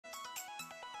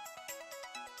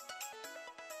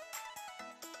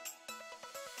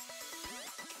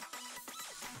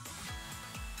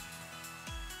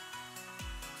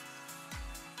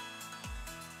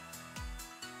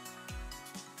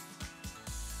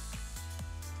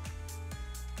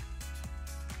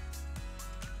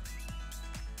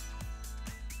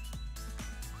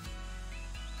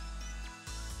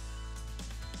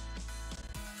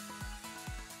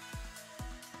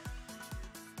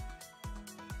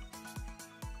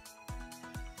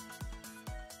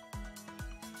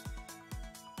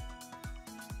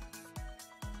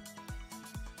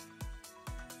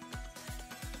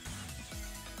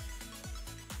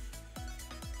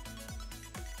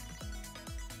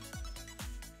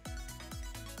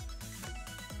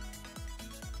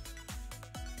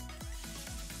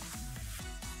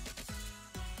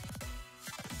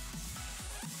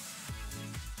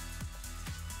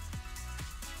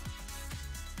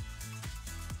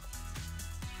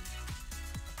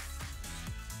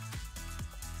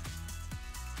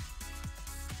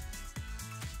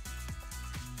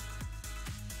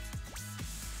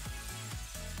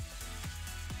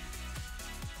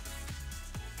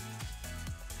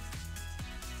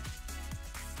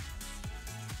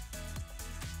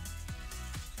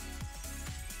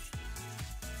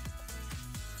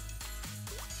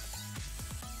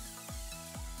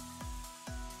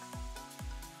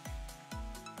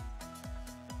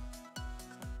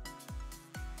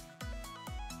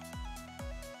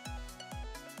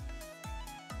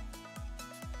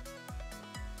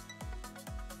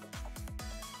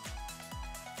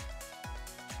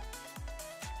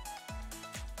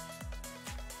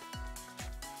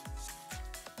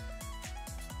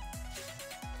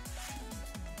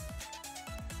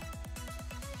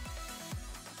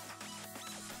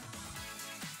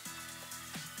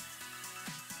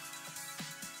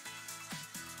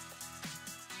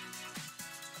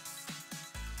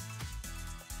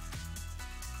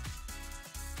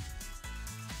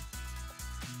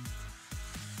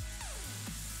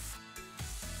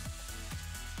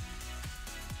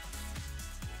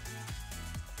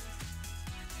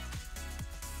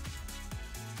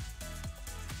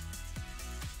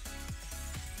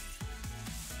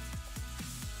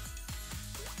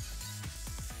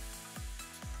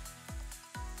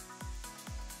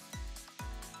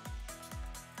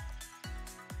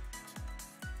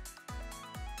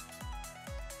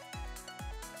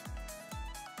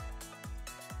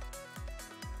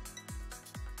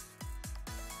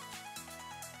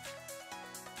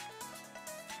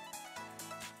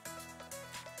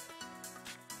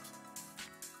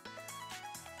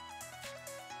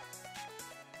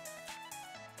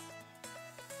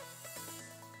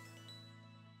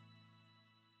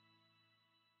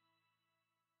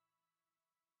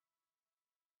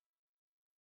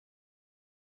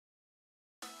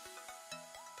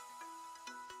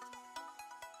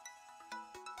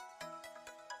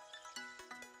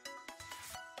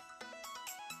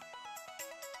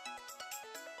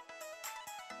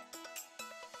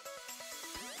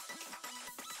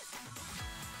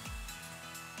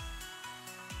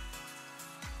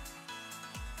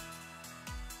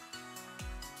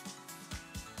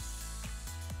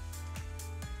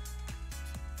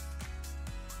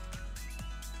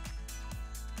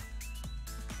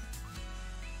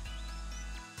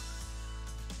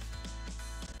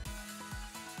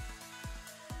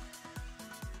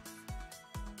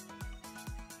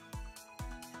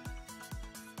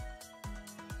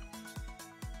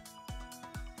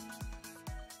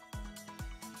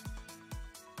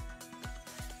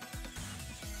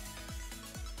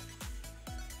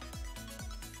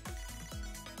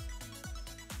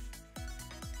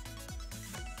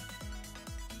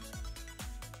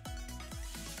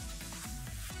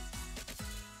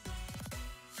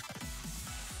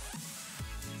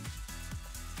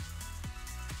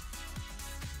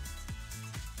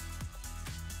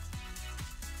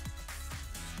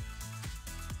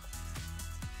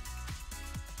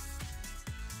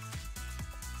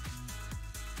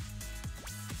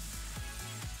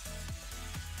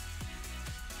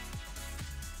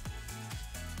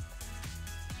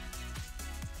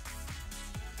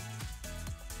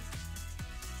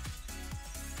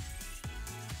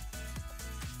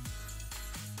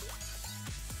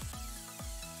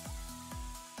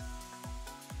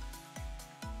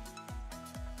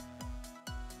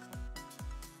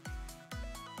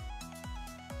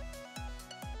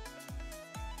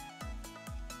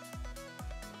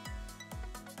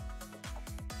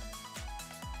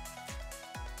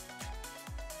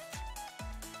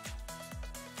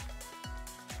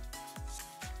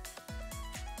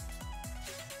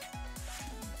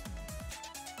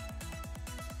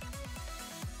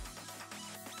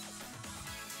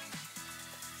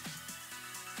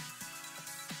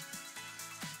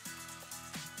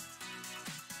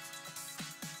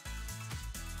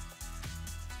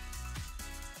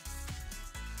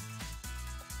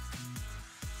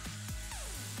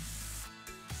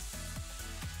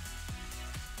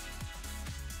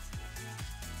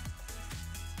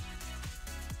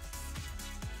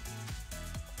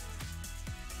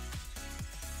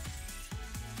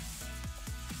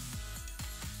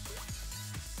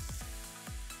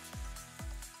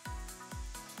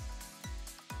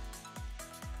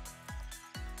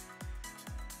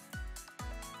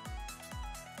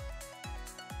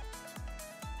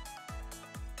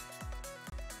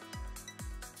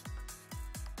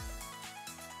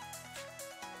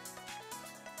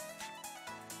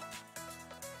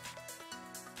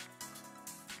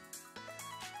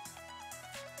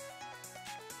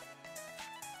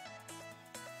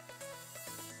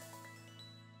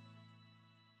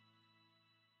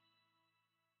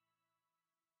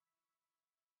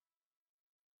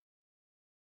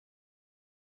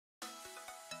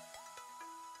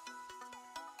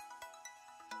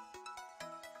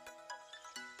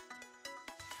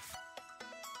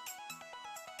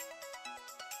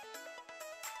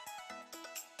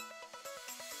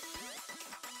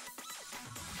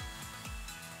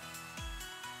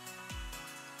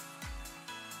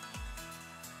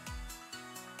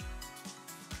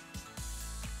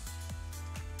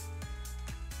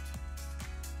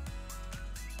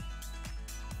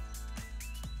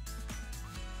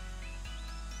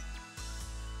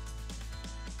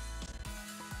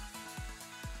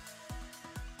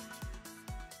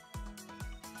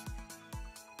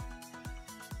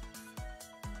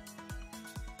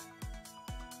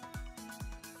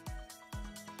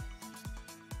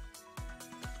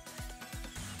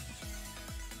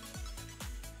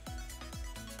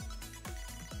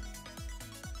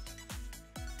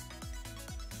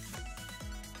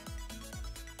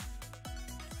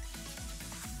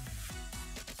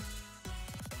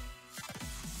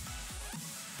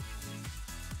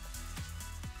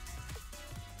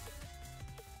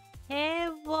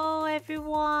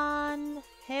everyone!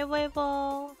 Hey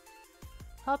Weibo!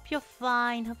 Hope you're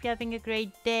fine, hope you're having a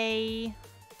great day.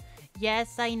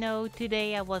 Yes, I know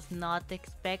today I was not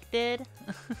expected.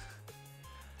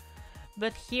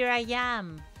 But here I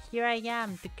am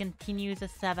to continue the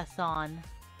Subathon.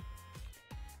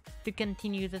 To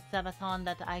continue the Subathon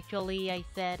that actually I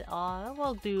said, oh,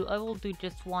 I will do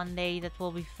just one day, that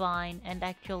will be fine. And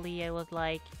actually I was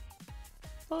like,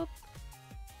 boop.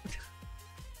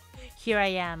 Here I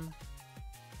am.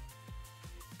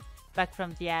 Back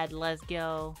from the ad, let's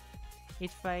go.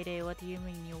 It's Friday, what do you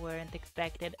mean you weren't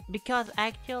expected? Because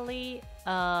actually,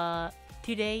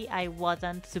 today I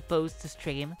wasn't supposed to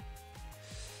stream.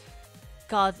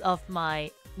 Cause of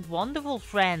my wonderful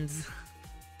friends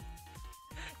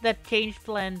that change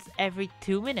plans every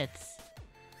 2 minutes.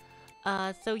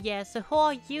 So yeah, so how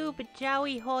are you,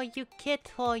 Bajawi? How are you,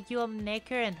 Kit? How are you,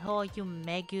 Amneker? And how are you,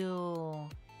 Megu?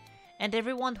 And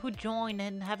everyone who joined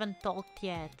and haven't talked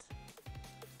yet.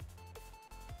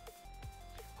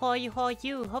 How are you, how are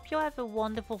you? Hope you have a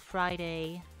wonderful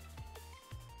Friday.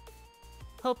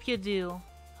 Hope you do,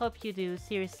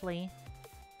 seriously.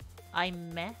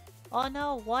 I'm meh? Oh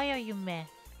no, why are you meh?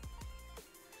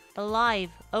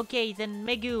 Alive. Okay, then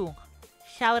Megu.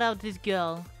 Shout out this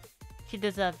girl. She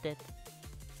deserved it.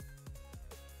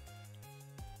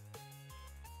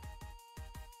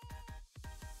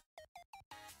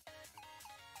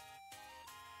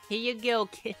 Here you go,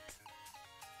 kid.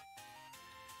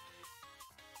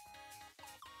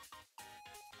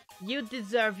 You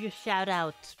deserve your shout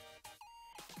out.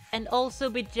 And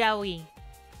also Bijawi.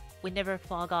 We never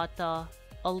forgot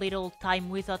a little time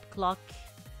wizard clock.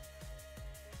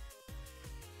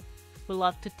 We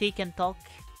love to tick and talk.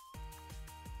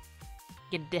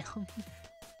 Get down.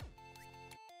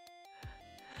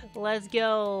 Let's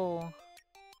go.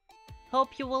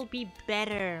 Hope you will be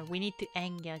better. We need to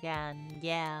hang again.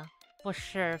 Yeah, for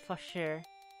sure, for sure.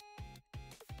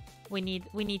 We need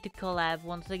to collab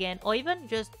once again, or even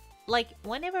just like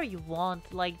whenever you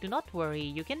want. Like, do not worry.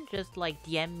 You can just like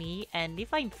DM me, and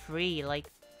if I'm free, like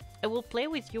I will play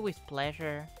with you with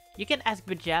pleasure. You can ask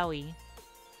Bajawi.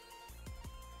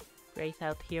 Grace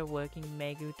out here working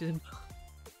Megu to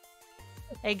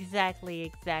exactly,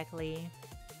 exactly.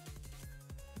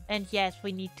 And yes,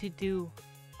 we need to do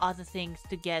other things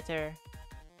together.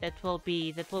 That will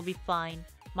be fine.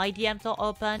 My DMs are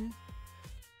open.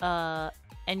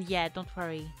 And yeah, don't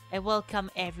worry. I welcome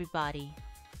everybody.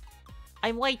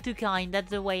 I'm way too kind,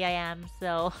 that's the way I am,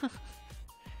 so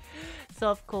so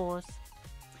of course.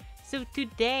 So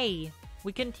today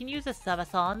we continue the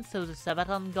Subathon, so the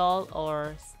Subathon goal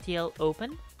are still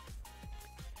open.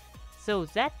 So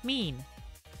that means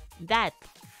that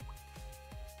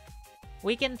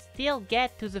we can still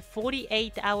get to the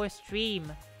 48-hour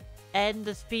stream and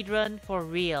the speedrun for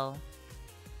real.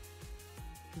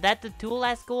 That's the two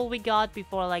last goal we got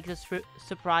before like the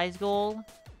surprise goal.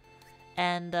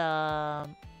 And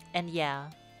yeah,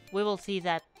 we will see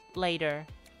that later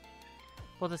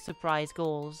for the surprise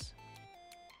goals.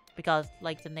 Because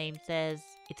like the name says,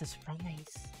 it's a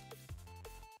surprise.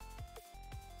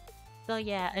 So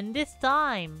yeah, and this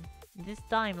time,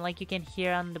 like you can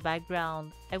hear on the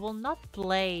background, I will not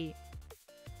play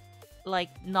like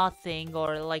nothing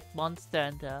or like Monster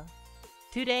Hunter.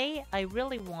 Today, I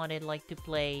really wanted like to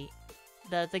play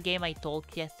the game I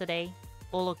talked yesterday,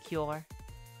 Holocure.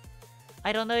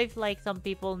 I don't know if like some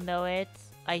people know it.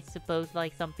 I suppose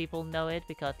like some people know it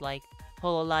because like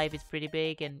Hololive is pretty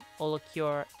big and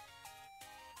Holocure,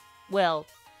 well,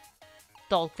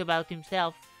 talked about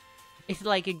himself. It's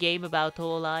like a game about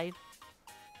Hololive.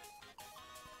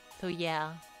 So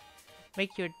yeah,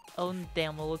 make your own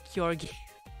damn Holocure game.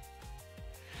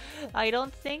 I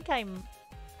don't think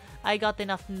I got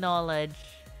enough knowledge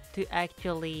to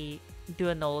actually do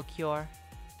an Holocure.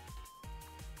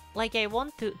 Like, I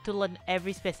want to learn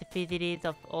every specificities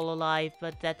of Hololive,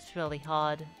 but that's really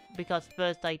hard. Because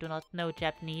first, I do not know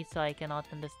Japanese, so I cannot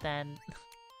understand...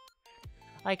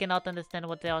 I cannot understand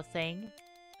what they are saying.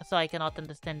 So I cannot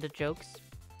understand the jokes.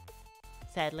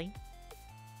 Sadly.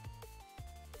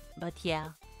 But yeah.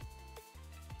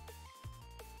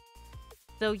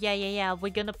 So yeah, we're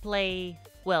gonna play...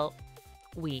 Well,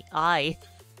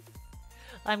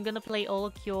 I'm gonna play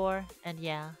Holocure, and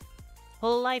yeah.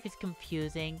 Hololive is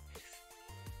confusing.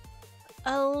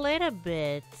 A little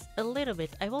bit. I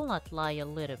will not lie, a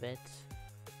little bit.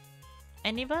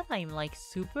 And even I'm like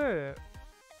super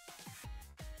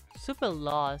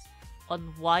lost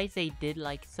on why they did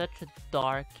like such a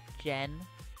dark gen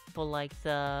for like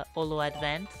the Holo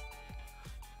Advent.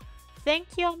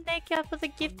 Thank you, Omneka, for the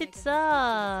gifted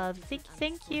sub!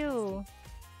 Thank you!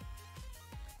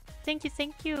 thank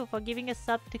you for giving a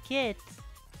sub to Kit.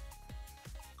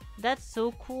 That's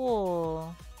so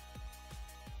cool.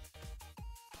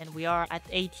 And we are at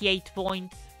 88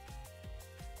 points.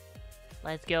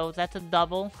 Let's go, that's a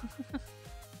double.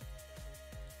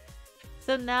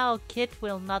 So now Kit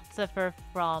will not suffer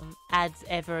from ads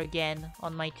ever again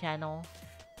on my channel.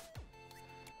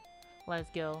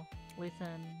 Let's go.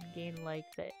 Listen, game like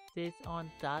this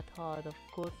aren't that hard. Of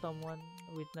course, someone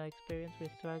with no experience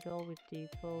will struggle with the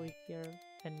info here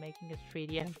and making a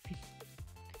 3D MP.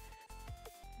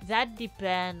 That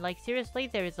depends. Like seriously,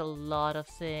 there is a lot of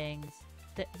things.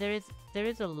 There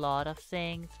is a lot of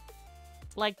things.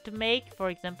 Like to make, for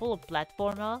example, a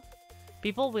platformer.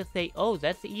 People will say, "Oh,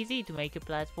 that's easy to make a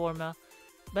platformer,"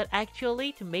 but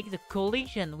actually, to make the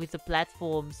collision with the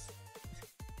platforms,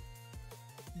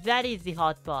 that is the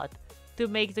hard part. To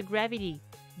make the gravity,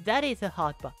 that is a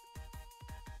hard part.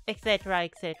 Etc,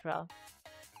 etc.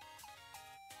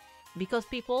 Because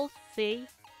people see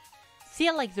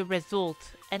like the result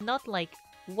and not like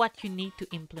what you need to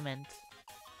implement.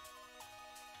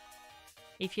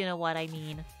 If you know what I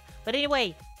mean. But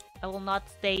anyway, I will not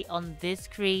stay on this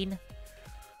screen.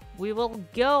 We will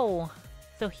go.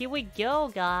 So here we go,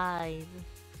 guys.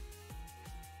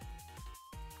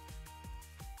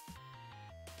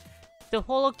 The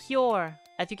Holo Cure.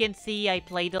 As you can see, I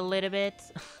played a little bit.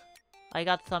 I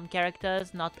got some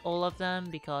characters, not all of them,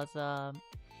 because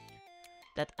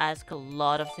that ask a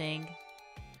lot of things.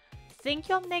 Thank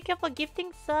you, Omneka, for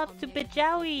gifting sub to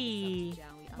Bejawi.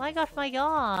 My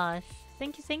gosh.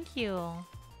 Thank you.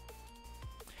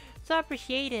 So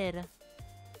appreciated.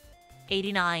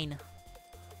 89.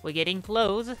 We're getting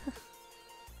close.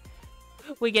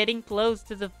 We're getting close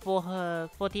to the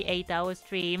 48-hour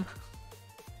stream.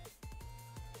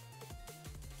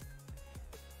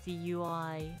 The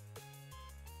UI.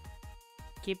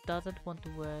 Kip doesn't want to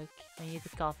work. I need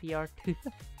a coffee or two.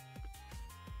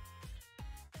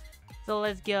 So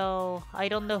let's go. I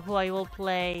don't know who I will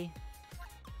play.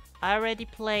 I already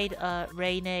played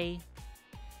Rene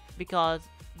because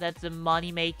that's a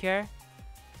money maker.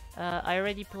 I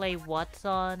already played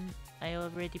Watson. I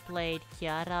already played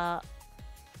Kiara.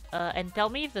 And tell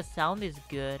me if the sound is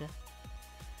good.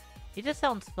 It just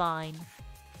sounds fine.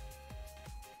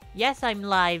 Yes, I'm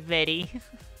live, Betty.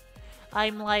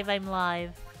 I'm live.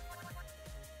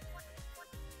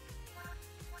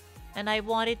 And I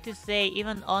wanted to say,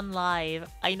 even on live,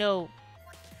 I know,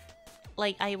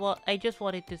 like, I just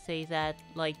wanted to say that,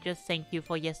 like, just thank you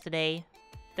for yesterday.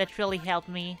 That really helped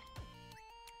me.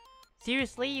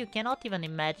 Seriously, you cannot even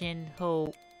imagine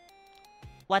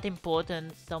what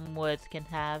importance some words can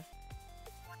have.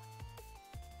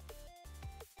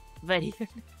 Betty.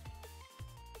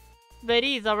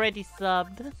 Betty is already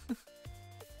subbed.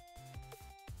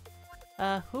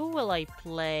 Who will I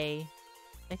play?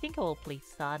 I think I will play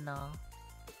Sana.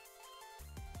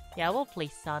 Yeah, I will play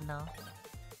Sana.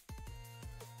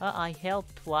 I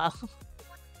helped, wow.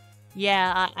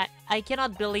 Yeah, I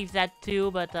cannot believe that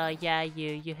too, but yeah,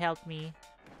 you helped me.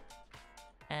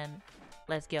 And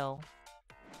let's go.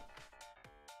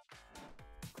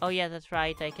 Oh yeah, that's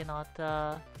right, I cannot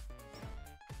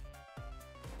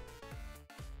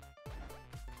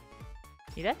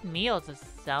Is that me or the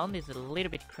sound is a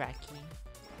little bit cracky?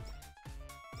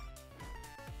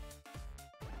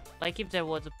 Like if there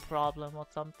was a problem or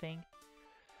something.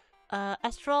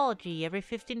 Astrology, every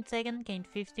 15 seconds, gain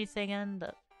 50 seconds.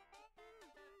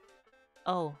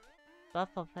 Oh, buff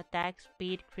of attack,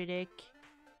 speed, critic.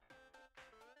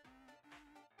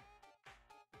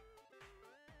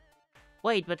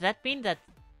 Wait, but that means that...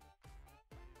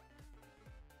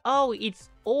 Oh, it's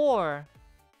ore!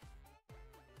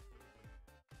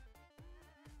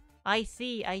 I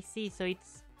see, so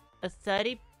it's a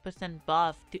 30%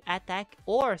 buff to attack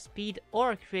or speed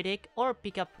or critic or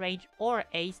pick up range or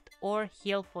ace or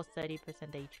heal for 30%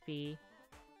 HP.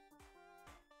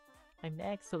 I'm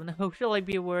next, so now shall I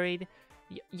be worried?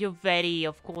 You're very,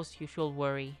 of course you should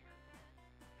worry.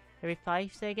 Every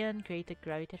 5 seconds, create a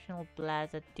gravitational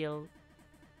blast that deals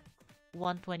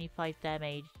 125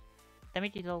 damage.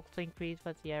 Damage is also increased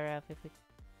by the area of effect.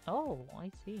 Oh,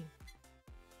 I see.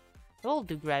 We'll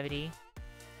do gravity.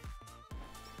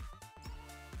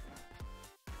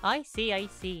 I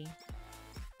see.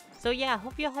 So yeah,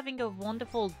 hope you're having a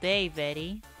wonderful day,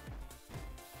 Betty.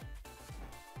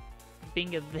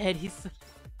 Being a Betty...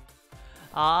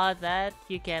 that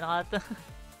you cannot...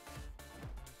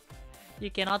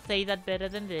 You cannot say that better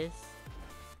than this.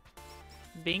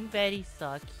 Being Betty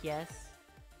suck, yes.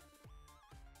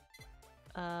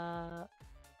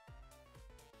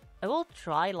 I will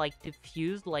try like to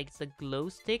fuse like the glow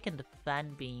stick and the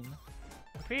fan beam.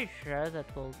 That pretty sure that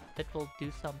will do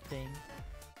something.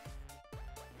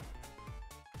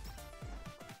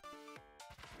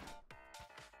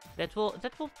 That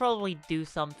will probably do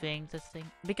something, this thing.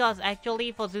 Because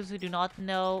actually, for those who do not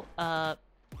know,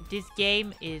 this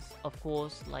game is of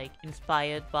course like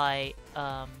inspired by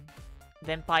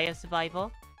Vampire Survivor.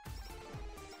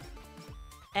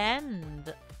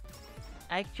 And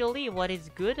actually what is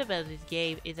good about this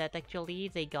game is that actually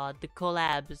they got the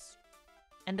collabs.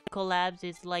 And the collabs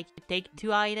is like you take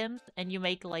 2 items and you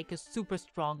make like a super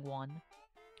strong one.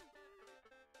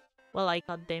 Well, I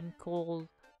got them cold.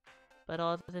 But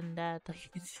other than that,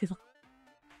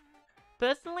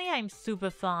 personally, I'm super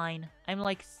fine. I'm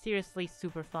like seriously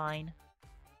super fine.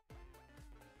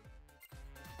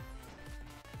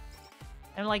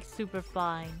 I'm like super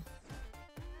fine.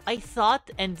 I thought,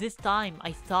 and this time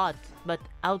I thought, but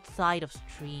outside of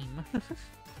stream.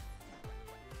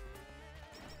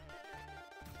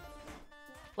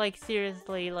 Like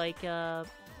seriously, like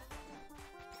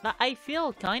but I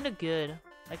feel kinda good.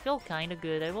 I feel kinda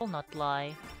good, I will not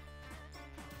lie.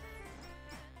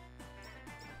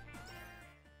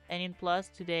 And in plus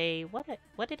today, what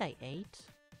did I eat?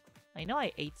 I know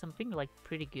I ate something like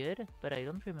pretty good, but I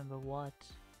don't remember what.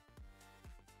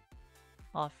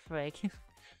 Oh frick.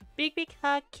 Big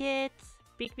hug, kids!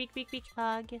 Big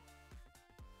hug!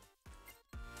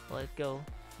 Let's go.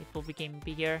 It will become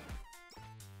bigger.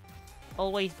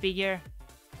 Always bigger.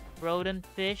 Rodent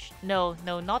fish? No,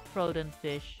 not rodent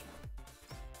fish.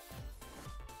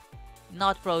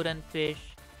 Not rodent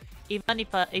fish. Even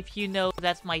if you know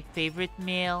that's my favorite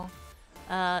meal.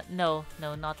 No,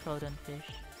 not rodent fish.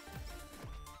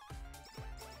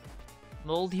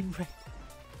 Moldy bread.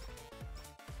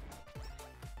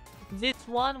 This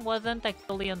one wasn't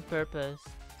actually on purpose.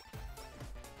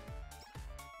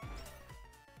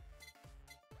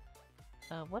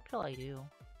 What will I do?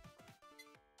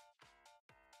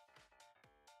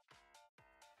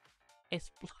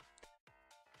 Explode.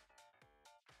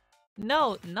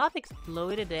 No, not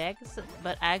exploded eggs,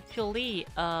 but actually,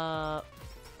 how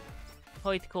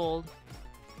it's called?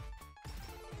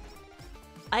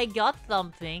 I got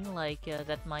something like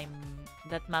that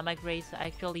Mama Grace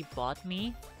actually bought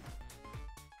me.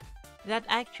 That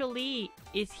actually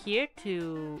is here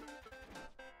to...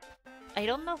 I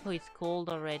don't know how it's called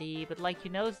already, but like,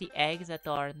 you know, the eggs that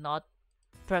are not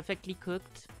perfectly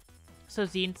cooked. So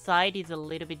the inside is a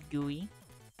little bit gooey.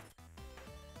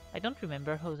 I don't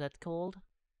remember how that's called.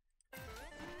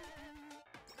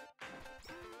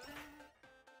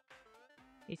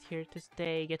 It's here to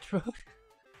stay, get road.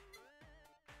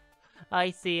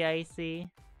 I see.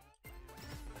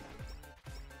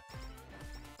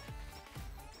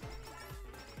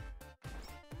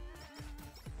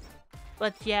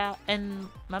 But yeah, and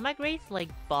Mama Grace like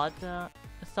bought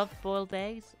soft-boiled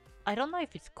eggs. I don't know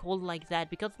if it's called like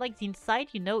that, because like the inside,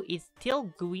 you know, is still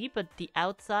gooey, but the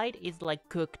outside is like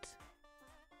cooked.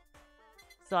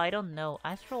 So I don't know.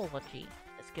 Astrology.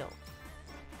 Let's go.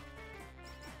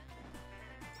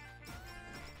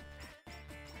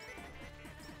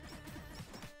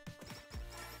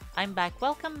 I'm back.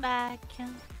 Welcome back.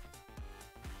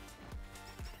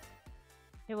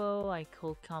 Hello, I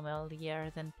could come earlier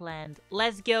than planned.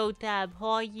 Let's go, Tab. How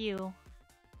are you?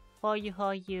 How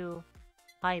are you?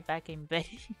 Hi, back in bed.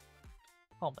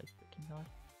 Oh my freaking god.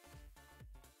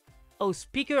 Oh,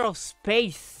 speaker of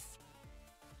space!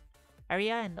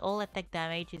 Area and all attack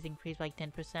damage is increased by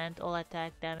 10%. All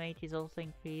attack damage is also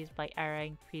increased by area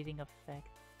increasing effect.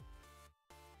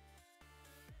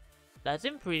 That's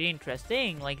pretty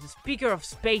interesting, like the speaker of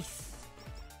space!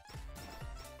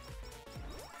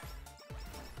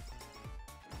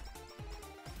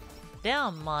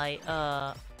 Damn, my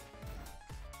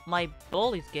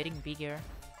ball is getting bigger.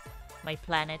 My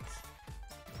planet.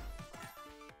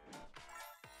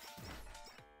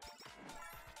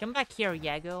 Come back here,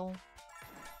 Yago.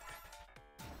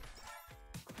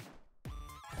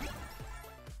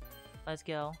 Let's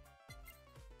go.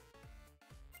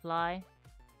 Fly.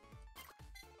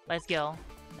 Let's go.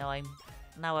 Now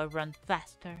I run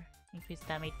faster. Increase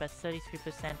damage by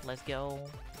 33%. Let's go.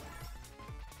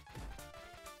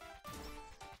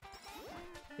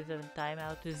 Is there a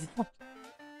timeout?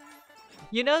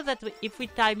 You know that if we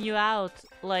time you out,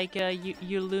 like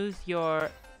you lose your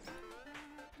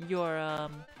how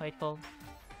it called?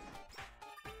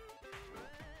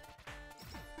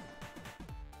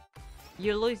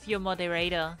 You lose your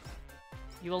moderator.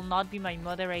 You will not be my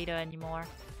moderator anymore.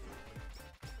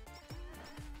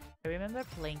 I remember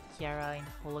playing Kiara in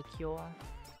Holocure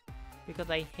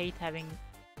because I hate having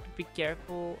to be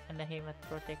careful and I hate my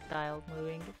projectile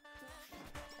moving.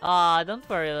 Ah, don't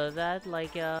worry about that.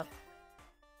 Like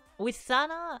with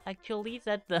Sana, actually,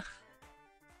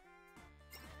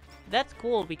 that's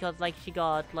cool because like she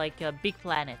got like a big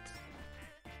planet.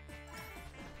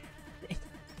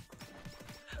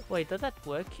 Wait, does that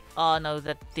work? Oh no,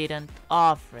 that didn't.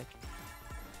 Oh frick.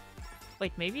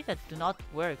 Wait, maybe that do not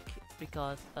work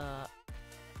because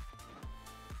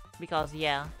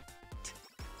yeah.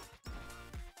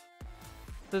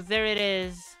 So there it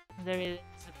is. There it is.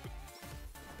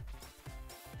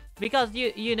 Because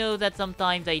you know that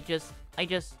sometimes I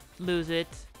just lose it,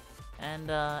 and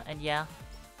yeah.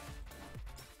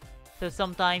 So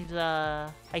sometimes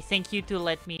I thank you to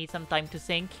let me some time to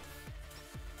think.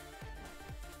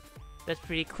 That's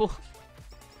pretty cool.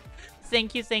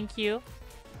 Thank you, thank you.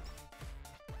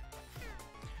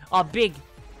 Oh, big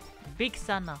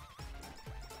Sana.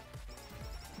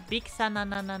 Big Sana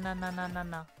na na na na na na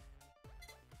na.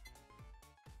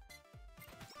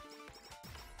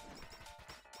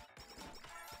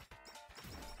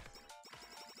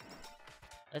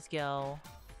 Let's go.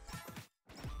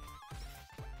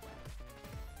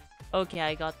 Okay,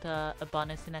 I got a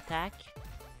bonus in attack.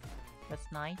 That's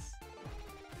nice.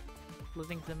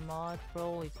 Losing the mod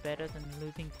roll is better than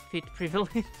losing fit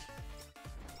privilege.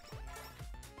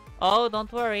 Oh, don't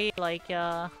worry. Like,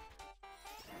 I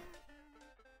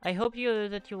hope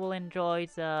that you will enjoy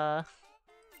the,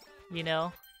 you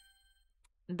know,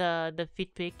 the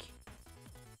fit pick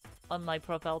on my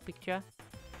profile picture.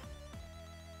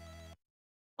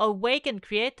 Awake and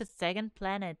create a second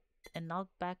planet and knock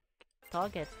back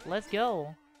target. Let's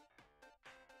go.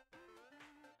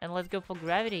 And let's go for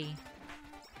gravity.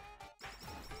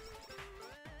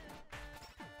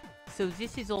 So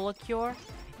this is all a cure?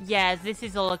 Yeah, this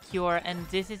is all a cure, and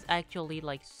this is actually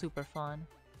like super fun.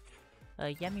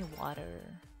 Yummy water.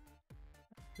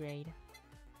 Upgrade.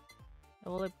 I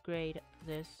will upgrade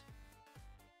this.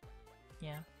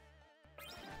 Yeah.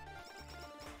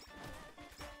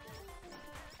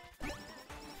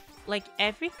 Like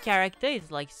every character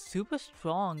is like super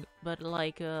strong, but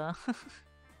like but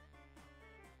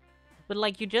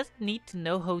like you just need to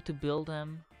know how to build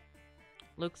them.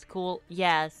 Looks cool.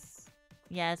 Yes.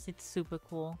 Yes, it's super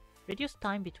cool. Reduce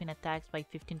time between attacks by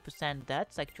 15%.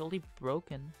 That's actually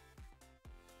broken.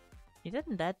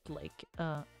 Isn't that like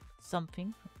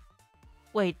something?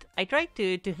 Wait, I tried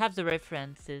to have the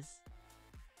references.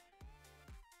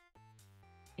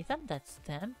 Isn't that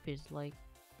stamp is like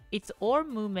it's or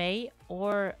Mume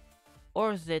or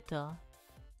Zeta,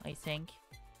 I think.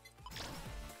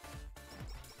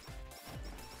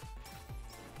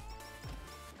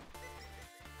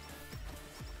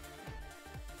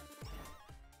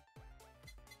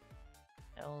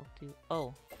 L2.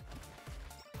 Oh.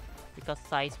 Because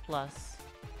size plus.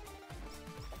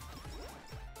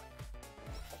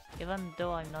 Even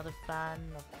though I'm not a fan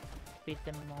of beat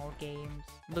 'em all games.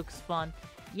 Looks fun.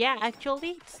 Yeah,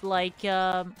 actually it's like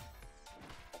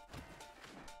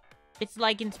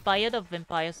inspired of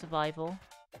Vampire Survival.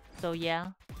 So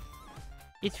yeah.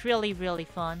 It's really, really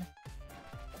fun.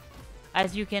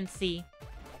 As you can see.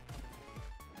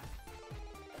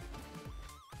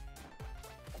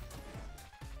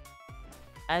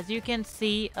 As you can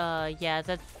see, yeah,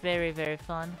 that's very, very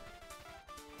fun.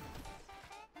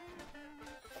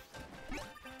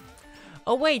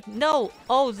 Oh wait, no!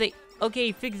 Oh,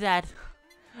 okay, fix that.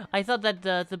 I thought that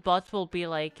the bots will be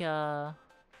like,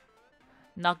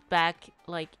 knocked back,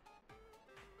 like...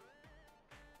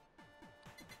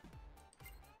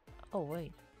 Oh,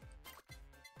 wait.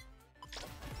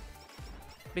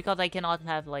 Because I cannot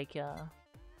have, like, what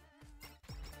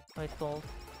it's called.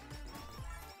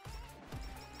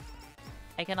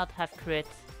 I cannot have crit.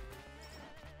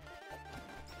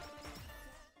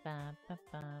 Bam, bam,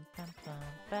 bam, bam, bam,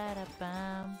 bada,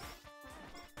 bam.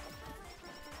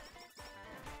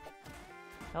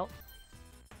 Oh.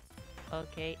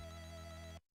 Okay.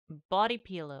 Body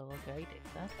pillow. Okay, take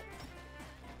that.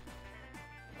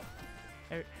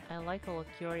 I like a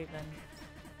cure even.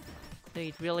 So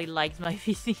it really likes my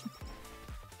VC.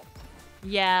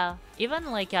 Yeah,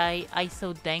 even like I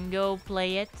saw Dango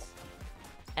play it.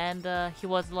 And he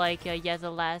was like, yeah, the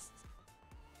last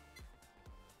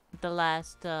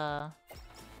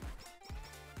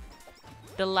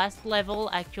level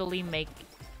actually make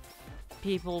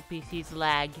people PCs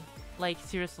lag. Like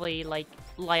seriously, like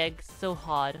lag so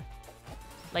hard.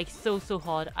 Like so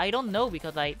hard. I don't know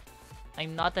because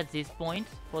I'm not at this point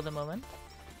for the moment.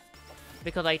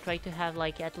 Because I try to have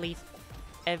like at least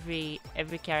every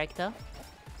character.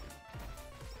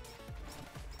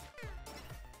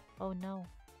 Oh no.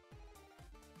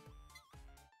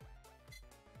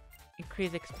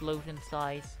 Increase explosion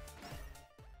size.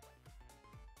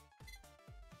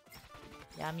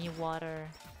 Yummy water.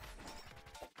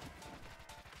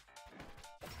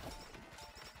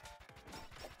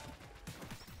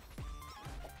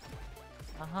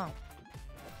 Uh-huh.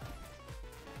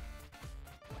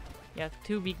 You have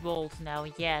 2 big balls now,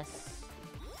 yes.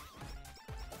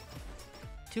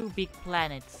 2 big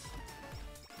planets.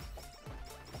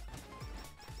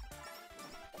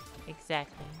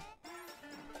 Exactly.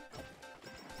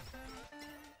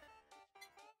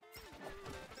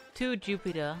 To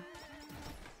Jupiter.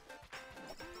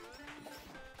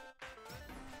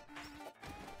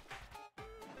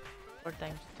 Four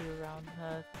times 2 around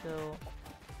her, so...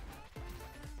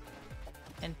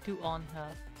 And 2 on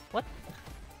her. What?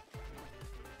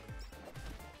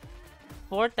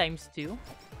 4 times 2?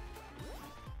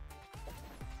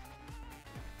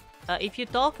 If you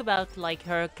talk about like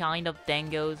her kind of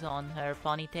dangos on her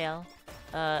ponytail,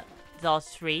 those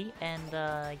 3, and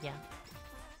yeah.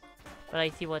 But I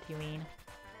see what you mean.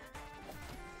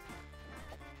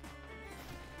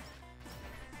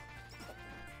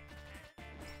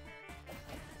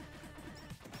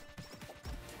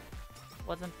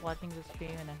 Wasn't watching the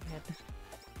stream and I had...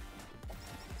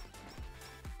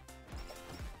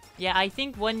 Yeah, I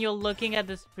think when you're looking at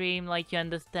the stream, like you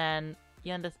understand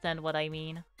what I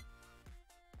mean.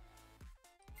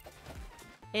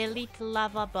 Elite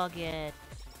lava bucket.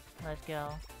 Let's go.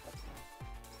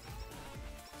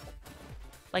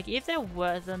 Like, if there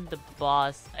wasn't the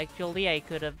boss, actually I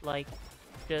could have, like,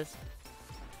 just...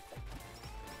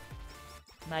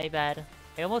 My bad.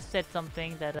 I almost said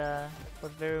something that,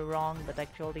 was very wrong, but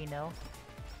actually no.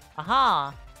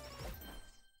 Aha!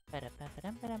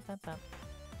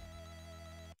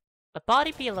 A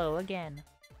party pillow again.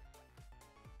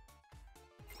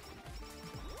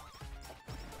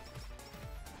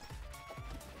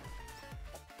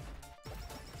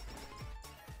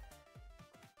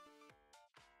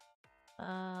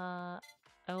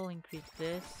 I will increase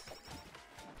this.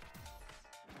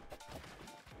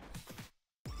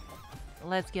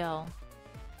 Let's go.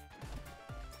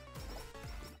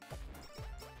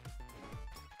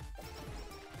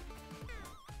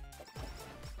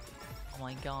 Oh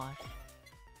my gosh.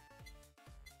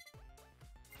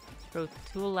 Throw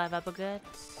 2 lava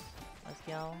buckets. Let's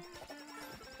go.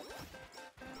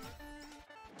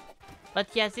 But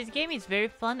yes, this game is very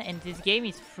fun and this game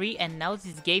is free and now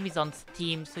this game is on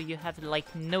Steam, so you have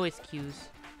like no excuse.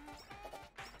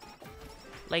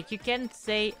 Like you can't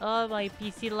say, oh my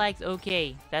PC lags,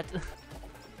 okay,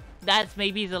 that's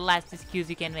maybe the last excuse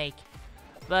you can make.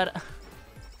 But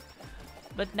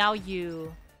now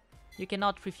you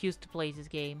cannot refuse to play this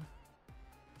game.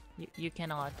 You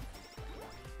cannot.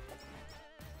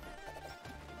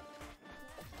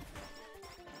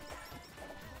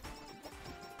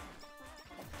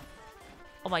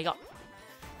 Oh my god.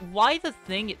 Why the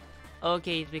thing...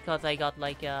 Okay, it's because I got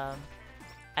like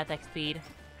attack speed.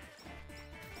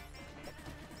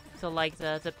 So like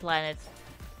the planets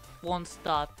won't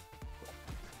stop.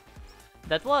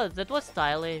 That was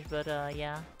stylish, but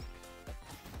yeah.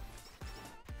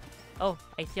 Oh,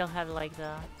 I still have like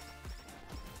the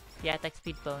attack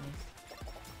speed bonus.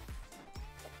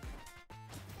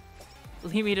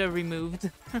 Limiter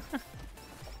removed.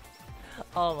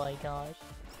 Oh my gosh.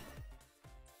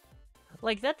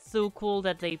 Like, that's so cool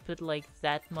that they put, like,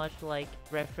 that much, like,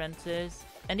 references.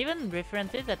 And even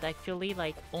references that actually,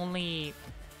 like, only,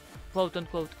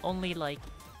 quote-unquote, only, like,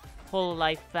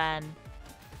 whole-life fan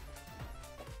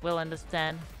will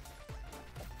understand.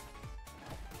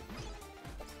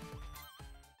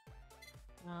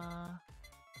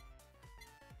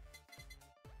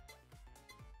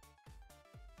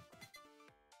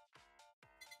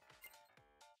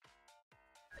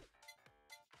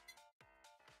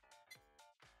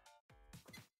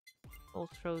 We'll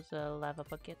throw the lava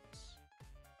buckets.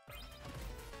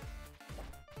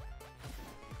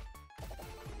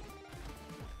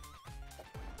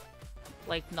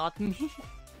 Like, not me.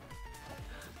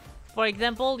 For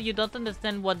example, you don't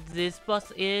understand what this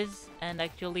boss is, and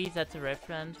actually that's a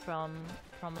reference from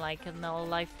like an old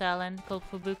life talent called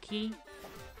Fubuki.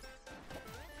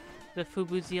 The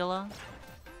Fubuzilla.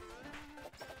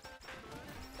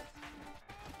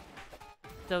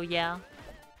 So yeah.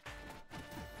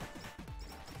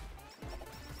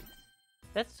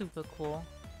 That's super cool.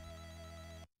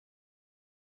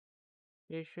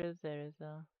 Pretty sure there is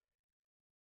a...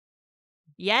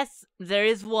 Yes, there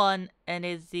is one, and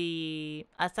it's the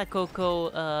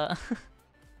Asakoko,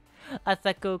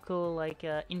 Asakoko, like,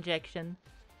 injection.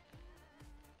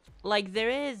 Like, there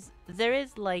is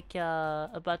like,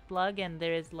 a butt plug, and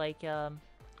there is, like, how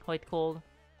it called?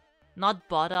 Not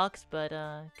buttocks, but,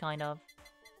 kind of.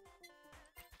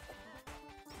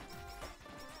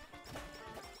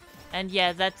 And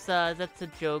yeah, that's a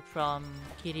joke from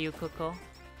Kiryu Koko.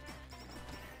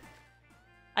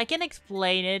 I can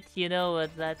explain it, you know,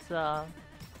 but that's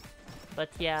But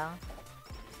yeah.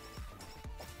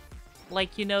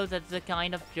 Like, you know, that's the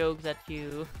kind of joke that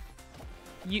you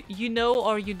know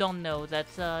or you don't know.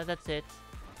 That's it.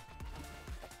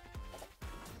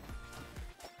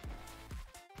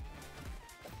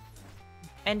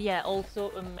 And yeah,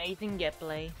 also amazing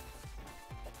gameplay.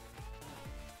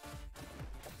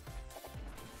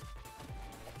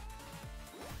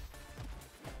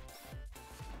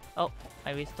 Oh,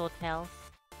 I restored health.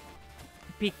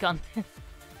 Big content.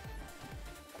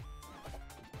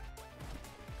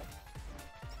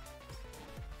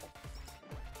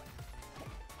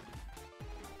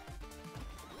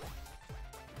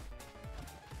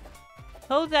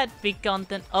 How's that big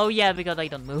content? Oh yeah, because I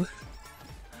don't move.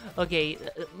 Okay,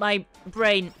 my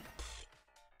brain.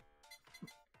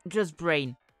 Just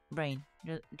brain. Brain.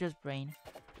 Just brain.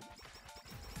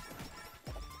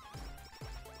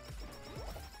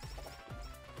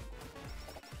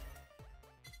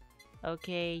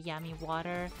 Okay, yummy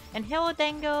water. And hello,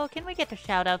 Dango. Can we get a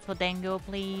shout out for Dango,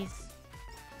 please?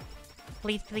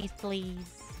 Please, please,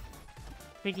 please.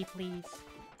 Pretty please.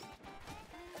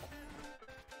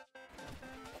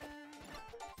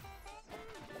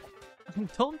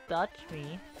 Don't touch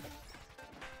me.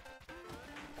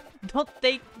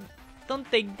 Don't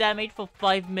take damage for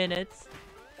 5 minutes.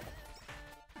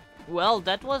 Well,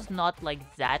 that was not like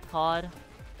that hard.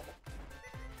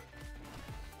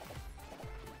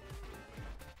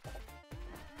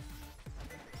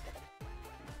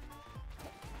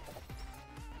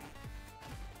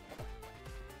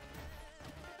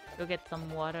 Go get some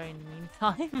water in the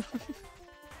meantime.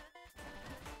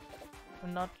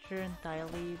 I'm not sure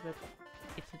entirely, but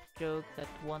it's a joke that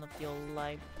one of your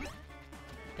live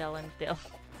talent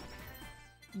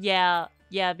Yeah,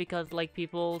 yeah, because like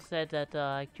people said that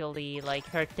actually like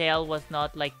her tail was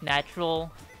not like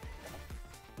natural.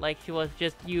 Like she was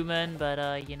just human,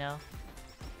 but you know.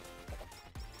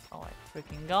 Oh my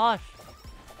freaking gosh.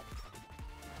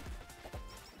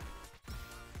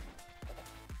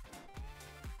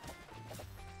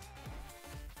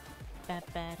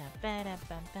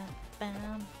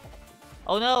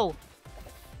 Oh no!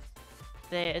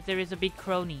 There is a big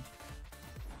crony.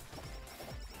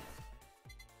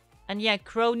 And yeah,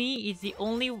 crony is the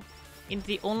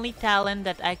only talent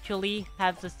that actually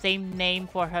has the same name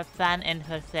for her fan and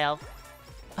herself.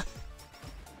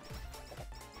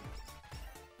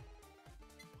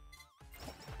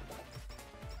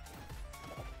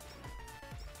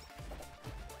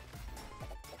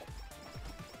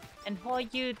 And how are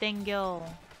you, Dengo?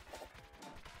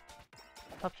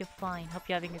 Hope you're fine. Hope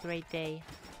you're having a great day.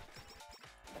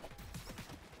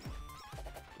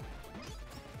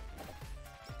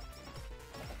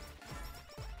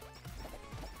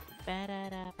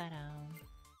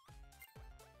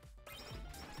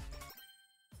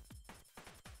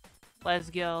 Let's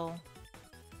go.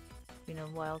 It's been a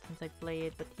while since I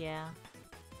played, but yeah.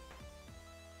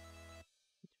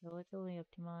 It's relatively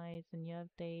optimized, and new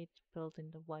updates built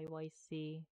in the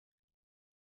YYC.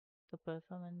 The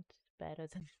performance is better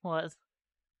than it was.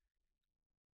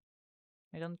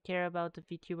 I don't care about the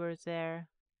VTubers there,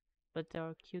 but there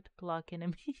are cute clock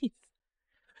enemies.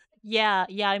 Yeah,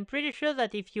 I'm pretty sure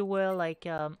that if you were like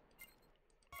a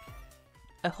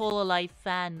Hololive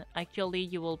fan, actually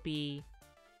you will be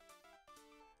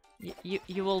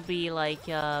you will be like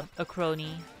a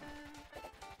crony.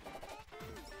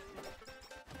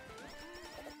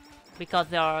 Because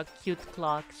there are cute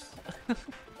clocks.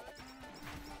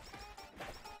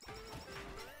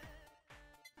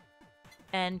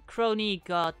 And crony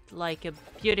got like a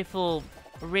beautiful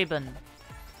ribbon.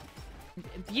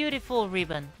 Beautiful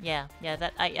ribbon. Yeah,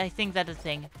 that I think that's a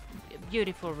thing.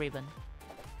 Beautiful ribbon.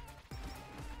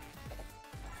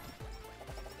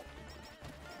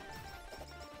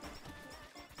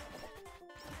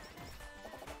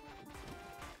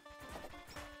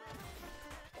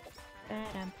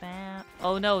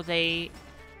 Oh no, they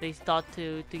start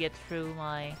to get through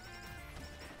my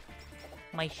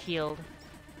shield.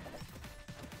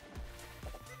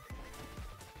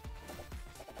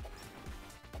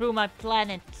 Through my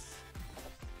planets.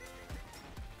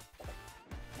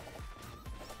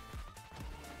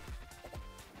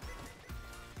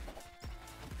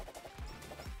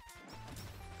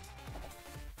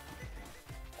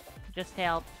 Just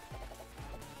help.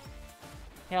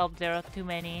 Help, there are too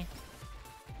many.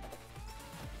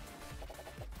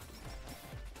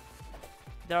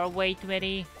 There are way too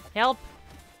many. Help!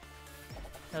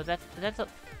 No, that's a...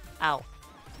 Ow.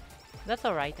 That's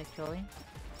alright, actually.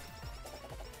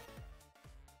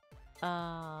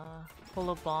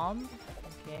 Holo bomb.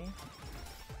 Okay.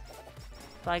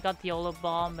 So I got the holo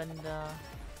bomb and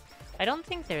I don't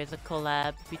think there is a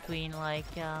collab between like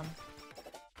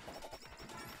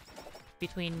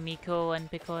between Miko and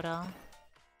Picora.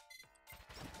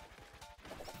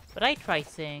 But I try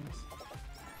things.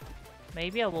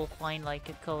 Maybe I will find like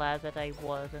a collab that I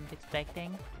wasn't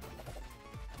expecting.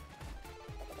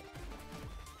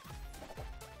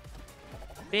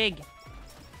 Big!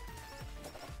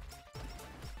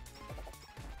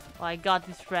 Oh, I got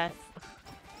this ref.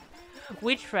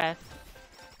 Which ref?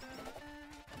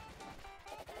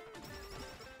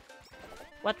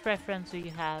 What reference do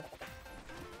you have?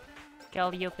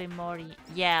 Calliope Mori.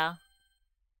 Yeah.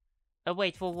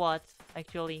 Wait, for what?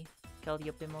 Actually,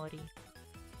 Calliope Mori.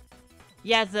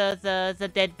 Yeah,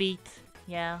 the deadbeat.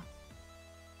 Yeah.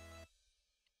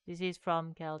 This is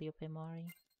from Calliope Mori.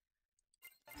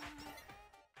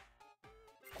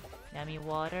 Yummy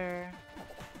water.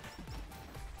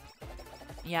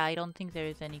 Yeah, I don't think there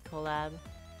is any collab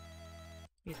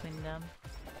between them.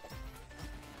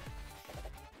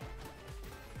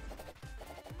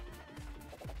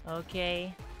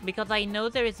 Okay. Because I know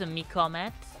there is a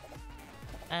Mikomet.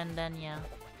 And then, yeah.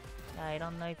 I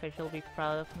don't know if I should be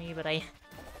proud of me, but I...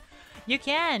 You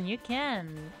can!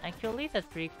 Actually, that's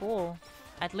pretty cool.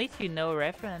 At least you know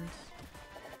reference.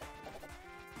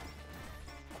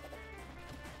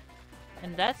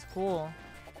 And that's cool.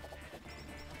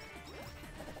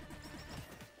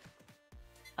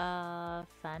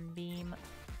 Fan beam.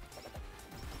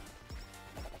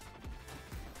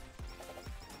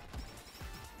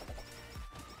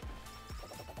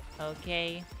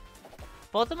 Okay.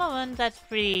 For the moment, that's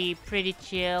pretty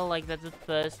chill. Like that's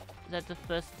the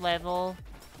first level.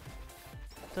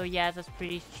 So yeah, that's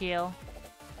pretty chill.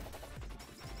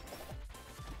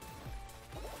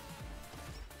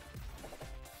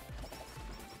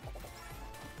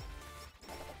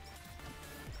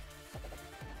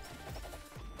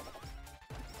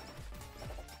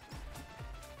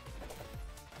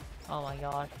 Oh my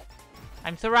gosh.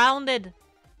 I'm surrounded!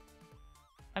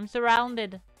 I'm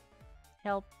surrounded!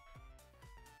 Help.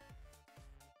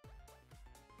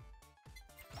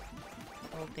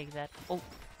 I'll take that. Oh!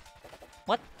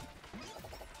 What?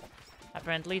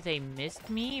 Apparently they missed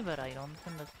me, but I don't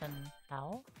understand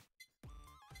how.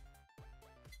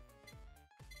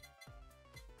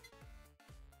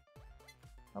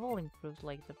 I will improve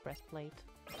like the breastplate.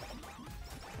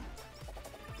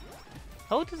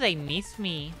 How do they miss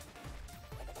me?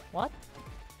 What?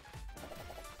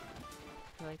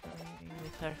 Like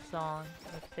with her song,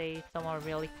 let's say someone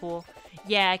really cool.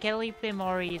 Yeah, Calliope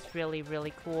Mori is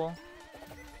really cool.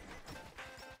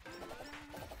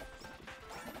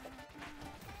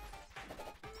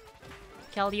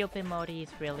 Calliope Mori is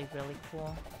really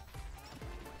cool.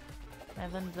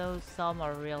 Even though some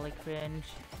are really cringe.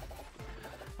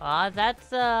 Ah, that's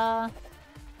the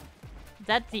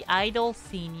idol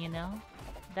scene, you know?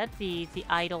 That's the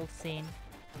idol scene.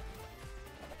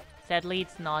 Sadly,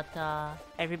 it's not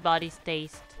everybody's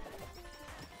taste.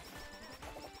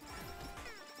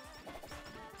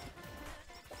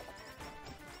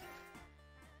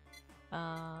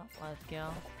 Let's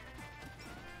go.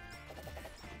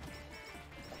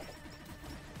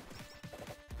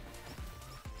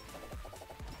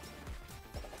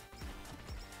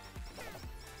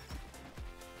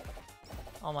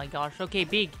 Oh my gosh, okay,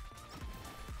 big.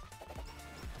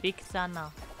 Big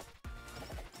Sana.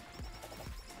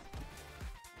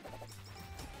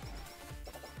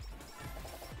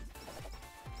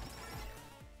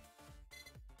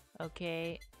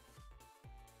 Okay.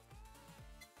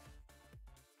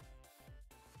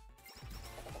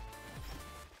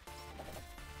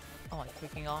 Oh, it's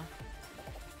freaking on.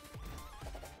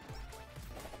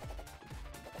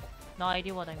 No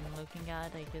idea what I'm looking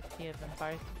at. I just see a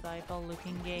Vampire Survival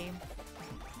looking game.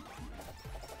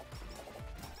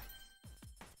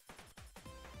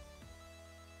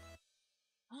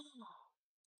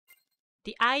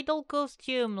 The idol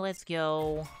costume, let's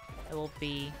go. It will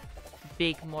be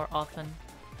big more often.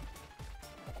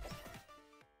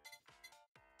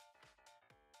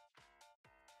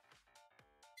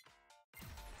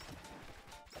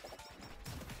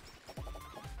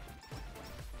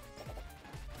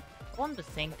 I want to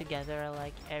sing together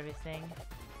like everything.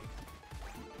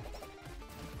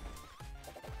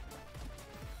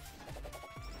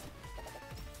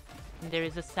 And there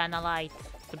is a Sanalite,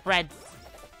 the breads.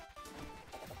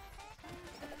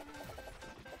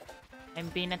 I'm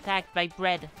being attacked by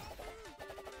bread.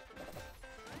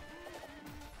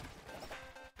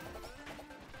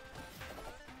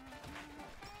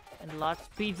 And large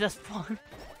pizza spawn.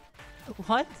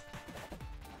 What?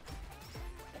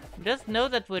 Just know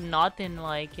that we're not in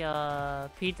like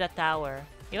Pizza Tower.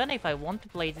 Even if I want to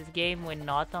play this game, we're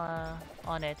not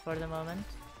on it for the moment.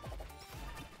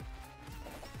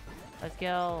 Let's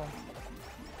go.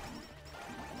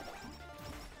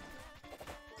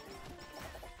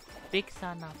 Big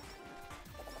Sana.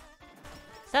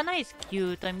 Sana is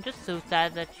cute. I'm just so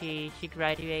sad that she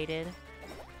graduated.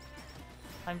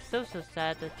 I'm so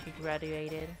sad that she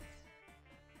graduated.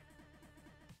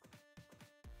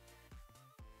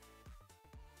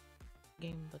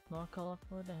 Game but more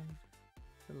colorful than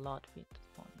a lot fit to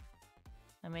spawn.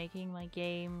 I'm making my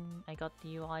game. I got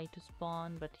the UI to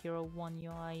spawn, but Hero 1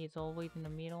 UI is always in the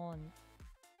middle and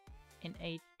in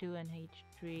H2 and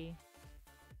H3.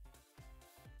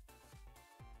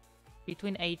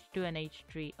 Between H2 and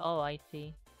H3. Oh, I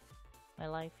see. My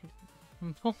life is...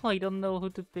 I don't know who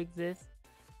to fix this.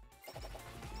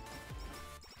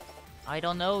 I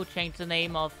don't know. Change the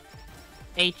name of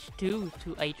H2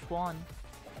 to H1.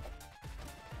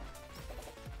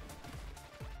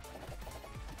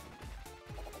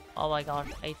 Oh my gosh,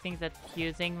 I think that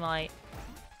using my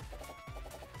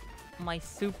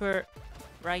super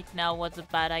right now was a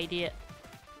bad idea.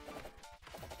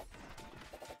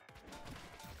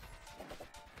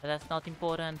 But that's not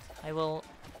important. I will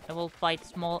fight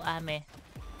small Ame.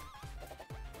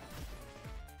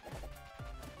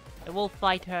 I will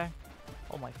fight her.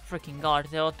 Oh my freaking god,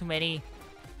 there are too many.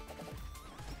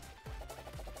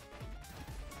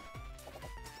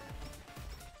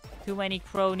 Too many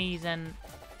cronies and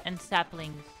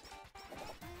saplings.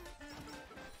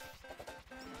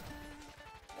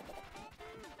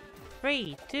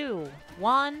 Three, two,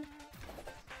 one.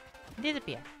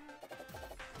 Disappear.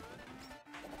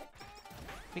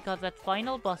 Because that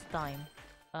final boss time.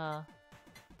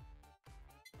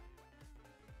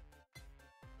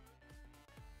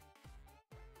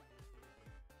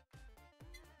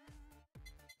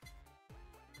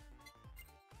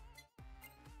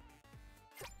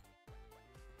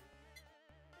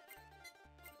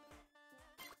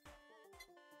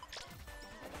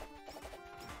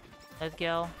 Let's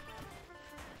go.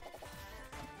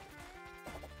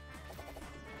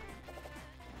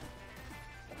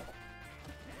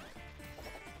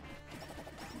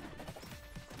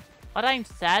 What I'm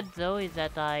sad though is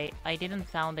that I didn't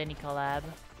found any collab.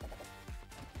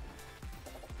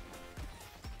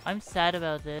 I'm sad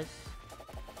about this.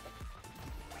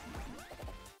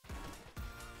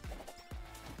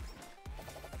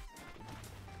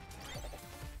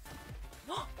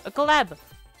 A collab!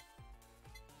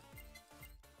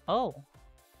 Oh.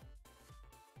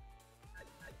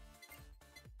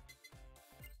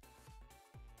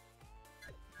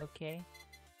 Okay.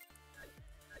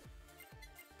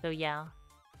 So yeah,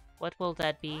 what will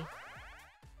that be?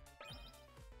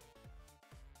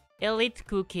 Elite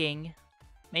cooking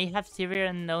may have severe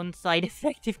unknown side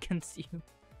effect if consumed.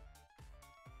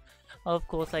 Of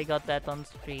course I got that on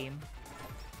stream.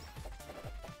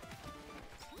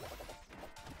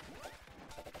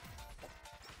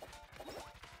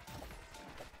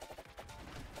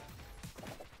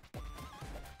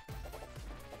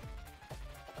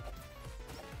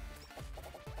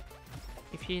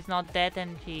 If she's not dead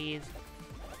and she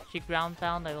ground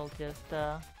pound, I will just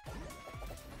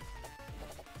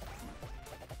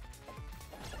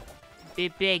be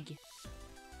big.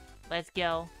 Let's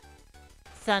go.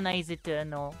 Sana is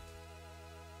eternal.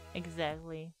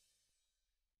 Exactly.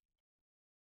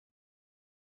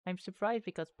 I'm surprised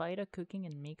because Pyra cooking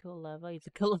and Miko lava is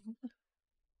a collab.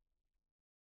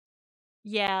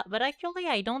 Yeah, but actually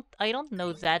I don't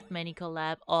know that many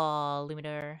collab. Oh,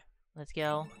 limiter. Let's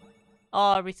go.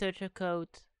 Oh, researcher code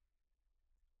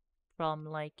from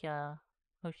like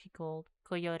how's she called?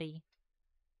 Coyote.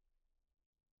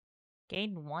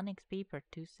 Gain 1 XP per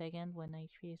 2 seconds when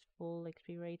HP is full.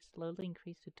 XP rate slowly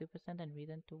increase to 2% and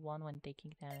return to 1 when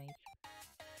taking damage.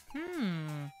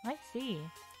 I see.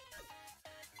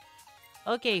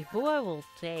 Okay, who I will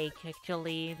take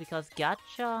actually, because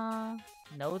gacha.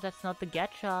 No, that's not the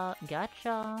gacha.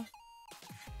 Gacha.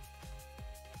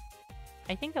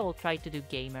 I think I will try to do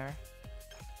gamer.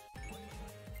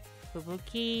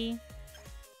 Fubuki,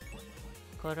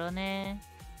 Korone,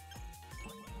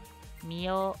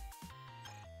 Mio.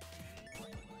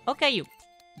 Okay, you.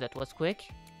 That was quick.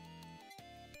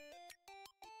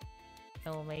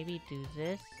 Oh, maybe do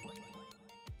this.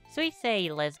 Suisei,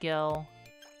 let's go.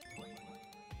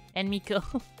 And Miko.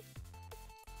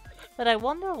 But I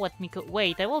wonder what Miko...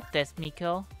 Wait, I will test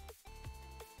Miko.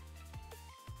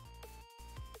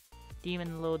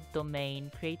 Demon Lord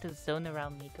Domain. Create a zone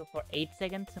around Miko for 8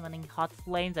 seconds, summoning hot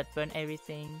flames that burn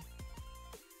everything.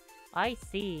 I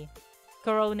see.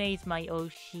 Corona is my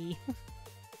Oshi.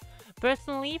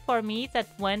 Personally, for me, that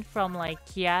went from like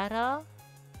Kiara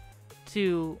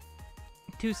to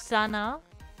Sana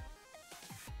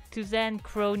to then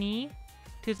Crony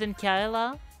to then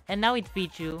Kaela, and now it's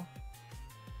Biju.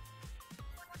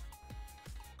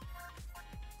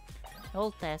 I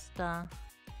will test. I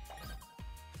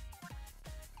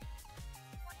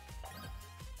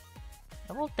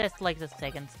will test like the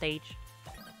second stage.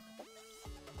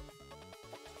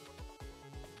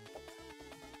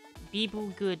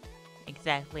 Bibu good.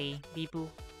 Exactly. Bibu.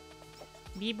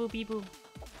 Bibu, Bibu.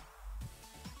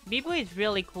 Bibu is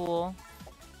really cool.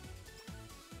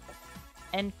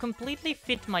 And completely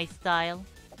fit my style.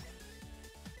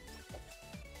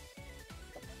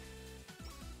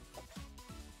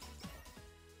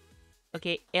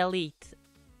 Okay, Elite.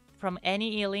 From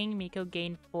any healing, Miko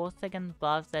gain 4-second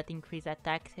buffs that increase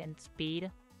attack and speed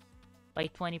by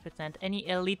 20%. Any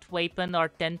elite weapon are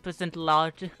 10%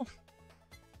 larger.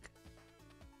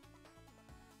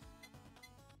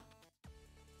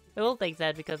 I will take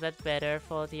that because that's better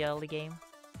for the early game.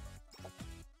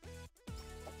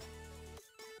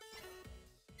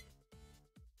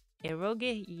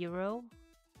 Eroge Hero?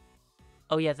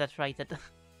 Oh yeah, that's right.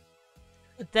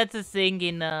 That's a thing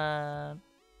in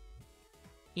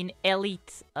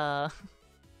Elite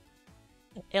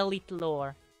Elite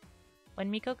lore. When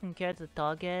Miko conquers the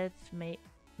target,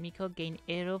 Miko gain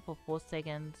Ero for 4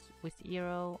 seconds. With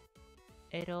Ero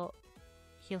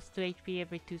heals 2 HP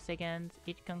every 2 seconds.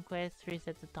 Each conquest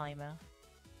resets the timer.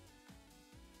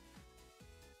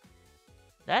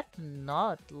 That's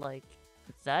not like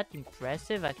that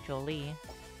impressive actually.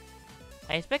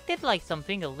 I expected like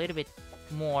something a little bit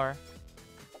more.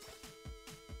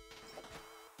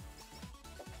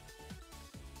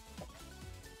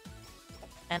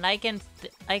 And I can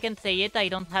say it, I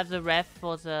don't have the ref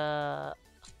for the...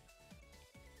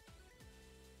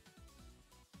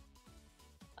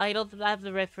 I don't have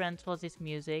the reference for this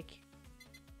music.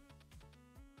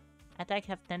 Attack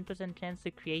have 10% chance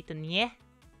to create a Nye,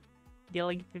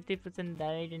 dealing 50%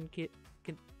 damage and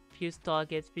confuse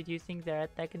targets, reducing their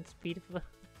attack and speed.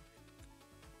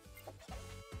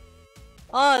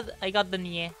 Oh, I got the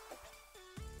Nye.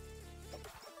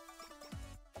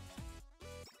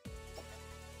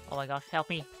 Oh my gosh, help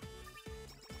me.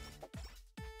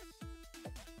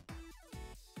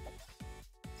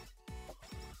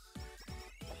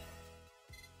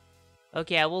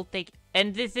 Okay, I will take...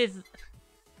 And this is...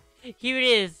 Here it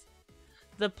is!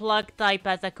 The plug type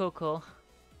as a Coco.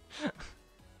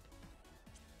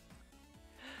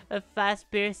 A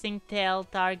fast piercing tail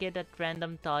target at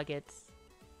random targets.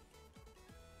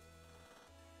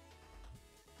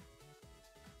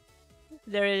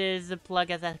 There it is, the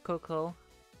plug as a Coco.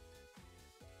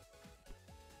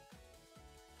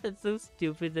 That's so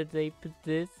stupid that they put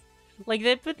this. Like,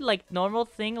 they put, like, normal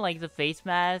thing, like the face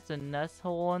mask and nose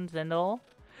horns and all.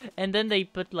 And then they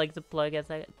put, like, the plug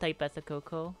as a type as a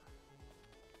Coco.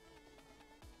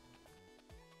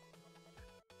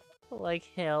 Like,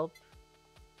 help.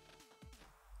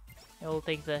 I will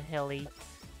take the Elite.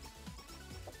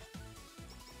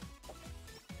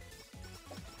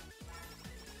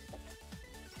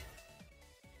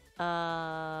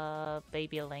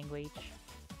 Baby language.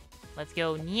 Let's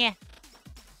go, yeah.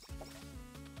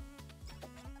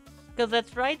 Because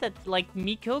that's right that, like,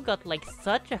 Miko got, like,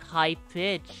 such a high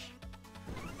pitch.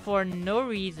 For no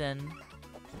reason.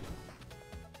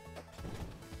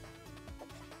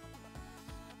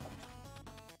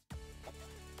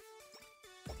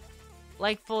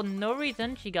 Like, for no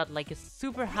reason, she got, like, a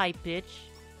super high pitch.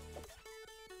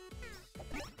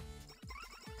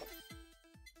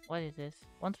 What is this?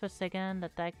 Once per second,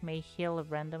 attack may heal a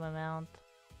random amount.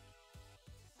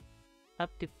 Up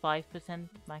to 5%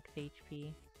 max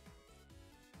HP.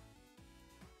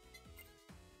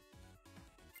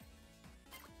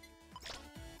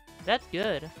 That's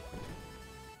good.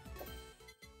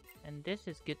 And this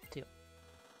is good too.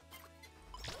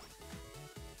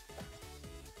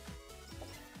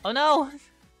 Oh no!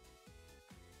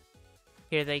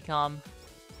 Here they come.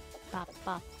 Pop,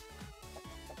 pop.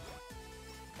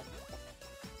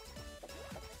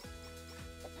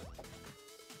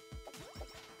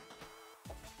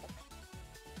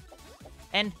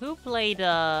 And who played,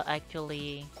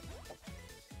 actually...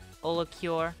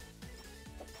 Holocure?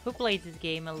 Who plays this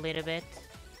game a little bit?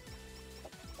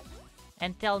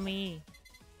 And tell me.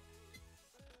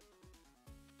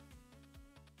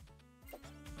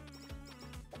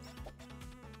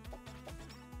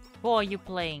 Who are you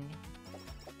playing?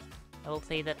 I will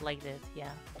say that like this,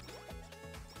 yeah.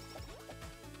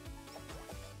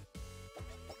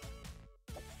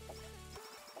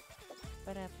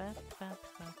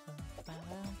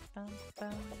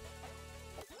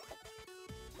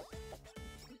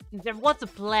 There was a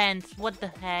plant, what the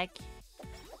heck?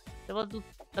 There was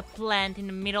a plant in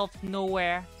the middle of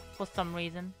nowhere for some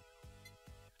reason.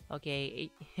 Okay,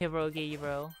 hero.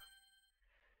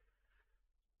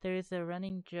 There is a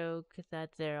running joke that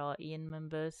there are Ian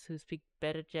members who speak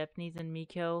better Japanese than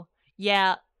Miko.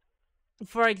 Yeah,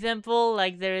 for example,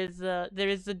 like there is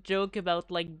a joke about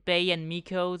like Bei and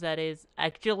Miko that is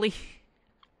actually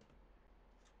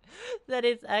that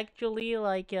is actually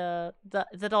like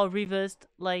that are reversed.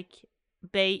 Like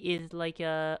Bei is like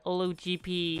a Olo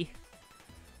GP,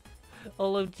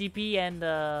 Olo GP, and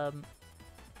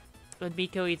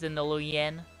Miko is an Olo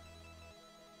Yen.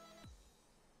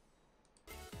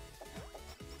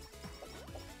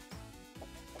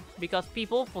 Because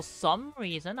people, for some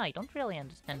reason, I don't really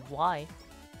understand why,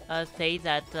 say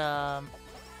that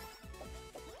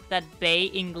that Bay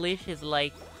English is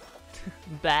like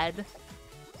bad.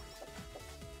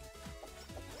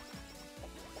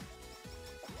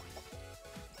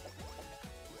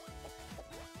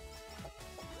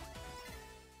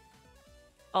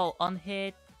 Oh, on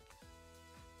hit.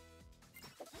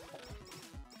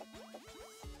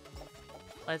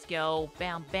 Let's go.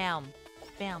 Bam, bam,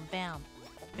 bam, bam,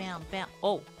 bam, bam.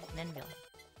 Oh, Nenville.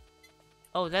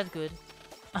 Oh, that's good.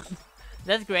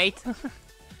 That's great.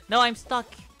 No, I'm stuck.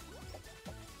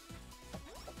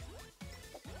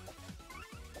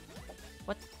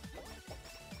 What?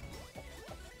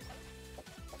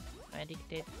 I'm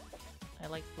addicted. I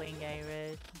like playing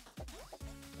Iris,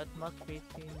 but must be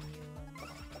new one.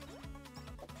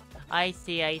 I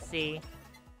see, I see.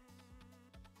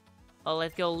 Oh,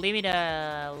 let's go. Limiter,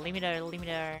 limiter,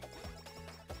 limiter.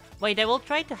 Wait, I will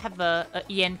try to have a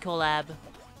Yen collab.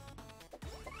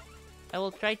 I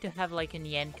will try to have like an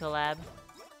Yen collab.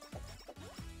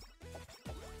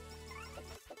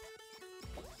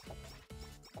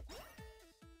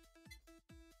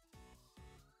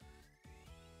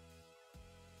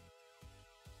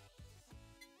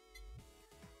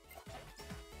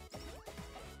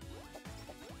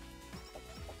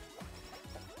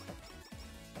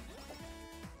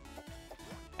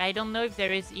 I don't know if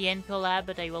there is Yen collab,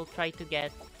 but I will try to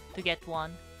get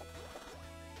one.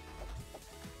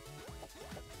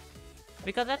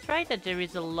 Because that's right that there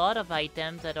is a lot of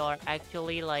items that are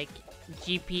actually like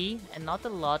GP and not a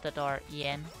lot that are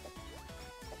Yen.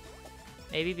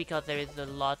 Maybe because there is a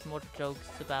lot more jokes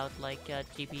about like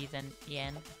GPs and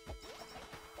Yen.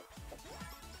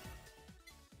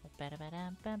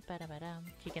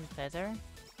 Chicken feather.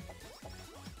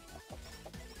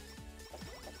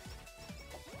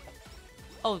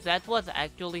 Oh, that was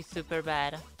actually super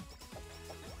bad.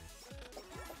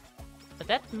 But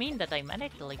that means that I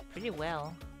managed like pretty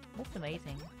well. That's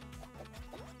amazing.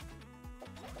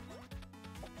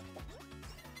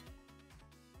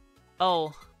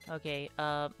 Oh, okay,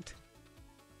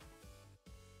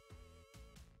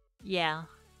 yeah.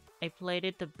 I played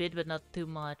it a bit, but not too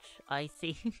much. I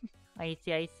see. I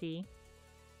see, I see.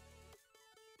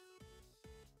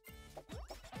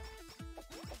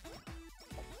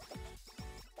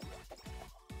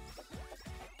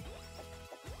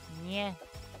 Yeah.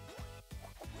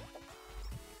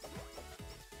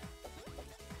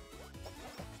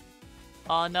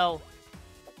 Oh no.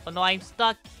 Oh no, I'm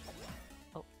stuck.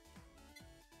 Oh.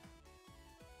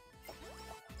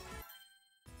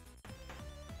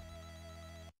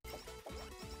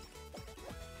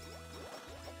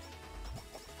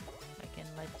 I can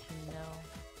let you know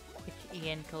which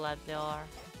Ian collab there are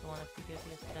if you want to figure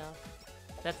this out.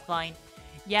 That's fine.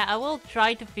 Yeah, I will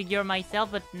try to figure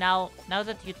myself, but now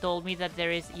that you told me that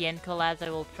there is Ian collabs, I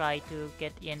will try to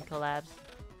get Ian collabs.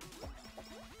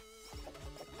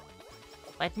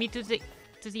 Let me to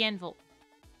the anvil.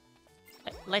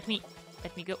 Let me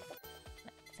go.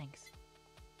 Thanks.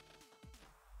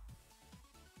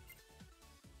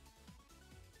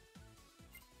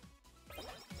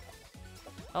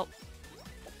 Oh.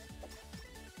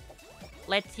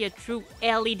 Let's see a true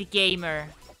elite gamer.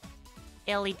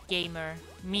 Elite gamer.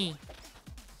 Me.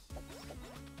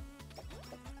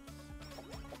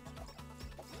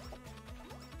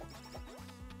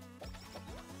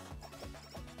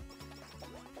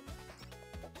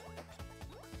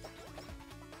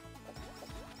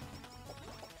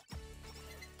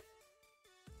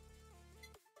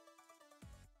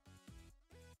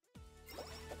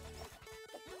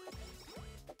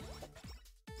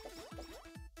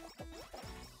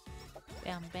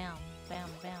 Bam, bam, bam,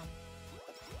 bam.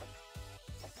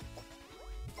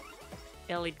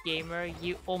 Elite gamer,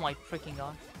 you. Oh my freaking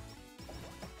god.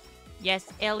 Yes,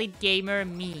 elite gamer,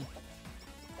 me.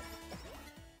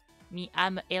 Me,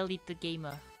 I'm an elite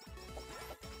gamer.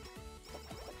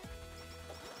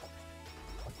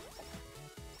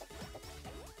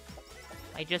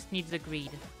 I just need the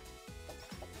greed.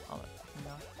 Oh,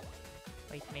 no.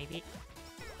 Wait, maybe.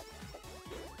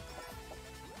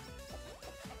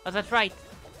 Oh, that's right.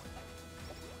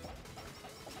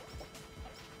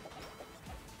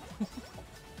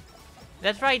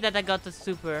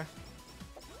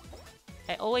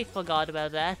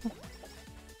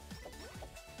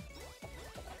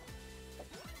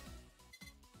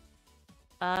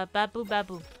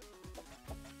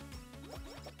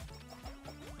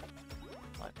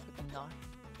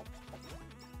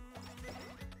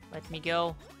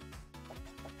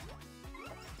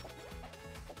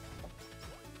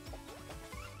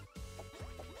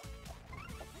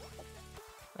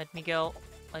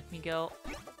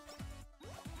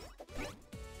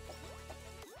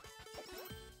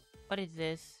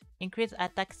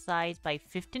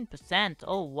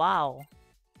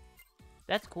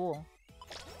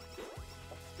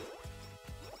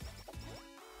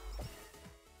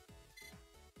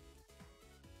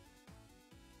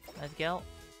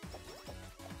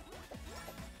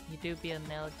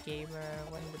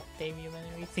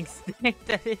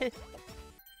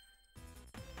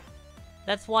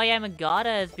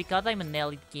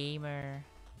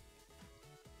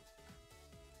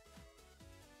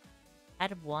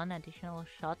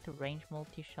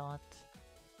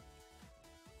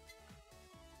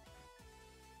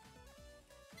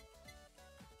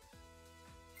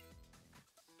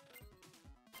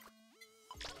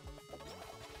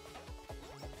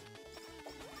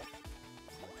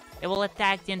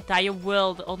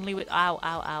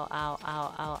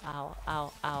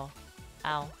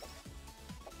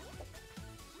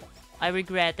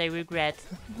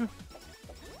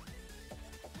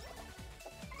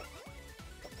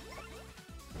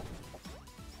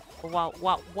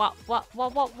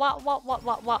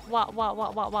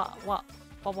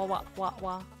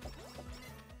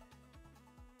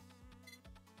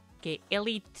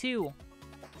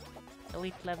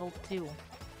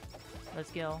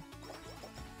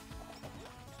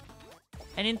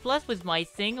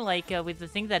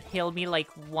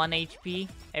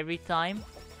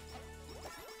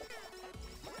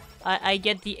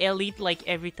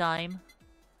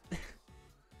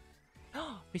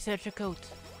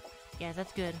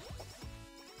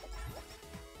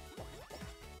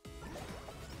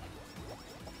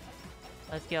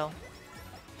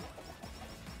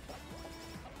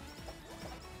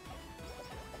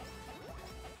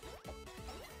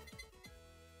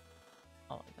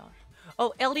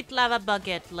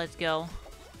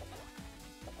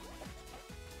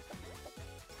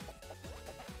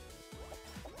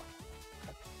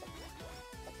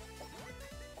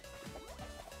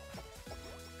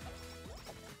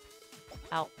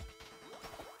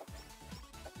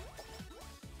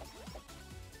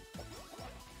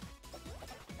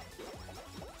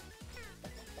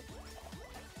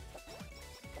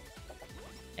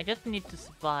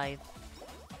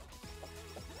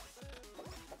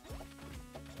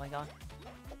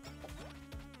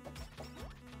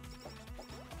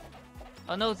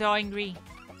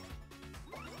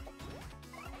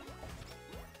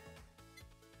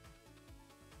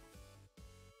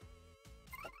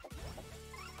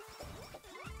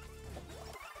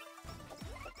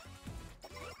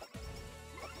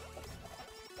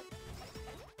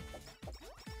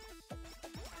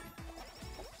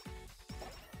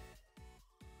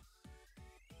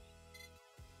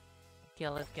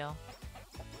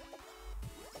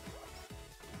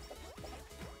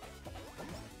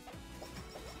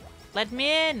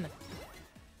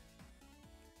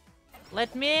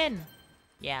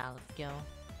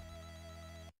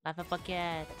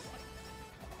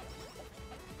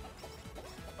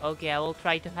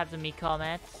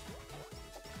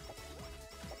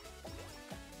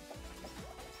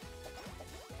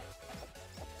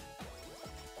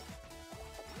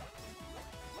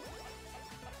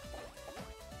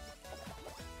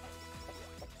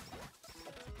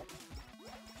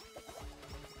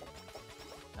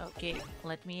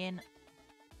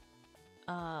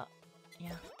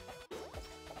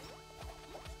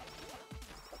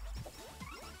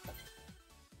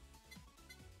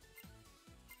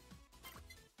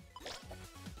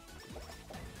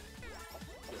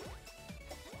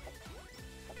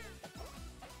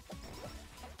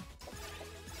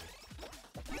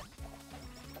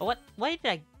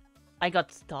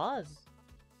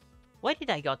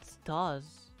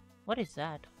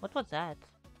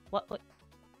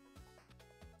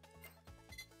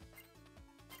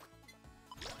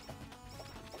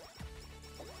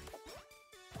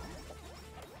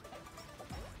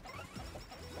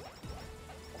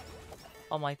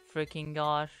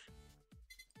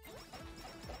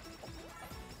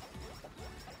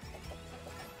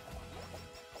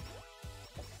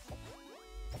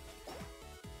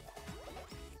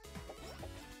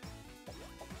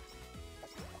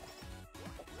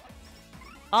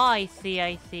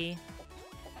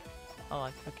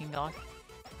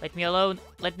 Let me alone.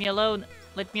 Let me alone.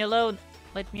 Let me alone.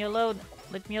 Let me alone.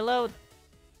 Let me alone.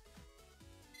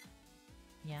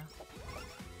 Yeah.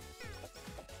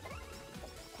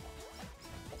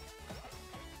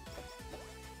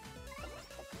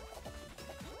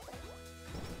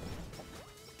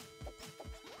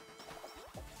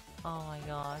 Oh my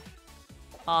gosh.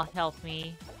 Oh, help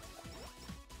me.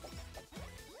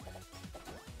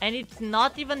 And it's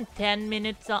not even 10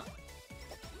 minutes on.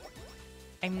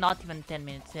 I'm not even 10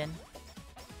 minutes in.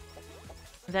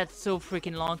 That's so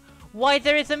freaking long. Why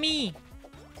there is a me?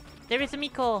 There is a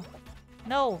Miko.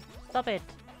 No, stop it.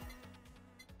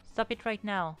 Stop it right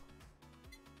now.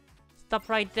 Stop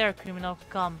right there, criminal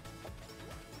scum.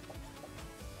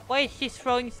 Why is she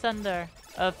throwing thunder?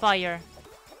 Fire.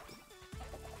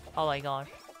 Oh my gosh.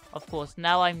 Of course,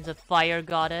 now I'm the fire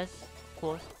goddess. Of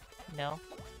course. No.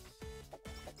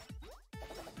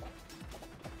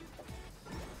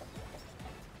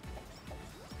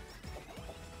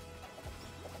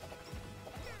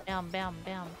 Bam, bam,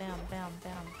 bam, bam, bam,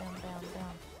 bam, bam, bam,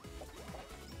 bam.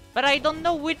 But I don't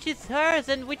know which is hers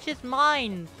and which is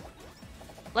mine.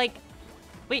 Like,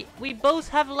 we both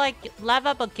have like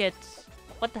lava buckets.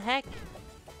 What the heck?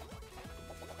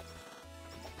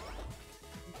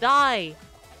 Die!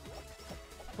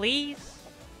 Please?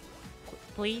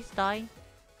 Please die?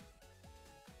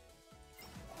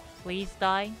 Please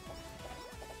die?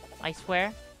 I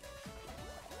swear.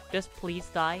 Just please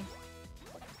die.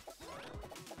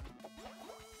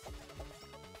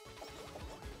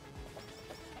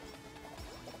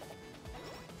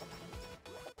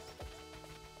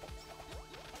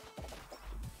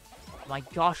 My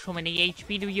gosh, how many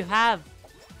HP do you have?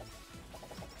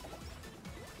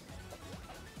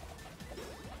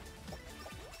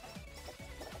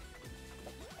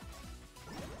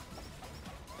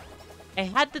 I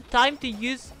had the time to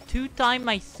use 2 times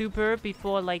my super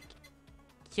before like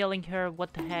killing her.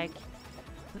 What the heck?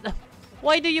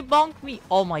 Why do you bonk me?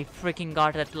 Oh my freaking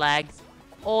god, that lags.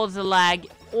 Oh, the lag.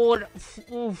 Oh,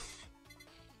 oof.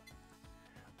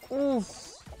 Oof.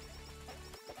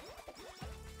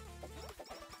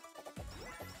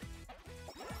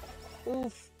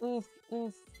 Oof, oof,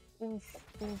 oof, oof,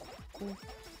 oof, oof.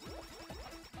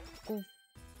 Oof.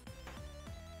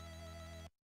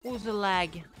 Ooh, the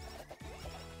lag.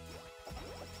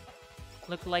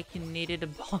 Look like you needed a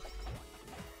bomb.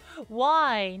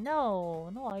 Why? No,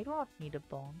 no, I don't need a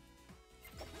bomb.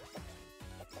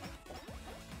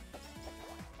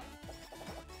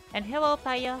 And hello,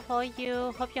 Paya, how are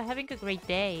you? Hope you're having a great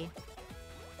day.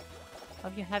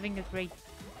 Hope you're having a great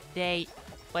day.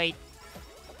 Wait.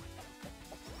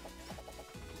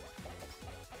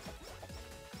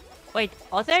 Wait,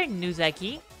 are there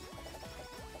Nuzaki?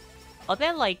 Are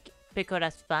there like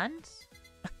Pecora's fans?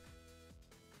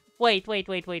 Wait. Is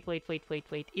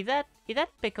that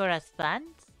Pecora's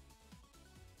fans?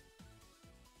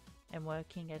 I'm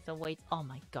working as a wait. Oh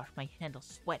my gosh, my hand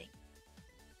is sweating.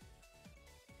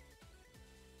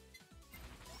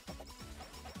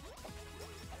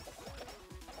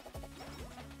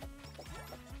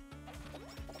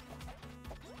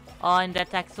 Oh, and that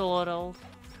axolotl.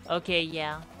 Okay,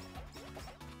 yeah.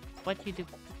 What you do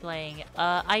playing?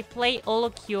 I play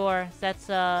Holocure. That's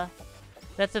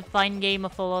a fine game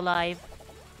of Hololive.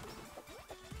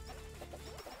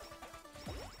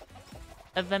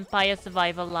 A vampire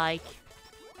survival like.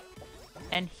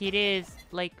 And it is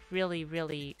like really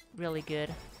good.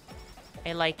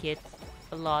 I like it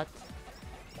a lot.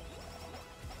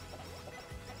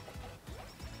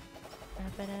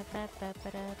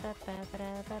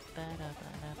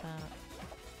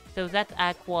 So that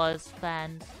Aqua's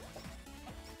fans.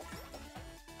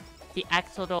 The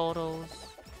axolotls.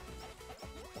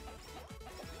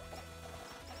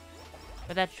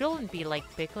 But that shouldn't be like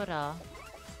Pecora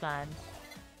fans.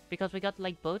 Because we got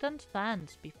like Botan's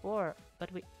fans before.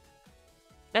 But we...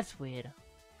 That's weird.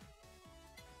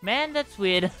 Man, that's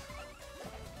weird.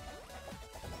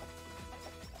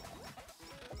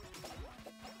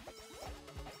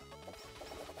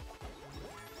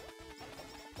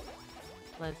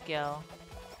 Let's go.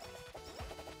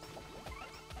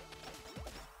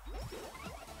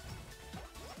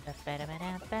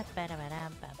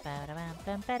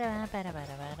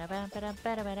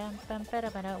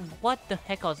 What the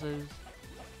heck are those?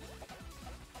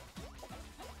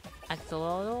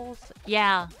 Axolotls?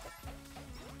 Yeah.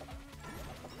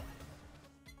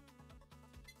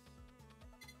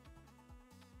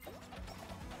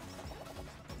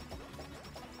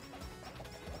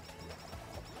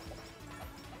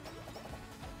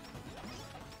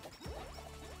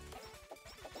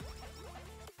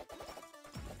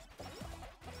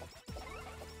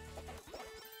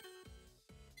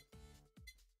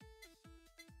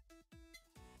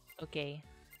 Okay,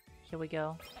 here we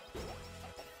go.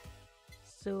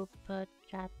 Super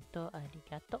chatto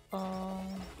arigato.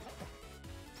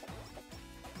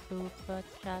 Super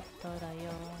chatto da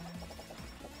yo.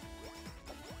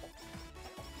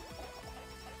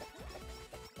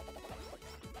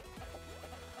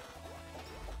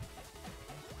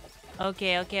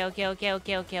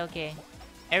 Okay.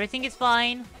 Everything is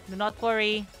fine. Do not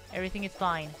worry. Everything is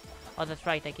fine. Oh, that's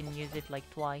right. I can use it like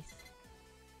twice.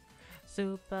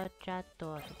 Super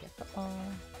chatto arigato.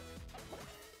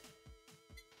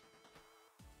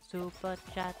 Super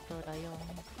chatto da yo.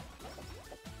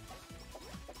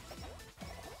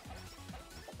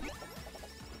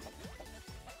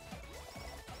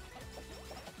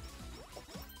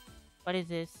 What is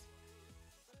this?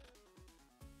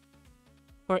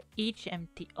 For each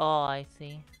empty... Oh, I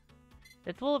see.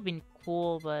 That would have been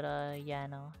cool, but yeah,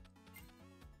 no.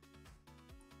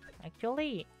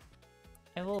 Actually,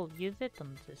 I will use it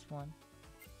on this one.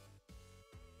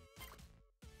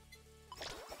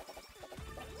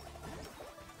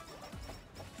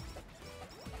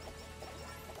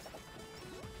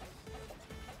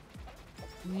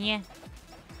 Yeah.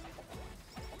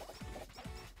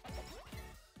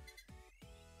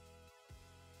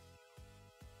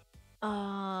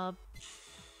 Uh...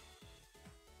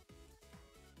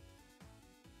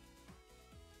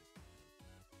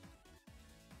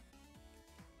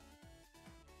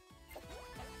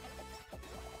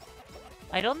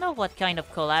 I don't know what kind of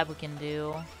collab we can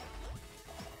do.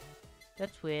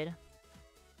 That's weird.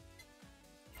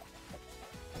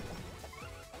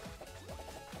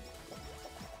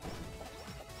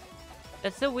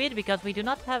 That's so weird because we do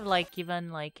not have like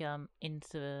even like in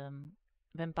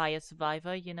Vampire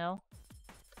Survivor, you know?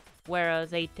 Where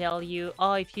they tell you,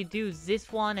 oh, if you do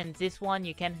this one and this one,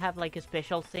 you can have like a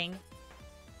special thing.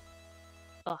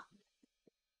 Oh.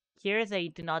 Here they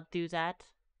do not do that.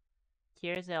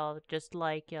 Here they are just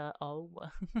like, oh.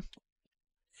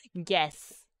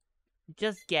 Guess.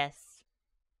 Just guess.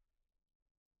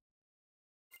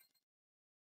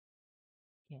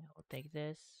 Yeah, we'll take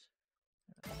this.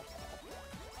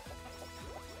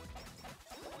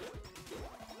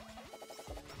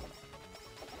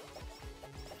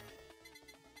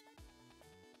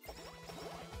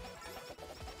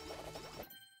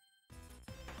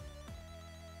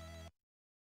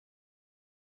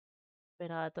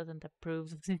 But doesn't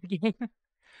approve of this game.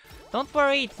 Don't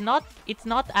worry, it's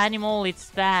not animal, it's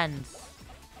fans.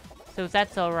 So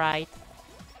that's alright.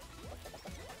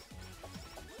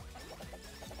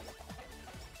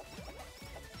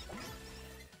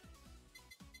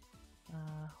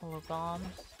 Holo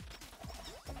bombs.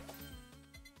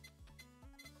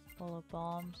 Holo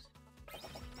bombs.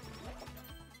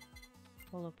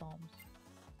 Holo bombs.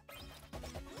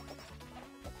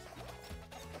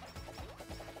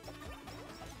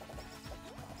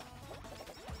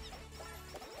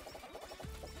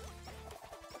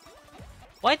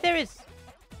 Why there is...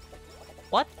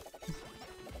 What?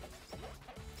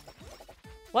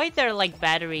 Why there like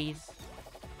batteries?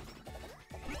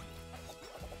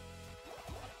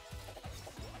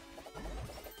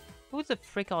 Who the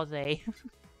frick are they?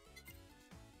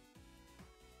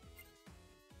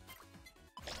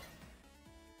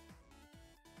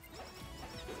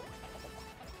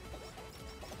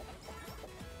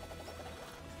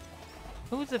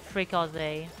 Who the frick are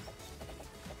they?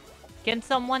 Can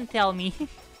someone tell me?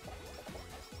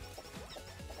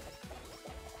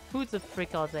 Who the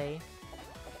frick are they?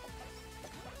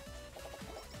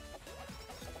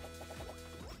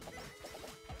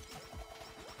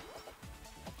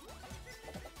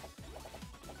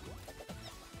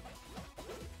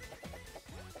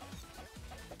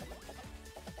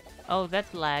 Oh,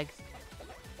 that's lags.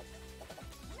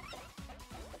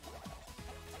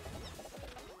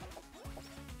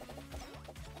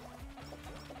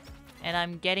 And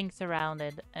I'm getting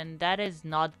surrounded, and that is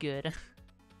not good.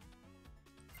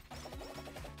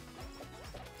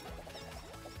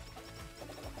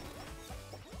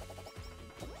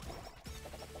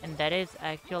 And that is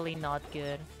actually not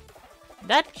good.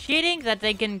 That's cheating that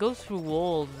they can go through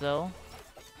walls, though.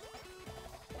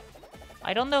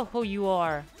 I don't know who you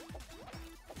are.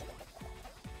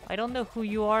 I don't know who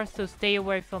you are, so stay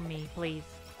away from me, please.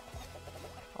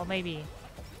 Or maybe...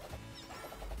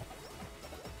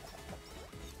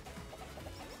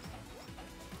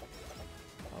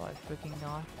 Oh, I freaking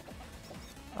not.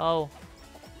 Oh.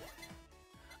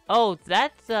 Oh,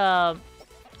 that's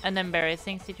an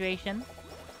embarrassing situation.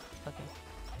 Okay.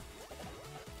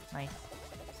 Nice.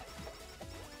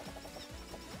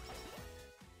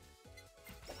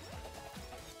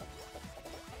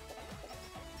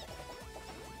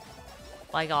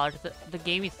 My god, the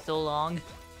game is so long.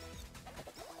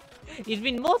 It's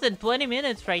been more than 20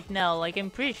 minutes right now, like I'm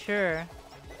pretty sure.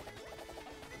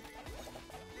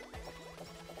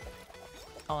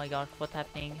 Oh my gosh, what's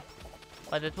happening?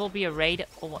 But it will be a raid.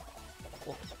 Oh, what?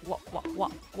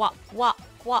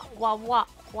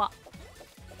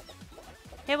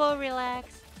 Hello,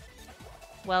 relax.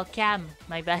 Well, Cam,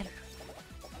 my bad.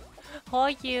 How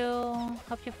are you?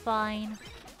 Hope you're fine.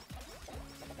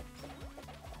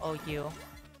 Oh, you.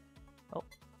 Oh.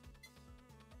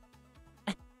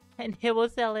 And he will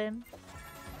sell him.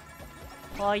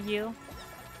 How are you?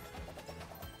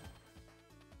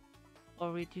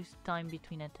 Or reduce time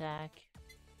between attack.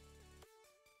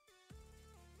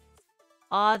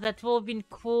 Ah, that would have been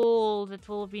cool. That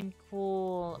would have been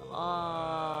cool.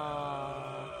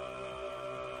 Ah.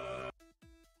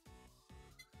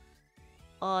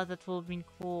 Oh, that would have been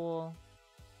cool.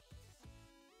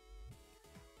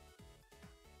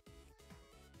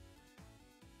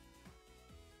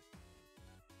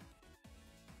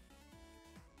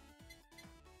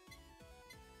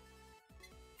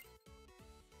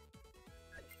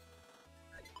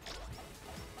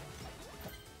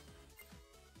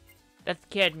 That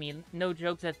scared me. No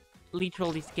jokes, that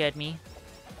literally scared me.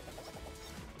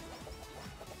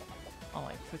 Oh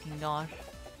my freaking gosh.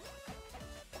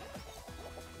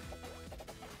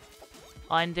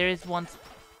 Oh, and there is one...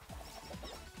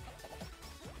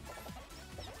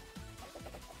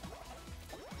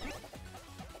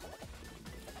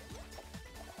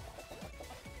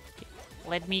 Okay,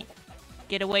 let me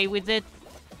get away with it.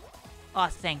 Oh,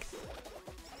 thanks.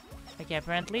 Okay,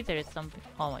 apparently there is something...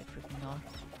 Oh my freaking gosh.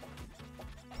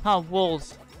 Oh,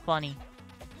 walls. Funny.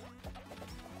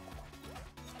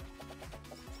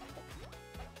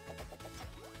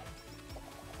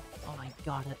 Oh my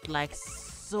god, it lags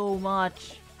so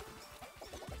much.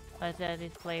 I said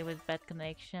it play with bad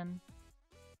connection.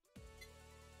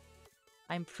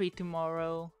 I'm free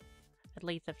tomorrow. At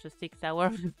least after 6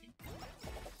 hours.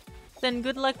 Then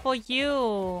good luck for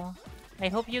you. I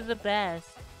hope you're the best.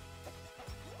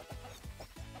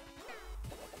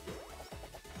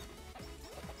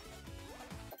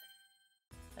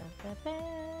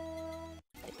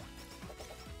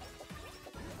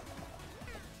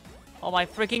 Oh my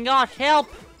freaking gosh, help!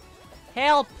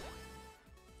 Help!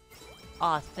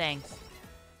 Ah, thanks.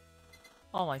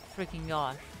 Oh my freaking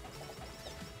gosh.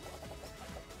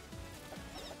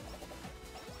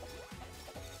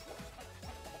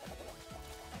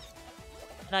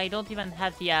 And I don't even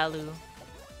have the alu.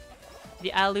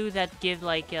 The alu that give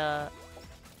like that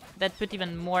put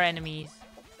even more enemies.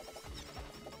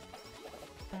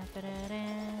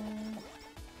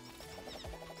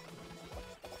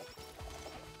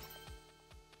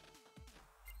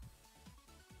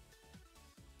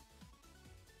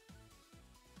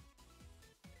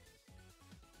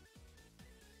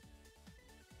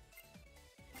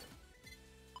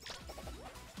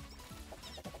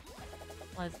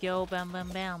 Let's go, bam bam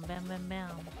bam, bam bam bam.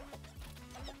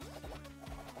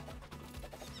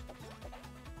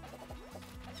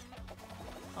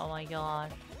 Oh my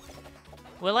gosh.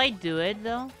 Will I do it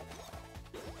though?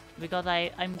 Because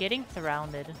I'm getting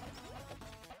surrounded.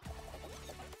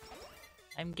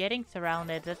 I'm getting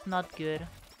surrounded, that's not good.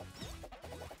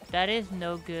 That is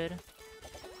no good.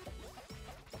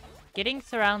 Getting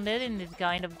surrounded in this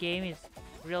kind of game is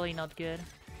really not good.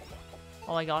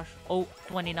 Oh my gosh. Oh,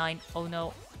 29. Oh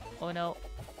no. Oh no.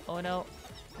 Oh no.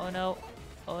 Oh no.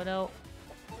 Oh no.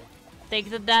 Take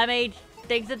the damage.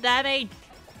 Take the damage.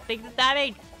 Take the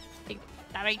damage. Take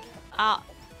the damage. Ah.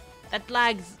 That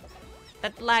lags.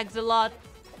 That lags a lot.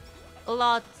 A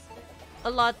lot. A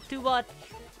lot. Too much.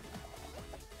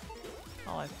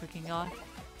 Oh my freaking gosh.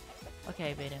 Okay,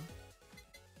 I beat him.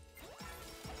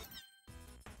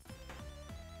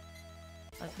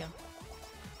 Let's go.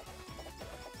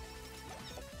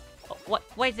 Oh, what?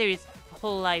 Why is there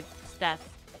whole life staff?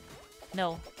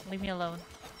 No, leave me alone.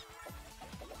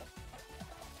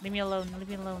 Leave me alone. Leave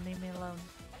me alone. Leave me alone.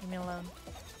 Leave me alone.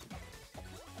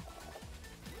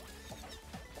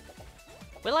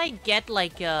 Will I get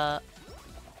like a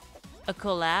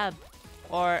collab,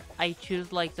 or I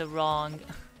choose like the wrong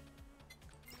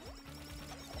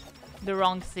the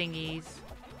wrong thingies,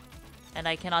 and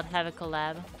I cannot have a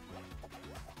collab?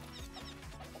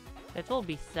 It will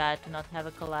be sad to not have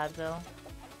a collab though.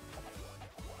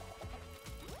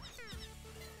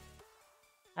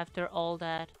 After all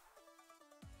that.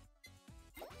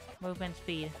 Movement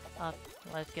speed up.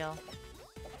 Let's go.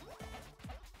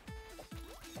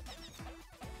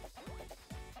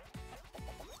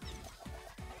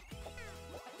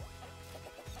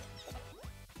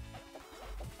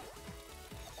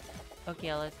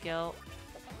 Okay, let's go.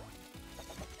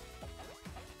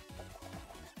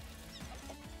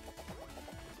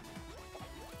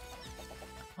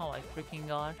 Oh my freaking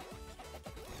god.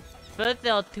 First,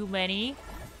 there are too many.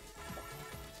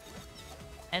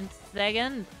 And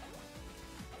second,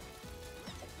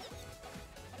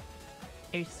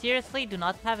 you seriously do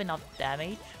not have enough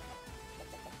damage?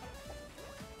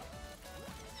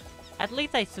 At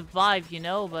least I survived, you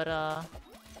know, but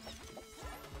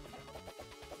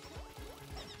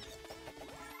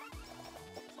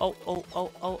Oh, oh,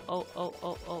 oh, oh, oh, oh,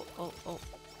 oh, oh, oh, oh.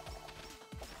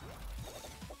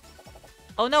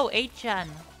 Oh no, 8chan.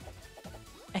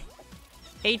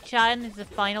 8chan is the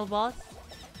final boss.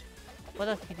 What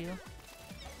does he do?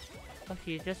 Oh,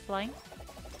 she's just flying?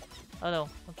 Oh no,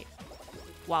 okay.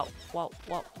 Wow, wow,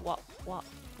 wow, wow, wow,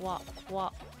 wow,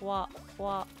 wow, wow,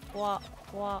 wow, wow,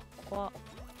 wow, wow.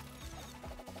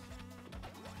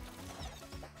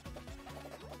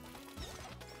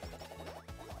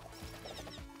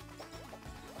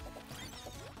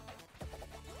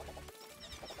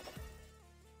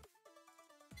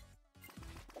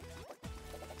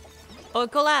 Oh,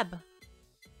 collab!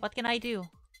 What can I do?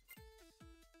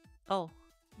 Oh,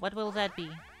 what will that be?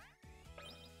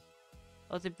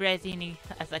 Oh, the Brazini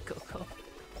as a Coco.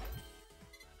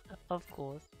 Of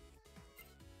course.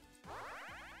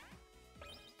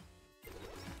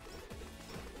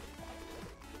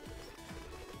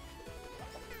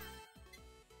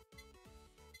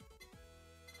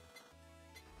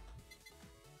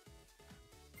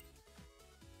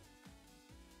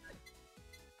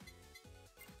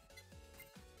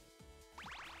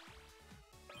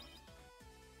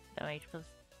 Damage plus.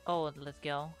 Oh, let's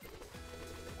go.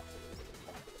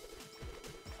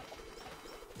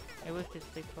 I wish to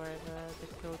sleep for the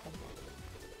totem.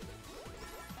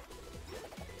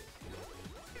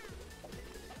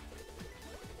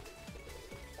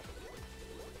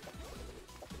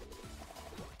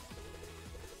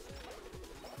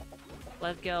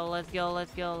 Let's go, let's go,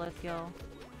 let's go, let's go.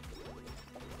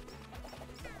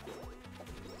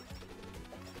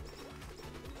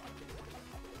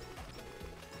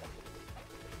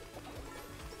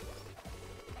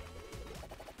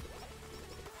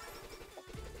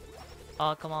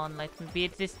 Oh, come on, let me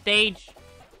beat this stage.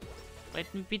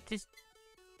 Let me beat this.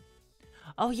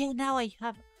 Oh yeah, now I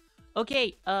have.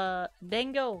 Okay,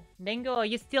 Dango. Dango, are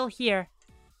you still here?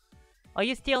 Are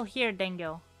you still here,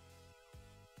 Dango?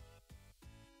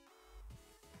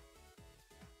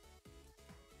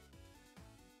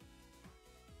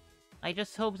 I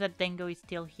just hope that Dango is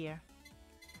still here.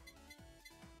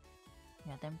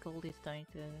 Yeah, damn cold is starting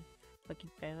to fucking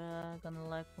forever. Gonna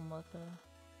lag for mother.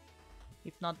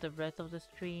 If not the rest of the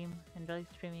stream. Enjoy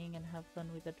streaming and have fun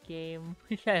with that game.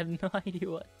 I have no idea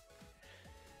what.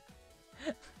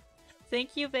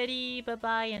 Thank you, Betty. Bye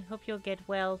bye, and hope you'll get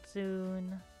well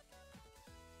soon.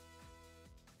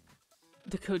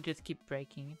 The code just keep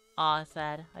breaking. Ah,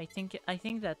 sad. I think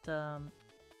that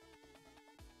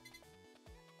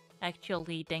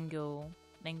actually Dango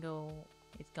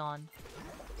is gone.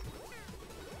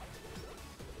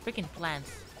 Freaking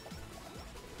plants.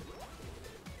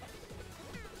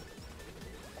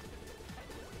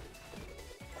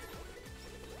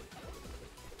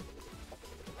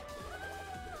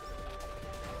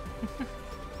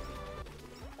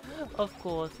 Of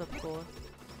course, of course.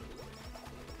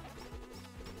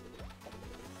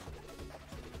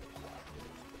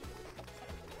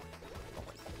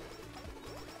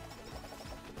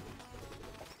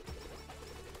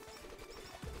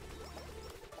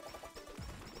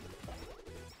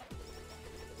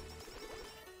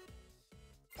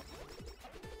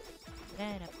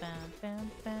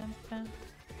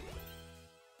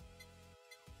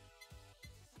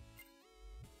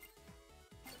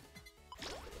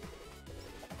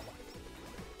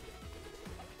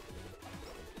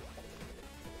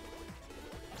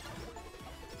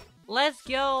 Let's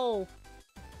go!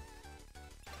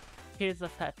 Tears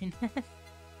of happiness.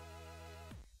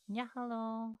 Yeah,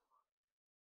 hello.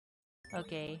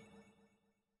 Okay.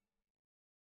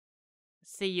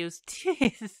 See you,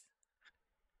 Steez.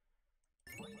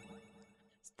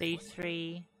 Stage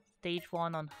 3. Stage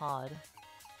 1 on hard.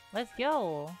 Let's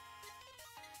go!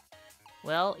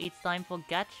 Well, it's time for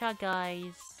gacha,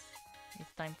 guys.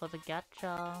 It's time for the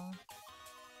gacha.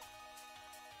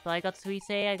 So I got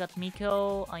Suisei, I got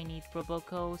Miko, I need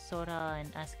Roboko, Sora,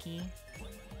 and ASCII.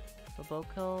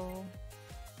 Roboko.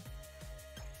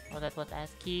 Oh, that was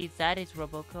ASCII. That is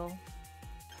Roboko.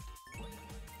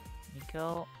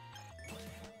 Miko.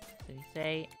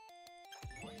 Suisei.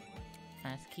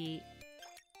 ASCII.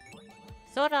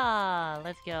 Sora!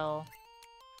 Let's go.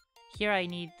 Here I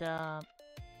need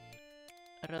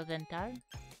Rosenthal.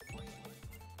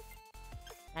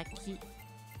 Aki.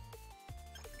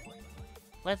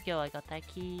 Let's go, I got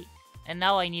Taki. And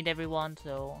now I need everyone,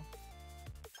 so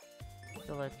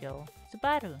let's go.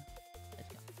 Subathon. Let's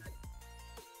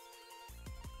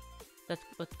go.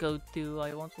 Let's go to.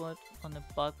 I want one on a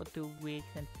bug for 2 weeks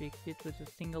and fix it with a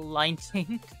single line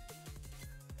change.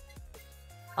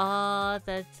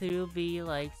 That will be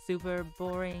like super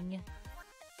boring.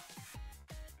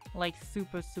 Like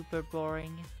super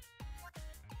boring.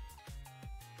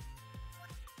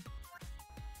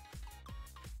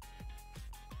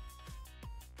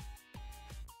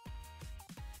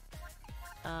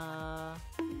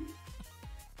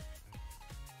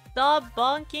 Stop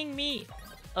bonking me!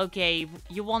 Okay,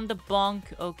 you want the bonk?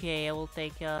 Okay, I will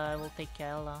take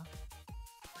Kayla.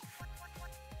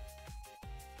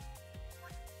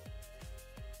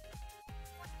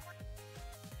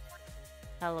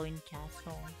 Halloween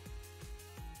Castle.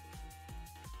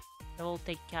 I will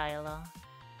take Kyla.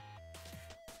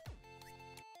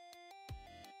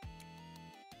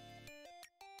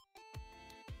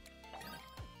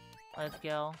 Let's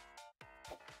go.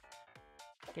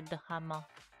 Get the hammer.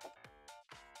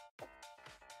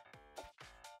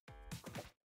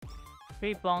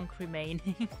 3 bonk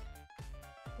remaining.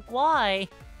 Why?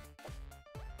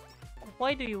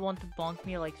 Why do you want to bonk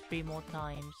me like 3 more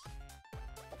times?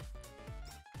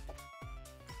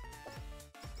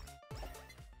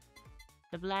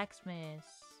 The blacksmith.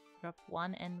 Drop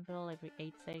 1 anvil every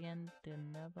 8 seconds to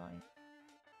nearby.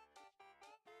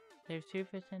 There's 2%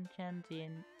 chance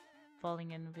in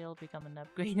falling anvil become an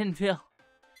upgrade anvil.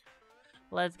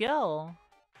 Let's go!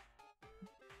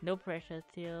 No pressure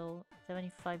till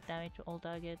 75 damage to all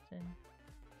targets and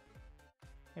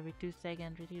every 2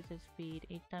 seconds reduces speed.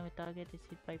 Each time a target is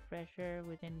hit by pressure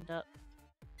within the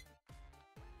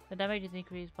damage is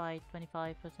increased by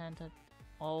 25%.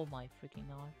 Oh my freaking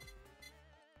god.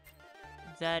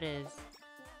 That is...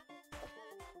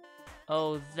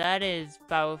 Oh, that is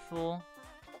powerful.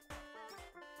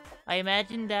 I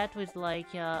imagine that with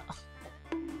like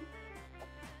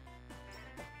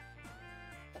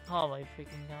oh my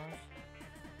freaking gosh.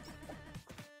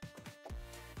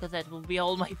 Because that will be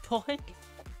all my points.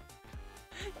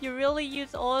 You really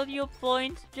use all your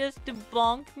points just to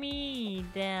bonk me.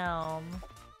 Damn.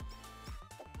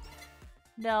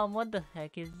 Damn, what the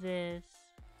heck is this?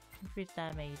 Increase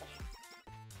damage.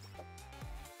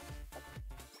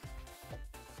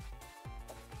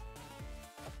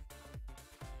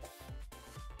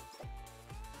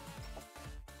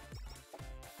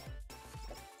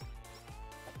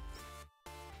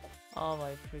 Oh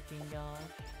my freaking gosh.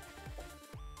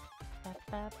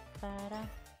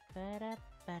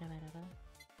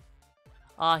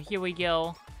 Ah, here we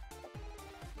go.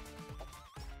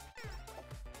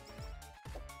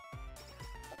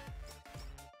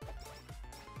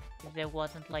 If there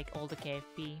wasn't like all the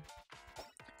KFP.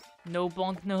 No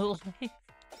bonk, no life.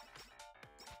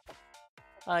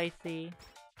 I see.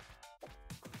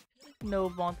 No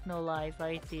bonk, no life.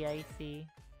 I see, I see.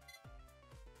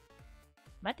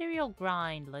 Material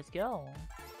grind, let's go.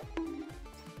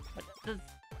 What does...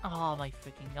 Oh my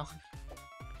freaking god.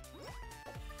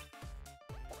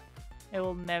 I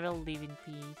will never live in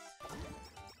peace.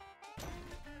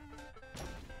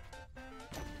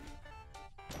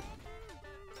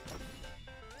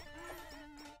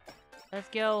 Let's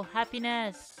go,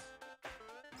 happiness!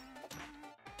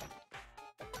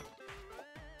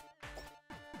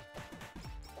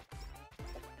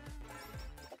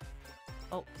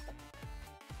 Oh.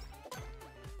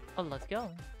 Oh, let's go.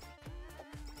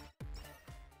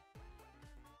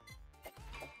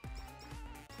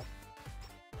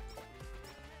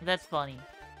 That's funny.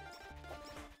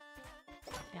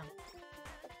 Damn.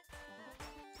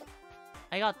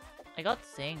 I got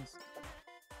things.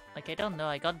 Like, I don't know,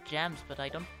 I got gems, but I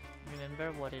don't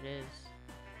remember what it is.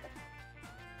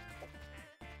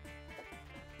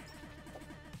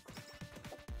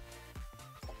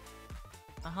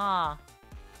 Aha!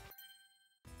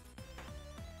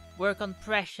 Work on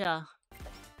pressure.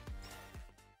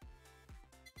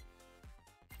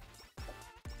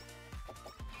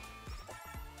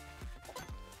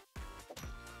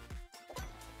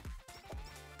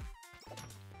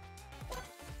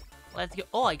 Let's go.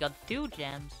 Oh, I got 2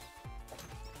 gems.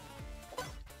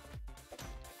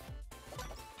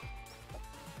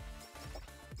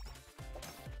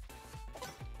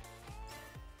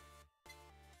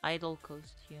 Idol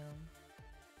costume.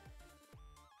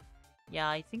 Yeah,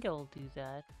 I think I will do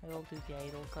that. I will do the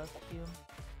idol costume.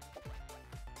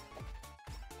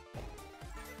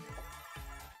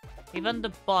 Even the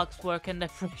box work and the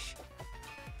fresh.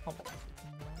 Oh my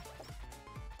freaking god.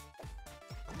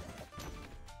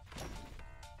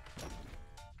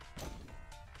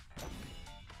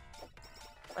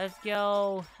 Let's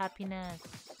go, happiness.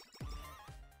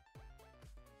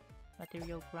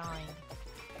 Material grind.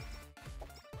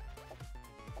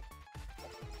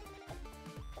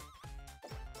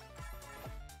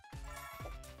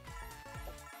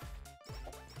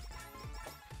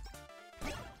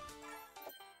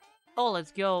 Oh,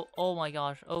 let's go. Oh my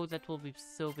gosh. Oh, that will be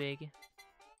so big.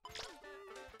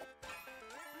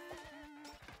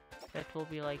 That will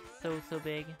be like so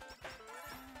big.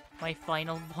 My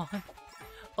final boss.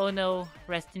 Oh no.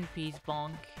 Rest in peace,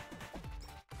 Bonk.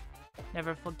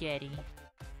 Never forgetty.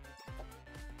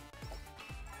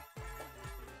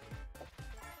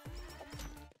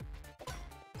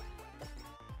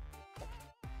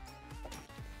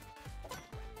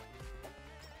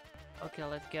 Okay,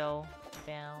 let's go.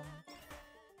 Bam.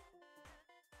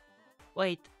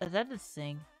 Wait, is that the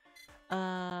thing?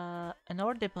 An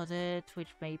ore deposit which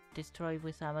may destroy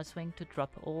with hammer swing to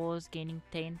drop ores, gaining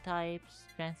 10 types,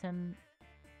 strengthen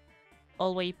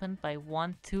all weapons by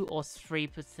 1, 2, or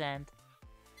 3%.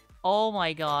 Oh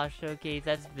my gosh, okay,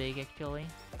 that's big actually.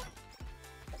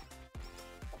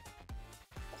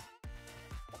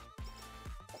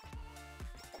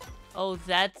 Oh,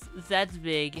 that's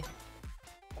big.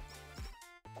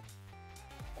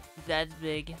 That's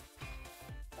big.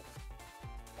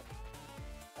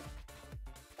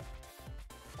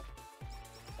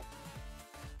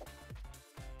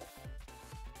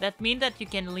 That means that you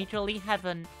can literally have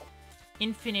an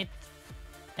infinite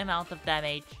amount of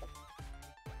damage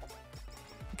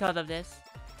because of this.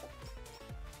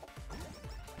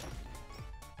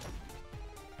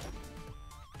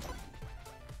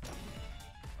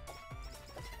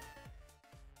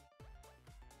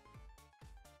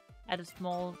 Add a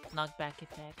small knockback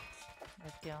effect.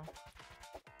 Let's go.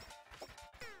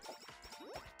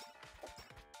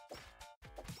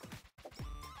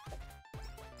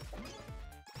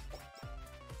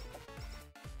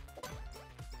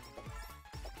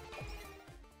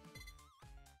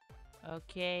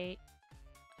 Okay,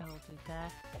 I will do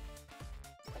that.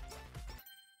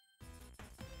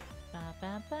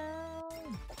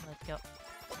 Let's go.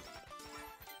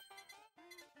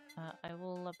 I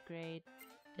will upgrade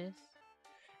this.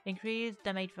 Increase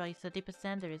damage by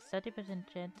 30%. There is 30%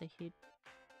 chance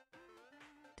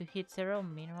to hit 0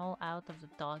 mineral out of the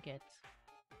target.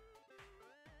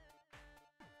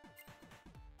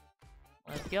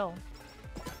 Let's go.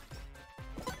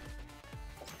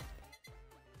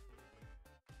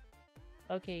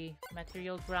 Okay,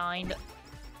 material grind.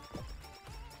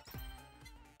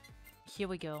 Here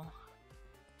we go.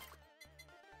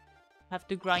 Have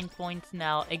to grind points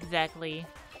now, exactly.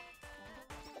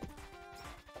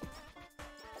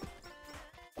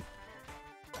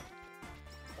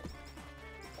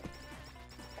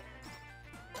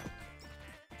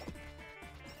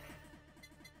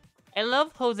 I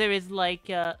love how there is like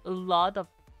a lot of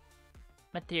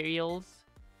materials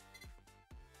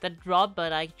that drop,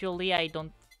 but actually I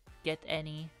don't get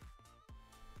any.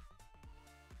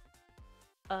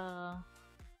 I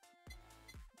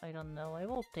don't know. I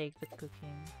will take the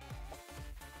cooking.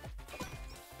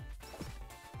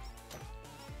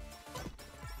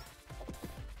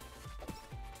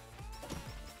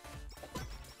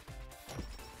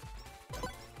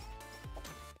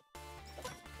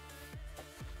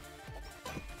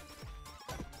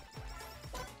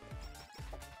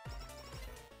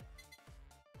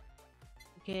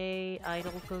 Okay,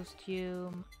 idol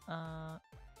costume.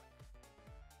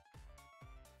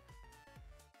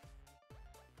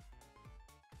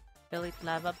 Elite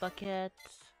lava bucket.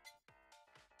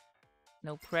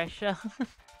 No pressure.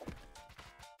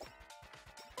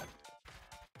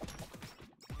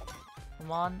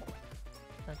 Come on.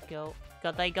 Let's go.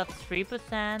 God, I got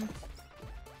 3%.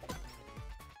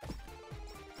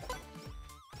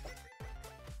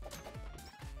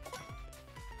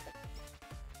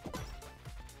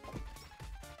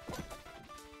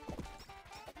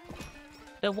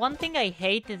 The one thing I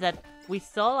hate is that we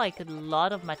saw like a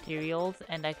lot of materials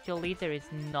and actually there is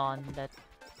none that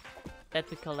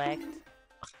we collect.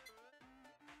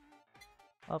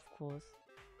 Of course.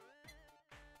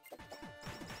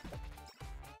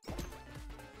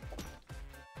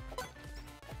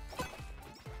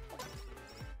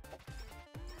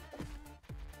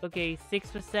 Okay,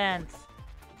 6%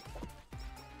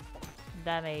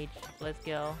 damage. Let's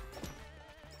go.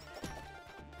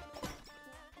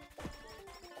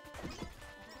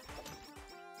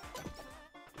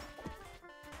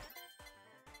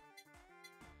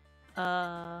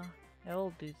 I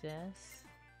will do this.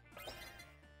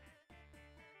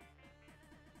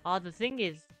 Oh, the thing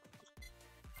is...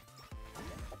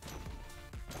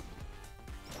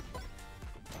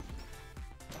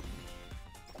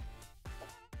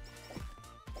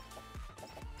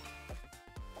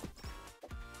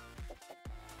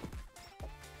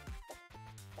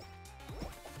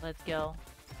 Let's go.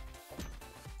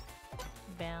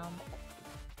 Bam.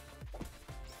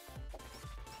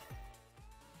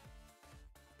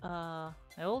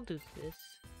 I will do this.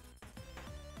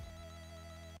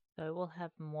 So I will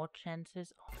have more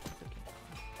chances. Oh, that's okay.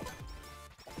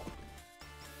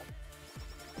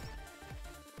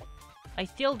 I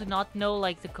still do not know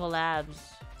like the collabs.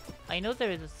 I know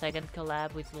there is a second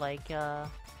collab with like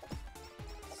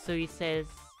Suice's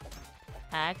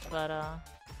act, but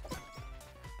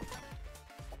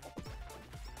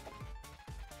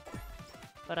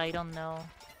I don't know.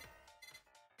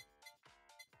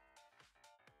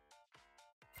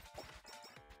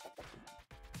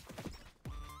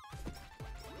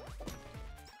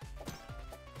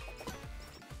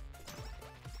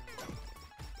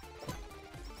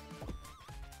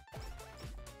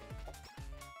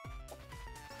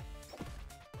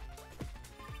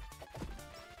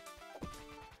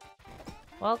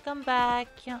 Welcome back.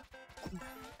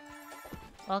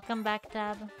 Welcome back,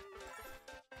 Tab.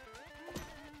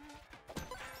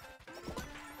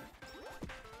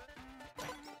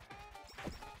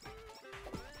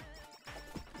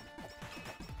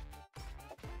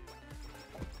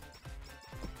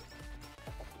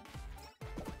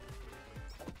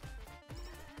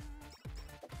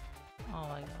 Oh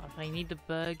my gosh, I need the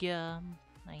burger.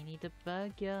 I need the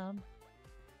burger.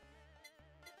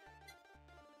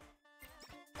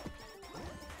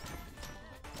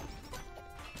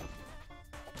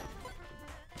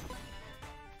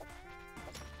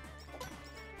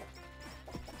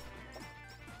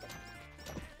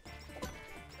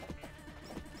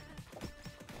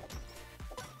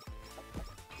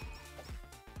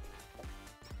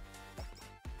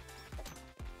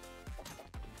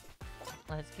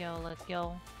 Let's go, let's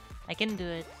go. I can do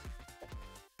it.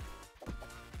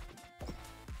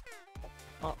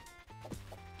 Oh.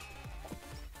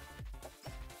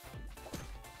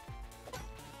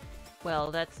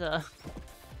 Well, that's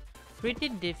pretty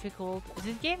difficult.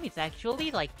 This game is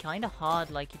actually like kind of hard,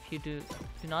 like if you do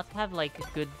not have like a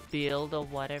good build or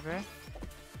whatever.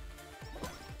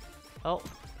 Oh.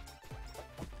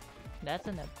 That's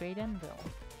an upgrade anvil.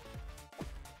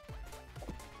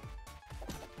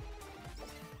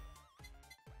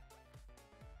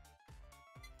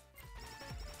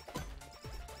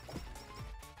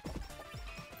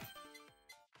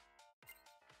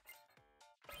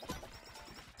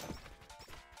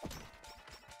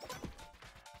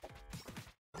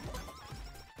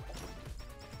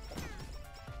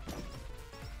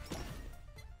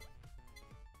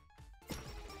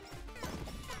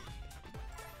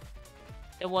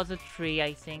 There was a tree,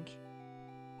 I think.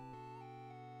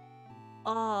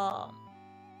 Oh,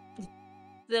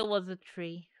 there was a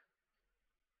tree.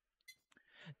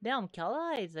 Damn,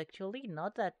 Kala is actually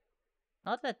not that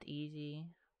easy.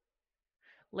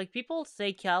 Like people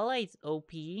say Kala is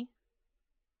OP,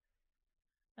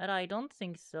 and I don't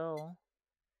think so.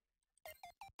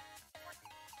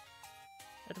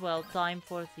 But well, time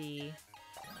for the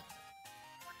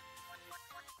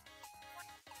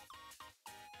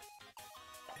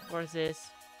this.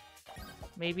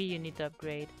 Maybe you need to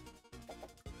upgrade.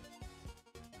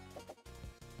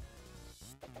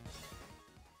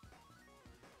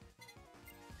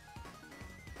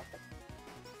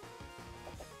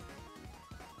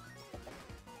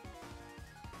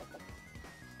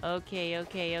 Okay,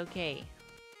 okay, okay.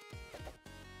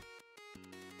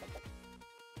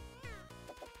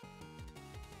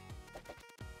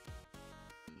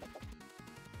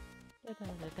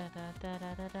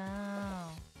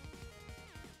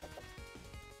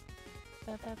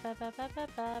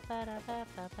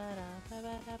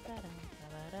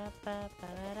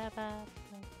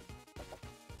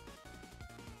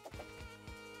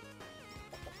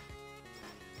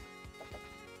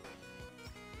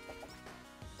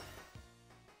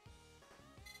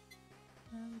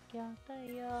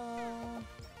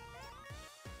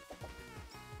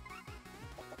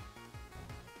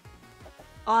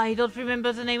 I don't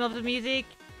remember the name of the music.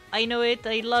 I know it,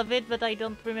 I love it, but I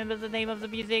don't remember the name of the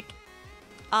music.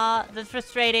 That's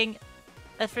frustrating.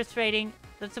 That's frustrating.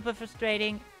 That's super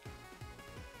frustrating.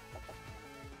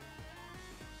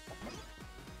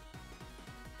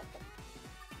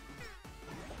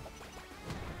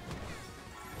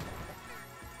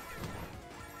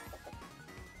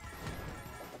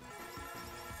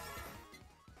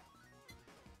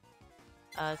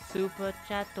 Super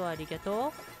chat to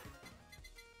arigato.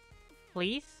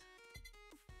 Please.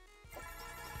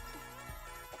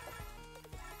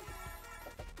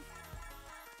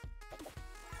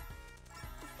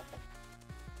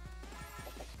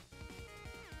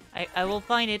 I will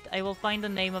find it. I will find the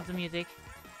name of the music.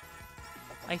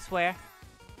 I swear.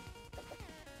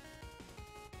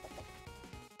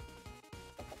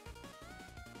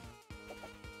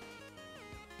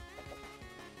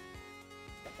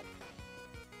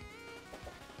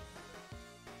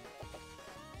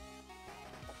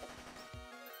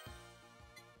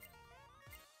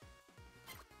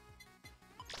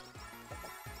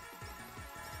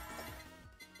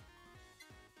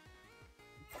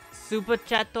 Super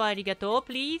chat to arigato,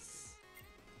 please.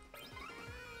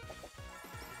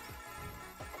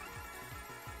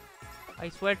 I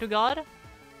swear to God.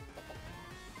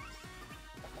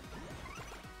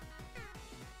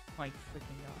 My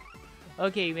freaking God.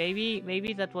 Okay,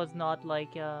 maybe that was not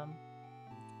like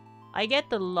I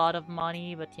get a lot of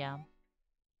money, but yeah.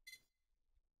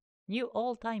 New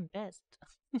all-time best.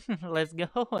 Let's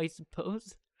go, I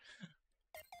suppose.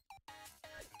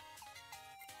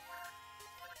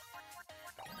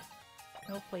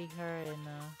 I'll play her in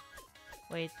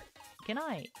wait, can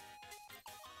I?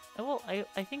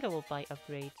 I think I will buy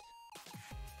upgrades.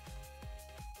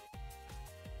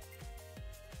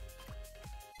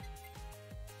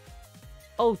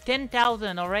 Oh,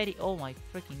 10,000 already. Oh my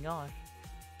freaking gosh.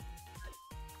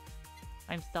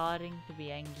 I'm starting to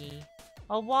be angry.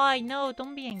 Oh, why? No,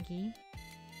 don't be angry.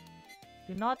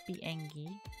 Do not be angry.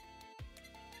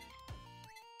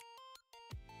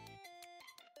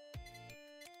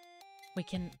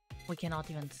 We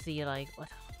cannot even see like what.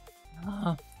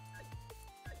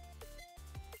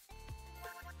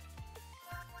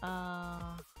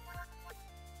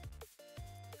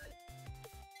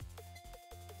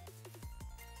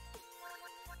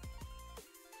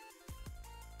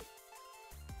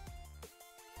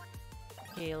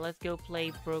 Okay, let's go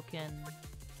play Broken.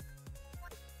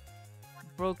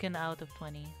 Broken out of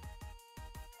 20.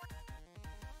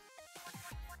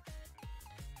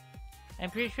 I'm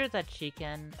pretty sure that she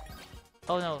can...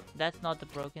 Oh no, that's not the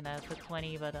Broken out of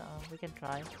 20, but we can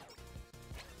try.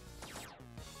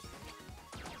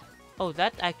 Oh,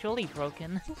 that's actually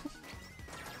broken.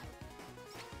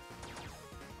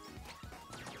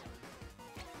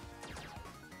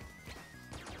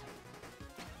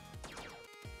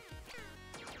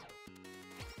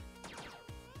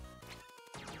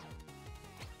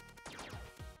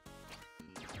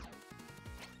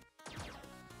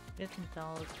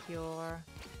 Dismantle, cure.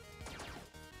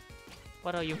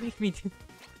 What are you make me do?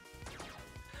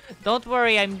 Don't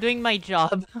worry, I'm doing my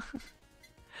job.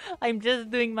 I'm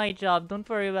just doing my job, don't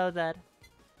worry about that.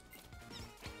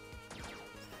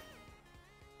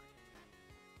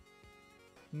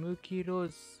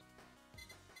 Mukiros.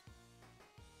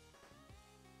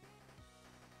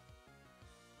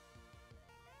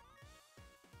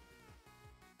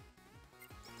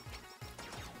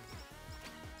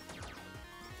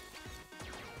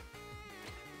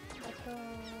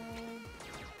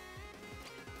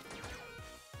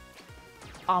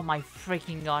 Oh my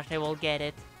freaking gosh, I will get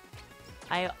it.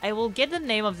 I will get the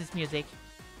name of this music.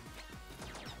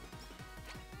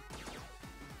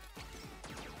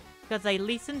 Because I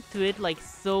listened to it like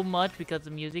so much because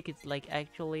the music is like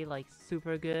actually like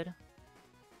super good.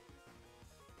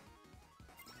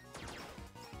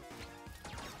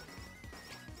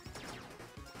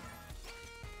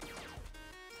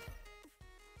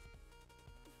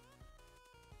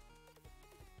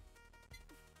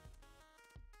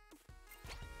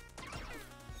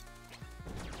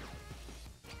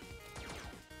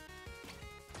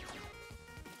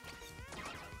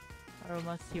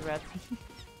 Aroma Syrupy.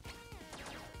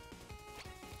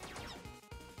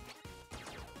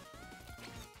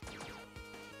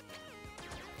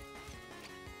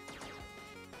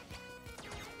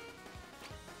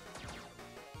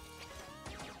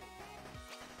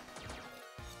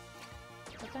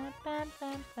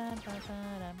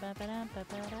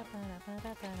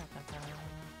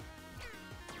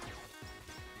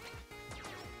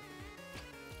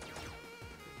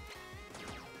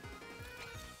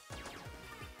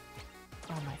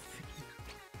 Oh my freaking...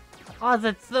 Oh,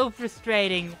 that's so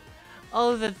frustrating.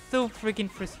 Oh, that's so freaking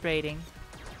frustrating.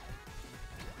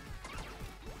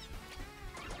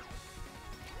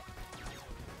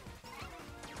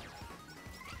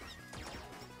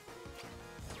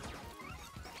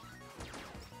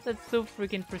 That's so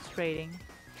freaking frustrating.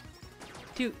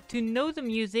 To know the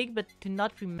music, but to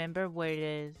not remember where it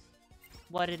is.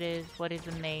 What it is, what is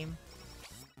the name.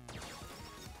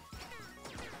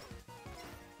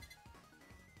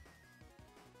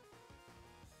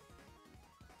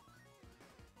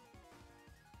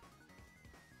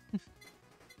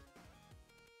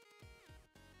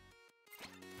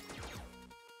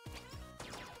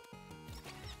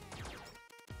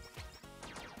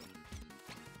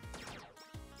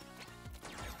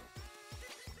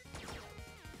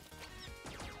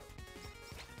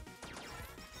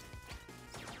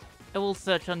 I will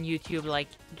search on YouTube like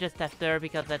just after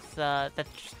because that's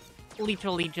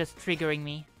literally just triggering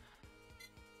me.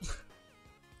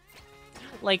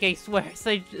 Like I swear,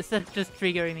 that's just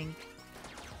triggering me.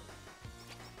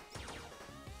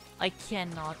 I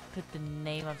cannot put the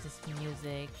name of this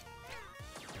music.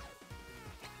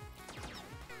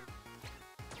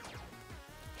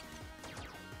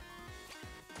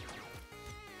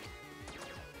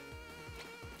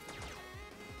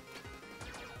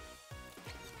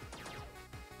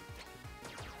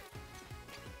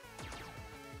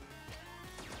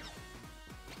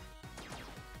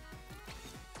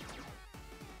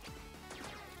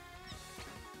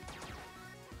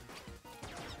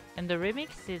 And the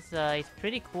remix is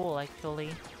pretty cool, actually.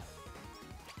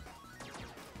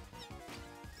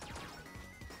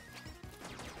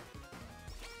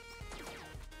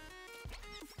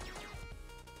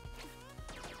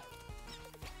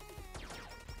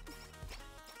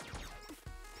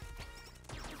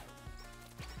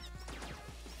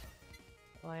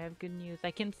 Oh, I have good news.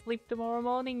 I can sleep tomorrow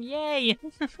morning. Yay!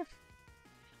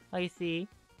 I see.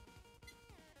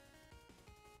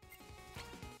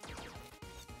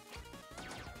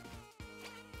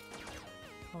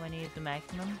 How many is the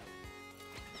maximum? 1,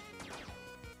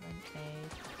 8,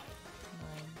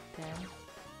 9, 10.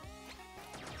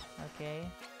 Okay.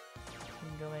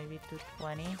 Can go maybe to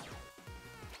 20.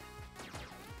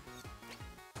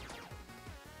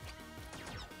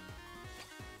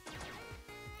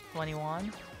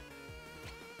 21.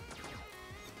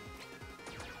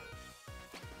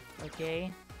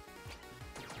 Okay.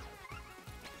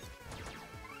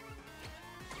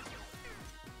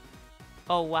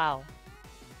 Oh wow.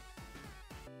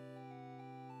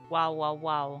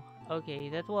 Wow. Okay,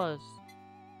 that was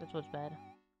bad.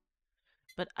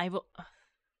 But I will.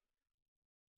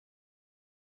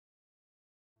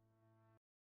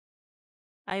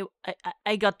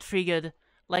 I got triggered.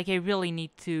 Like I really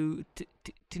need to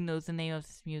know the name of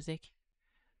this music.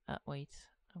 Wait.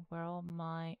 Where are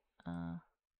my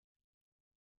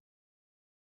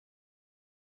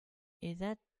is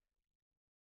that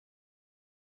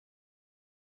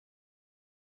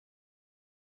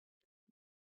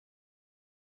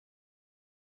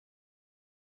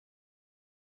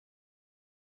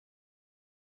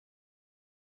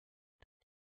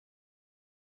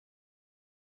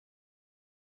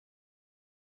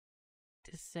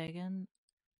the second?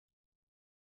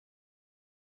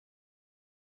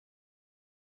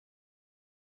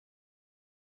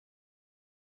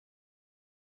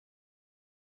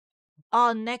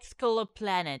 Oh, Next Color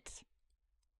Planet.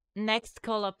 Next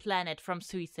Color Planet from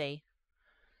Suisei.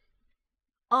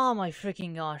 Oh my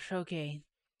freaking gosh. Okay.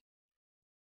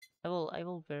 I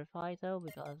will verify though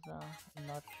because I'm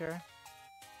not sure.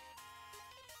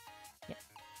 Yeah.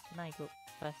 Can I go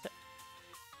faster?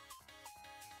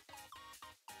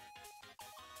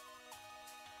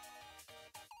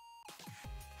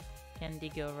 Can they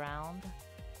go around?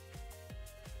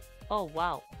 Oh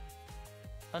wow.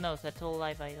 Oh no, that's all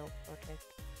live idol. Okay.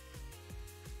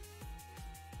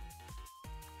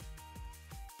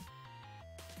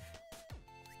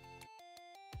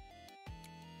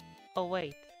 Oh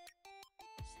wait.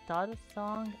 Start a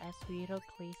song as we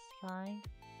clear sky.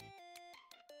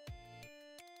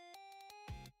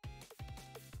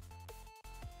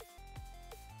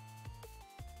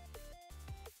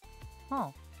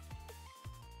 Huh.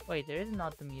 Wait, there is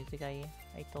not the music I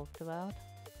talked about.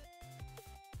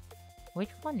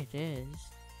 Which one it is?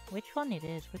 Which one it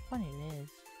is? Which one it is?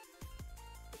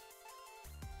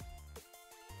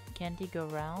 Can't he go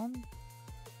round?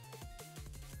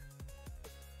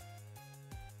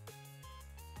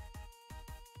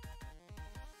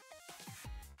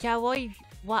 Cowboy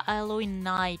Halloween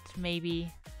Night, maybe.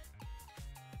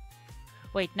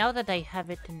 Wait, now that I have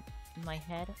it in my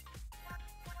head.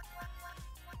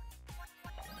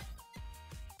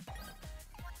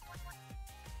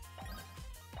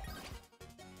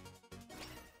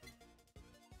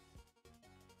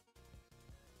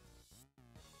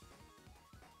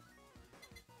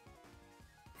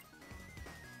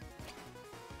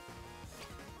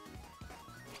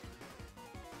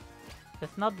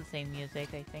 That's not the same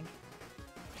music, I think.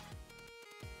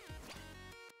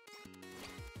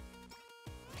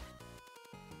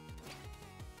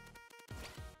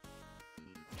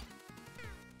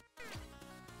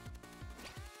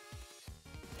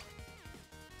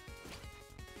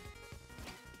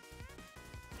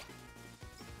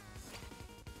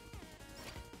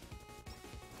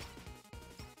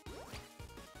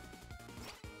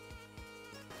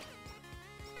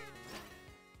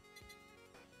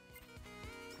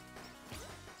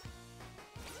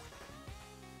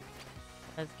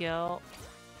 Let's go.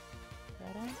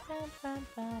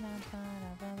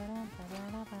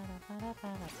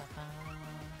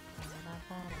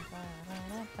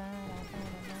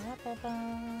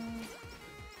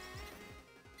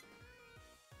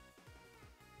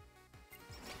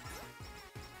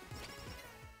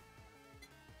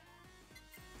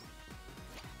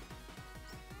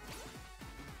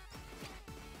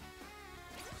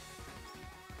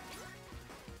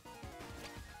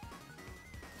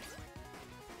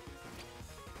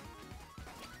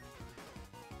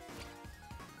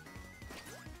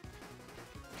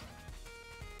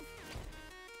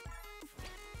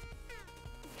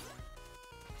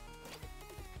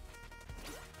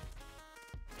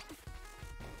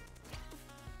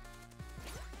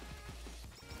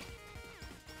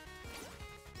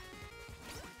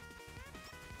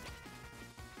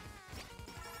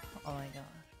 Oh my god.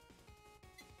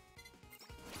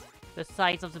 The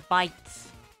size of the bite.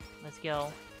 Let's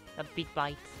go. A big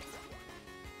bite.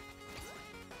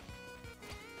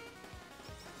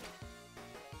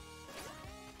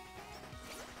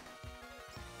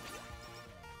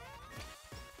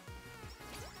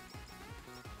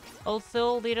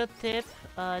 Also, little tip,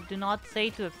 do not say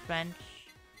to a French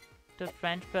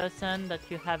person that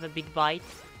you have a big bite,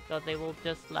 because they will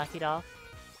just laugh it off.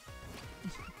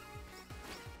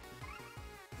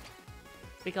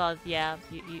 Because yeah,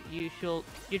 you should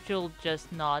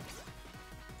just not.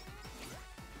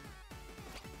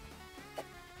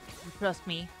 Trust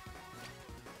me.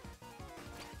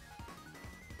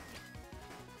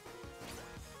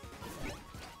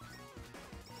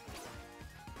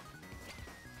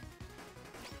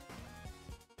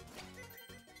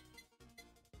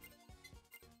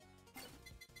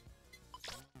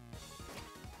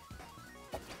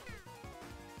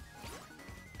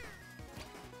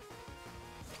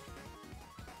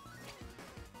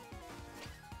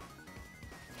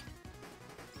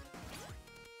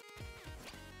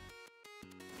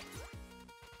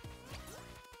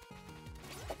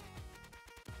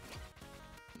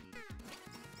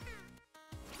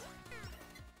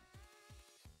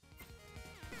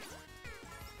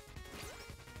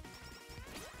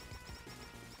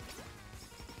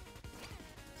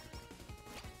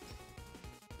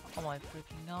 Oh my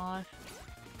freaking gosh.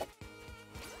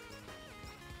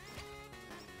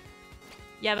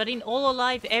 Yeah, but in All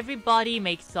Alive, everybody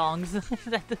makes songs.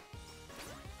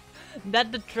 That's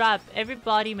the trap.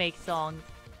 Everybody makes songs.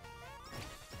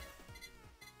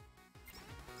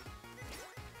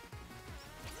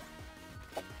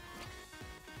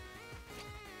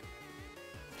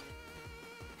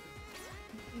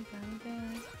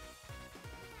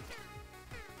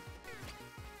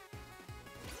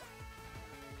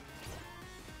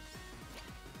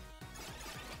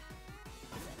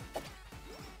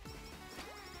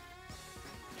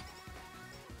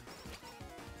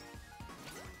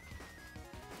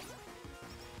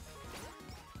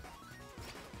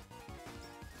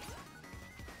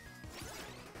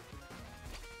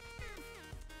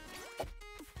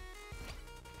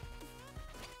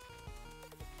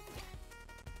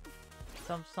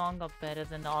 Some songs are better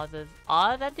than others.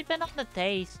 Ah, that depends on the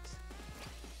taste.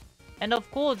 And of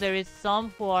course, there is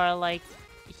some who are like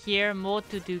here more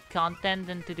to do content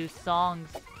than to do songs.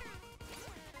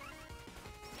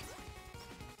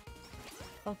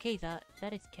 Okay, that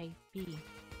is KFB.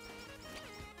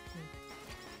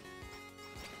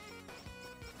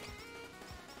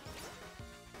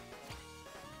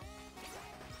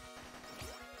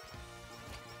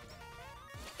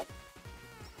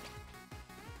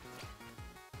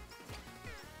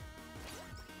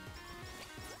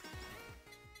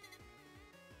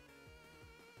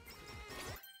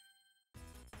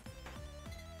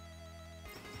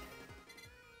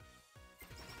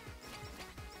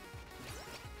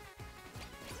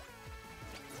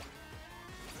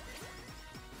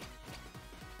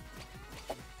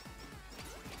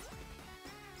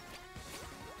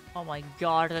 Oh my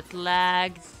god, that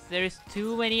lags. There's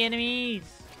too many enemies.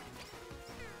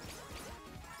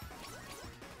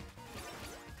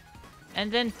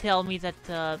 And then tell me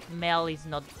that Mel is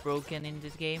not broken in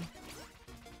this game.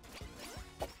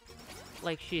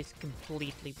 Like, she is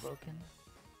completely broken.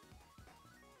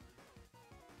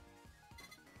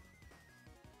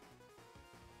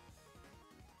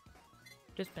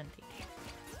 Just Benty.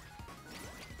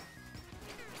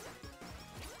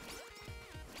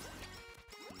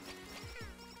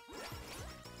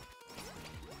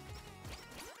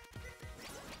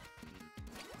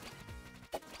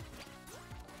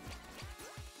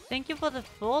 Thank you for the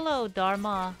follow,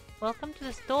 Dharma. Welcome to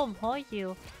the storm. How are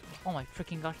you? Oh my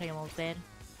freaking gosh, I am almost dead.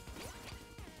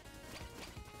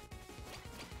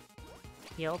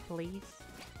 Heal, please.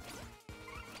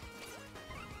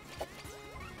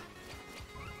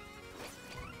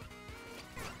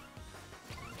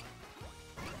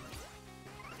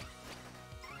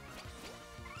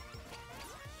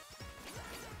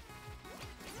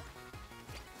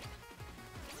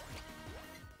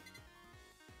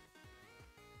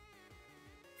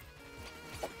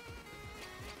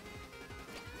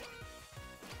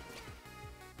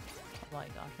 Oh my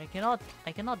gosh,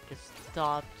 I cannot just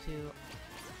stop to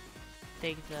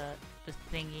take the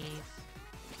thingies.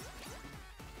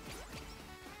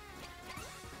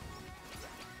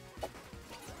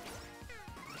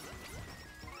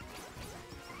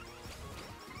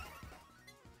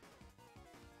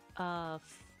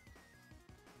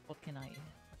 What can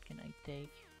I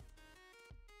take?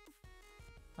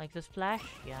 Like the splash?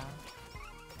 Yeah.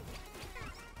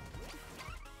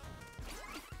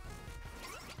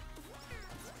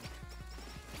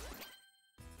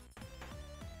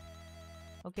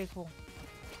 Okay, cool.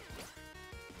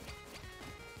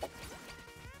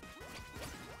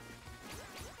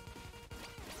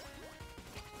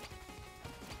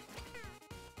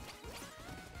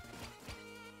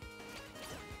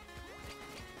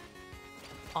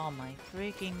 Oh my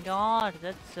freaking god,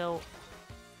 that's so...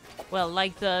 Well,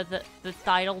 like the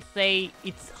title say,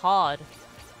 it's hard.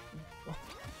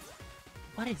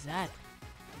 What is that?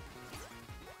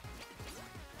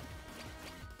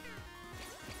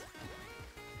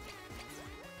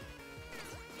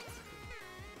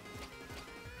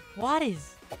 What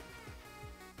is...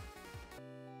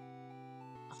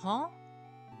 Huh?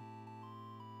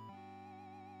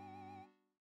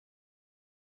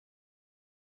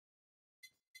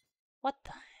 What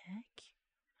the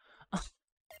heck?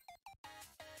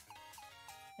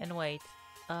 And wait,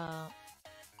 uh...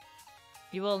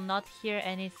 you will not hear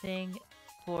anything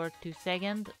for 2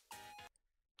 seconds.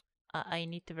 I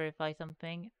need to verify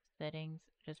something. Settings,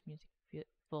 just music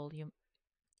volume.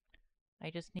 I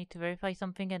just need to verify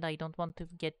something and I don't want to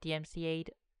get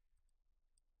DMCA'd.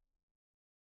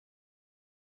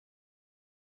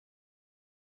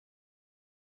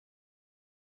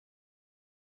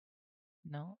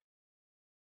 No?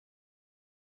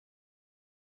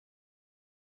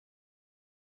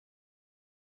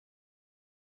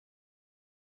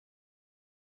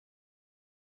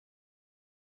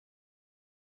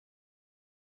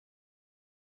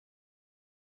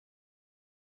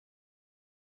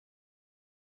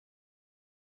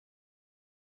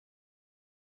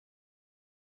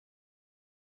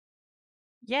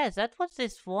 Yes, that was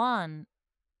this one.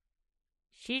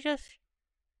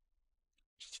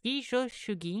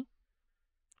 Shijoshugi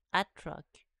at truck.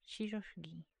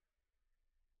 Shijoshugi.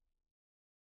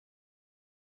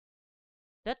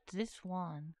 That's this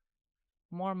one.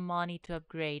 More money to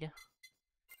upgrade.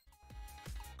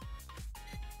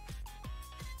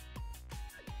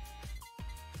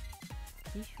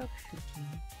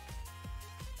 Shijoshugi.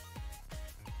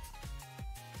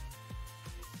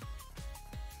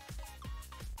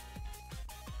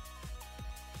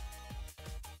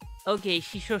 Okay,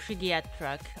 Shishoshugi at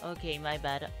truck. Okay, my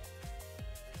bad.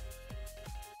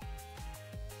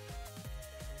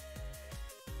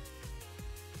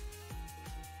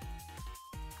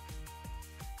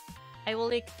 I will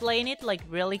explain it like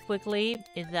really quickly.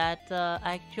 Is that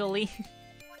actually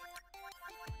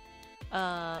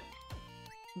there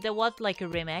was like a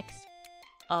remix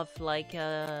of like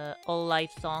all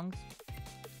live songs,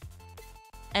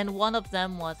 and one of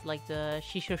them was like the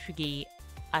Shishoshugi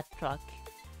at truck.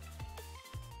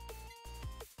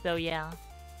 So yeah.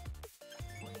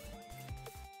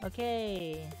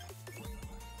 Okay.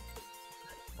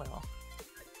 Well.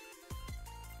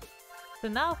 So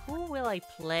now who will I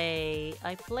play?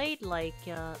 I played like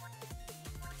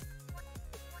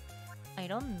I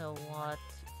don't know what.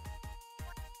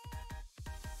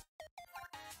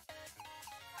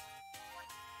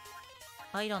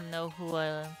 I don't know who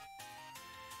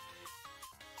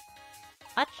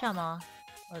Achama.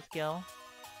 Let's go.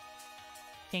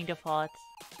 King of Hearts.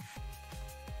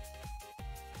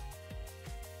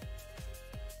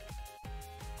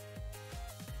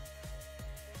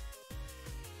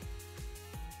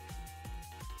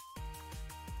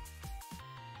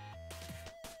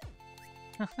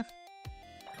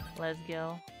 Let's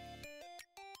go.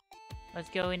 Let's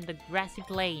go in the grassy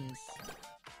plains.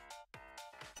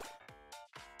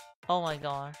 Oh my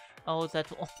gosh. Oh,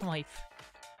 that's... Oh my...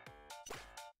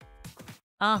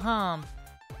 Uh-huh.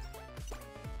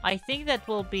 I think that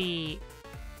will be...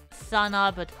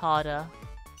 Sana but harder.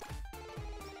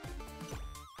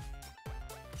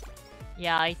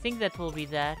 Yeah, I think that will be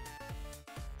that.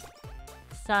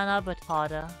 Sana but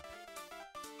harder.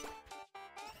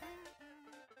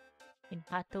 In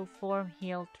Pato form,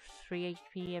 heal 3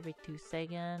 HP every 2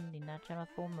 seconds. In Nachama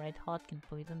form, Red Hot can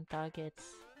poison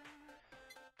targets.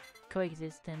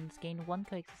 Coexistence. Gain 1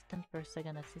 coexistence per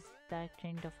second. Assist attack.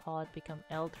 Change of Heart. Become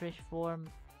Eldritch form.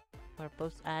 Where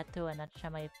both Ato and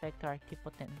Nachama effect are active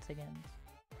for 10 seconds.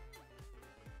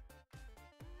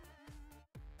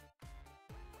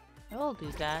 I will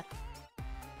do that.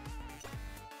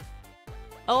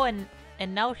 Oh, and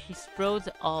now she's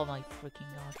frozen. Oh my freaking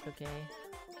gosh, okay.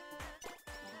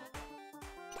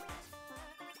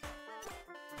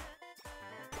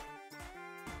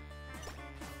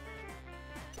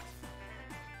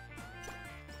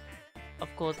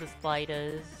 Of course, the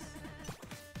spiders.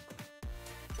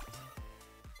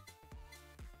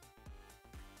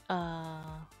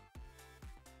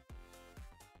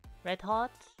 Red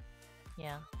Hot?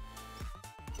 Yeah.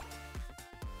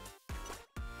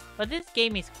 But this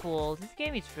game is cool. This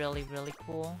game is really, really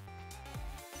cool.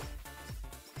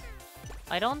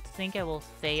 I don't think I will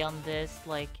stay on this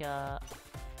like a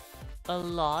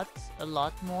lot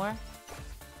more.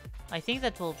 I think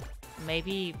that will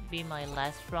maybe be my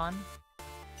last run.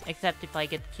 Except if I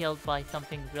get killed by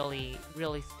something really,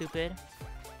 really stupid.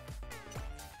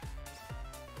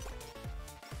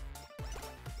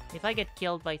 If I get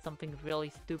killed by something really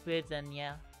stupid, then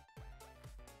yeah.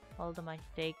 Hold the match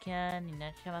taken in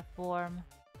Neshama form.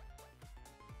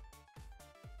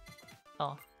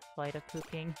 Oh, spider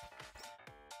cooking.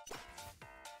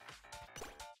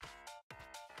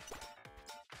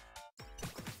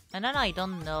 And then I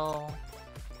don't know.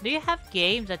 Do you have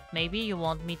games that maybe you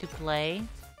want me to play?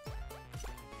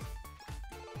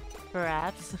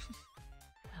 Perhaps.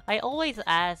 I always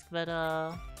ask, but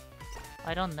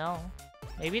I don't know.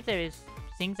 Maybe there is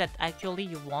things that actually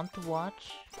you want to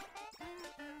watch?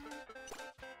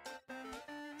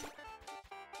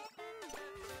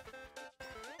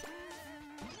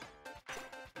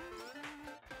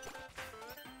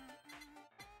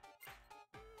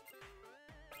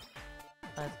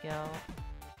 Let's go.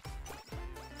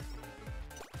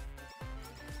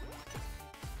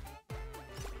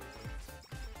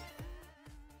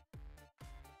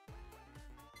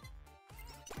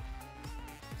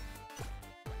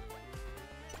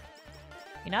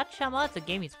 In Achama, the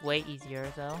game is way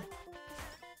easier though.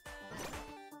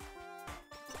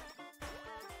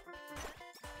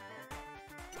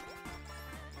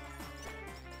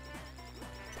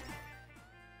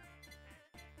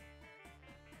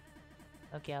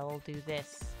 Okay, I will do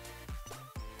this.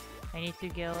 I need to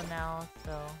go now,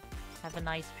 so have a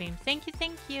nice stream. Thank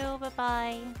you,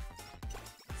 bye-bye.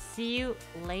 See you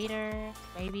later,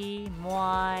 maybe.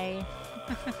 Moi.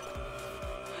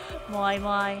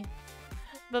 Moi.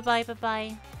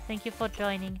 Bye-bye. Thank you for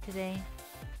joining today.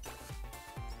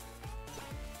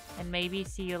 And maybe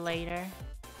see you later.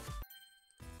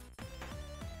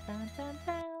 Dun, dun,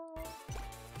 dun.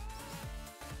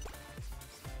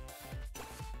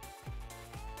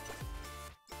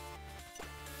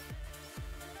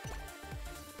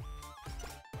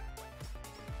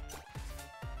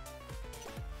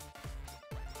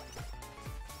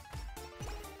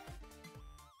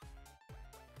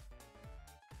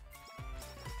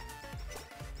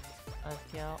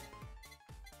 Let's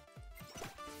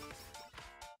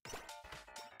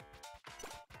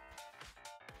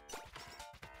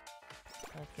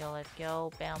go. Let's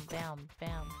go. Bam.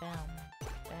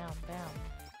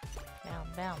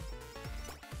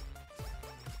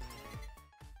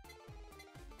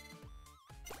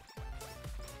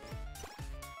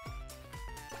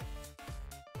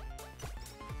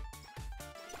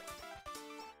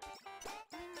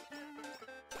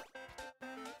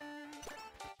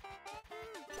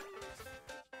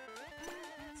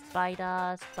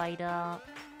 Spider.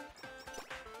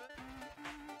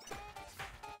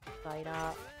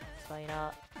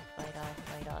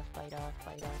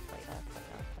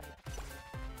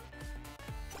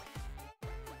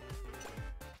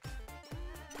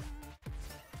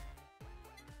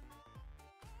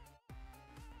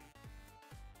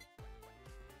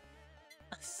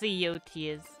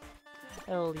 COTs. I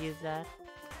will use that.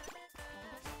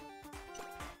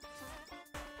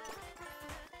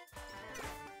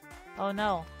 Oh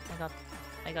no,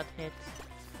 I got hit.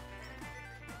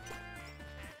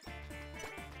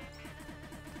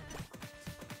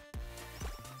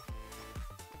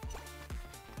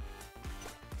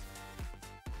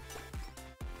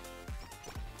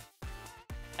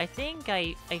 I think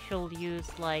I should use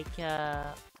like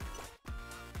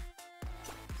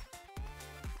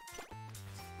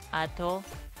Atto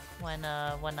when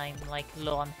I'm like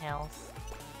low on health,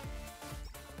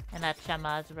 and at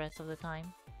Shamaz the rest of the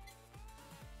time.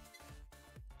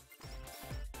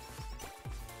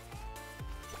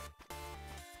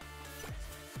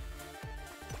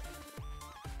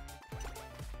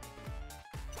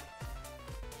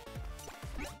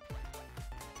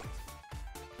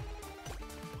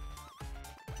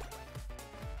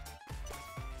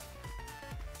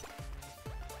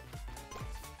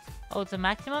 Oh, the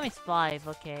maximum is 5,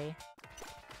 okay.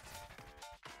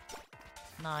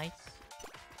 Nice.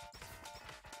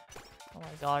 Oh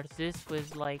my god, this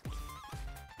was like...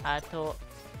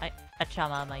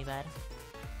 Achama, my bad.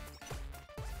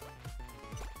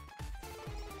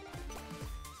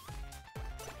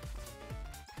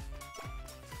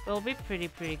 It'll be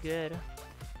pretty good.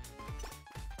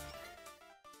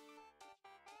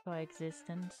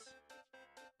 Coexistence.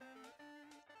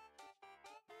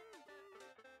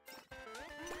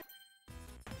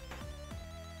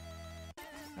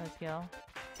 Let's go.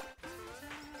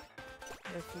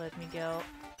 Just let me go.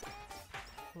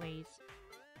 Please.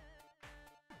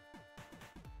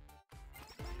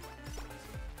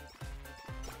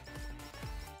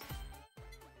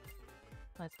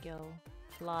 Let's go.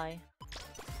 Fly.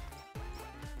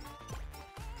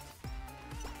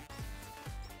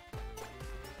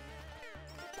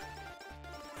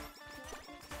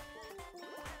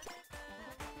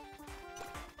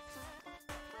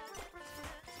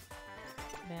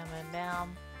 Bam, bam,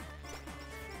 bam.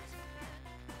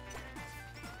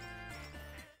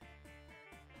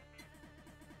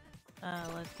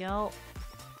 Let's go.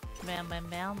 Bam, bam,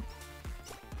 bam.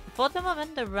 For the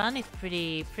moment, the run is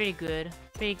pretty good.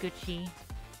 Pretty Gucci.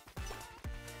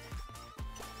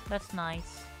 That's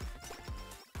nice.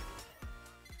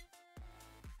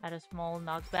 Add a small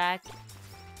knockback.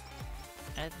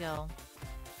 Let's go.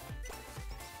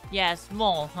 Yeah,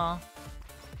 small, huh?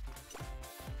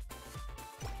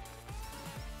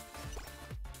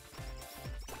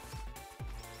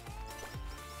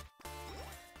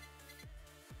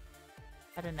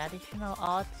 Add an additional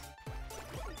odds.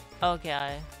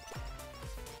 Okay.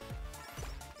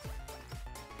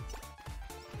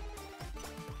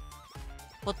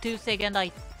 For 2 seconds, I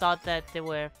thought that there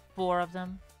were 4 of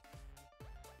them.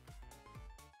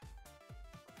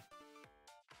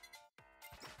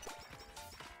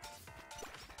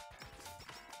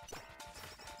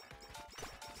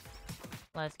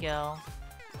 Let's go.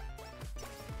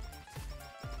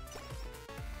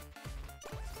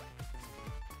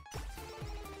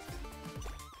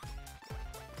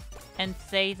 And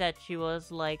say that she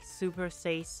was like super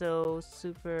say-so,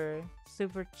 super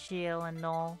chill and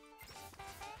all.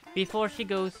 Before she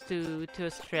goes to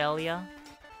Australia.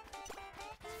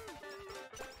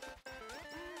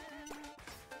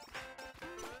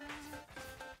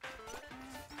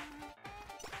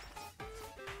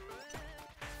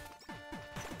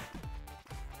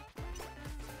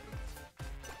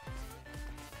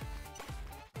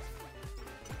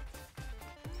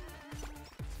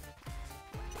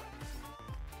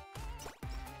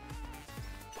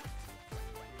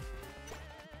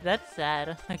 That's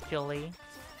sad, actually.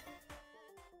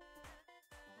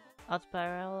 Out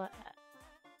spiral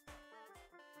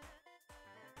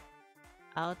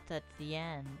out at the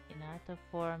end in auto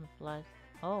form plus.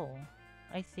 Oh,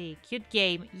 I see. Cute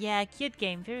game. Yeah, cute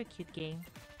game. Very cute game.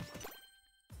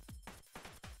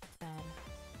 Sad.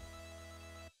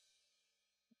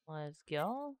 Let's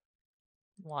go.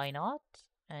 Why not?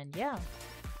 And yeah.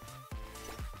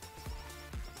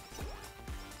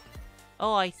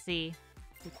 Oh, I see.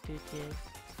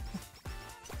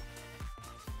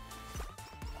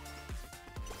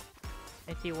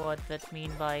 I see what that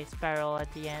mean by spiral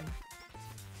at the end.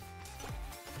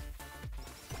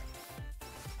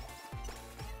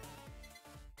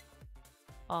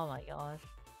 Oh my gosh.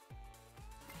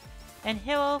 And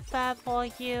hello Fab for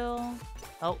you.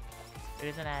 Oh,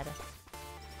 there's an ad.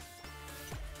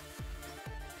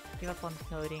 Give up on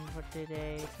coding for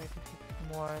today. Try to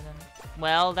keep more than.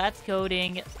 Well, that's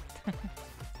coding.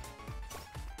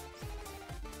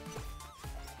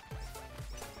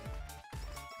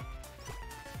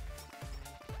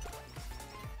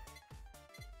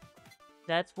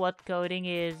 That's what coding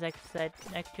is,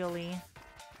 actually.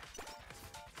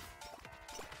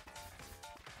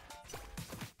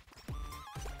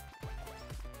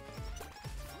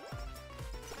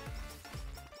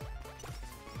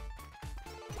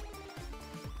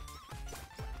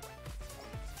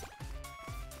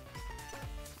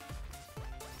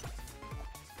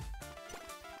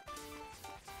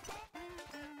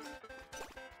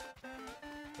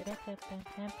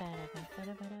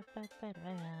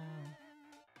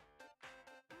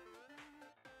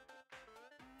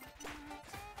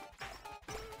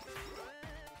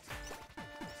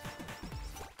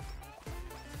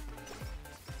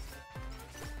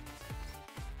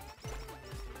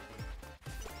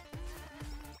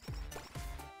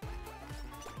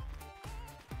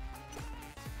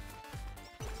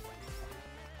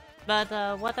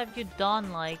 But what have you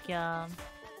done? Like,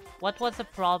 what was the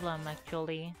problem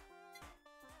actually?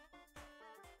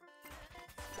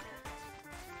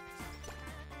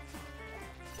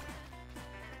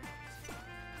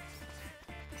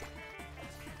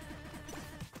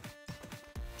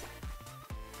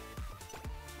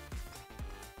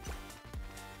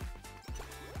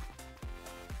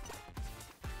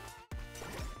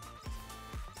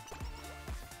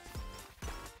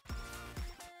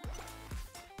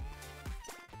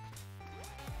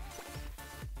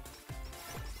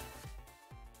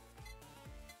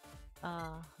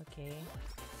 Okay.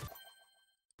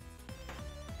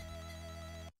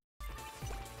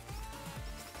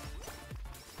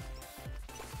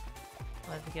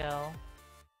 Let's go.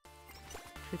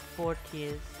 With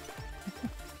 40s.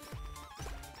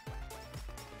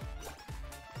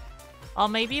 Oh,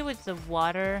 maybe with the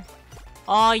water.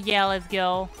 Oh yeah, let's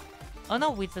go. Oh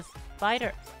no, with the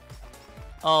spider.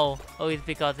 Oh, it's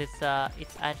because it's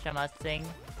Ashama's thing.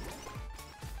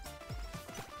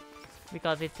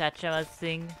 Because it's Ashama's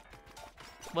thing.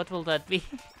 What will that be?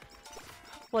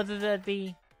 What would that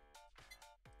be?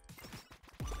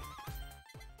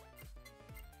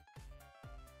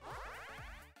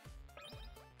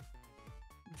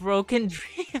 Broken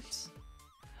dreams.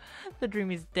 The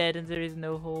dream is dead and there is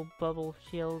no hope. Bubble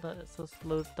shield, so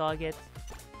slows target.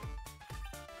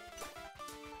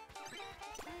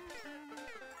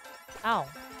 Ow.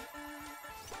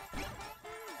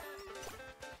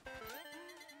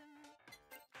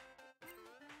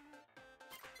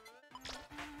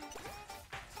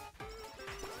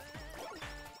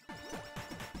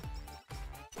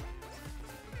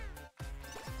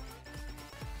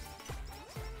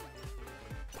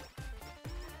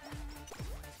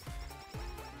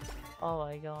 Oh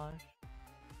my gosh.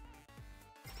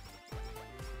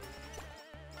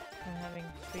 I'm having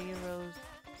 3 rows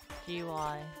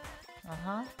GY.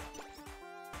 Uh-huh.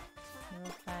 No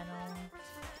panel.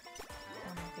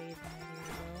 Unpaid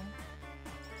low.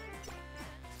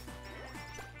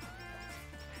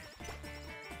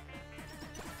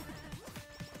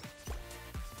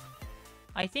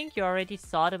 I think you already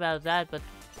thought about that, but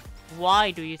why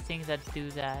do you think that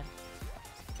do that?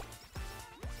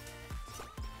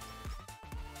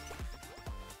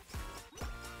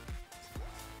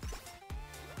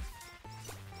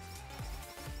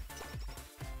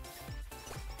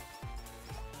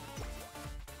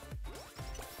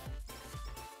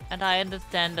 And I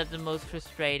understand that the most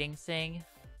frustrating thing.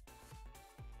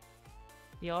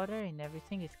 The order in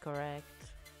everything is correct.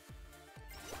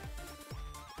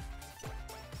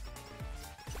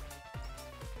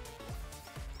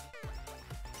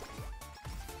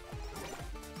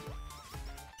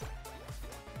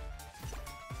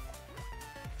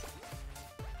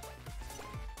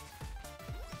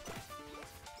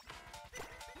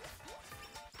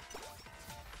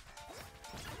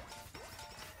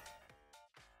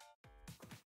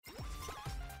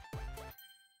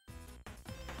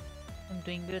 I'm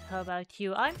doing good, how about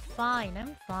you? I'm fine,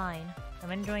 I'm fine.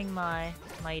 I'm enjoying my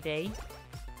day.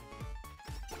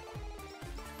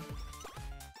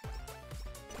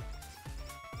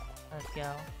 Let's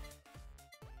go.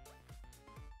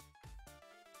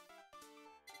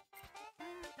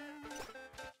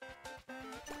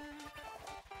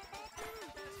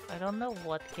 I don't know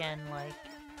what can like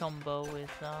combo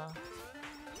with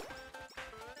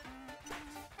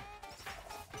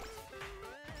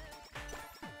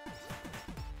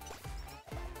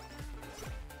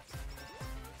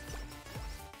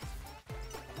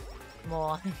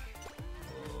more.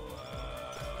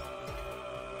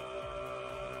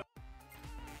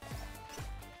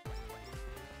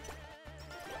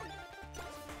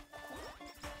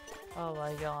 Oh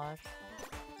my gosh.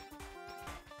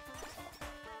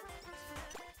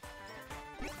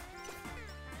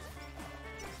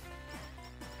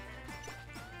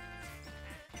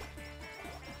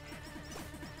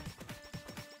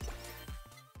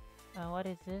 What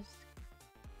is this?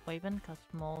 Weapon cast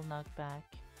small knockback.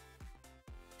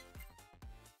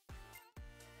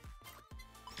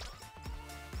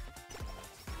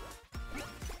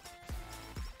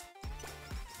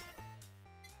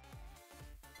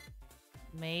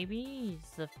 Maybe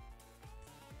it's the...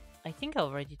 I think I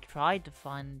already tried the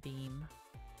fun beam.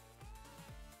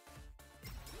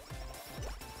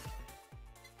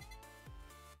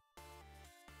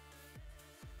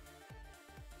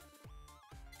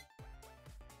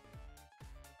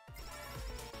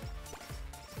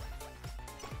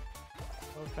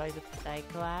 I'll try the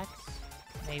Psycho Axe.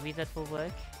 Maybe that will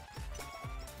work.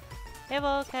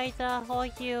 Hello, Kaita, how are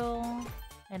you?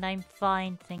 And I'm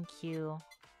fine, thank you.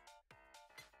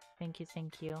 Thank you,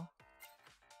 thank you.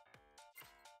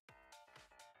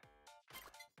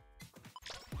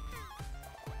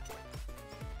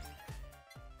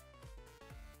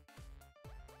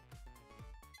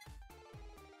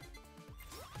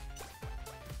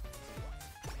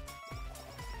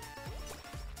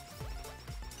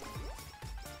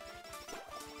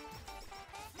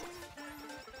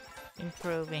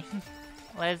 Improving.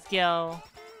 Let's go.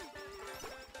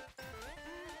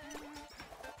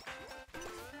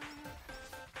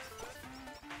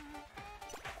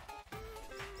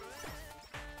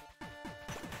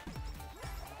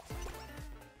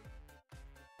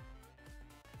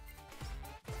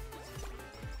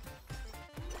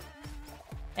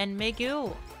 And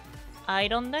Megu, I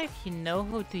don't know if you know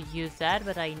how to use that,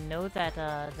 but I know that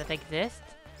that exists.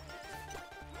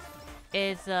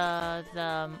 Is the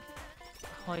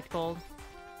how it called?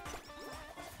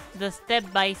 The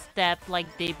step-by-step like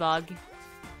debug.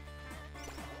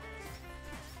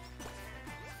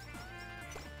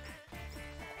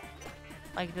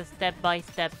 Like the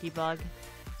step-by-step debug.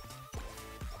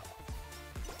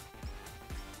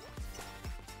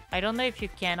 I don't know if you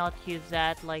cannot use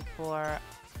that like for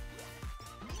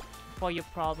your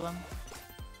problem.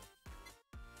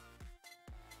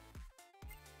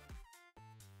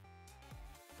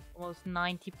 Almost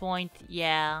 90 point,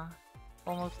 yeah.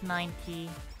 Almost 90.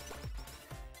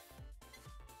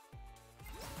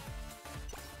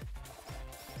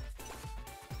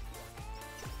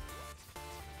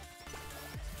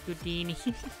 Houdini.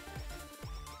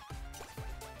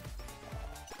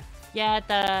 Yeah,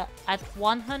 at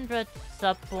 100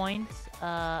 sub points,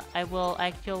 I will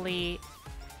actually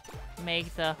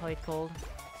make the how it called.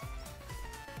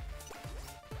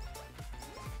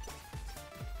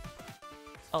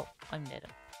 Oh, I'm dead.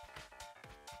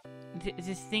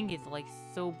 This thing is like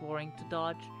so boring to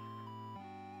dodge.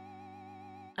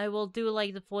 I will do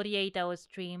like the 48-hour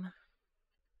stream.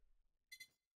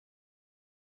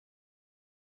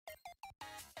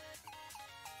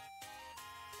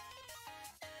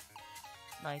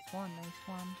 Nice one, nice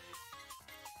one.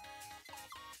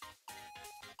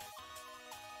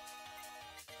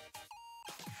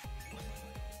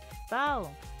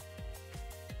 Bow!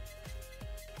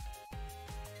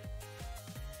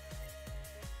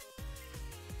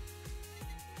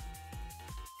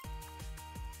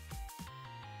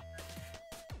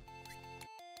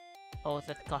 Oh,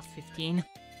 that cost 15.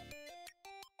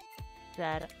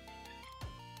 That.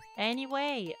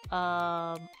 Anyway,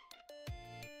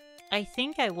 I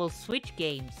think I will switch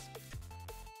games.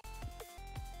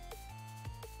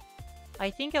 I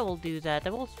think I will do that. I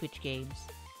will switch games.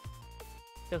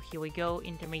 So here we go,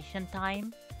 intermission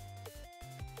time.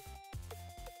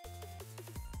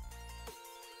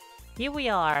 Here we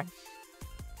are.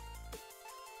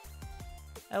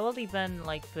 I will even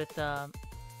like put a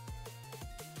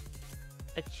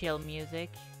chill music.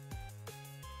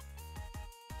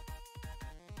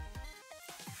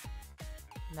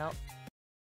 No.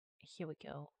 Here we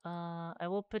go. I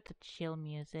will put the chill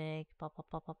music. Pop pop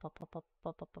pop pop pop pop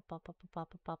pop pop pop pop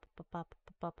pop pop pop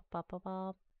pop pop pop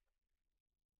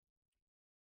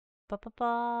pop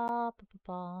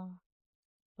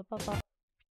pop pop pop.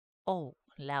 Oh,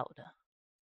 loud.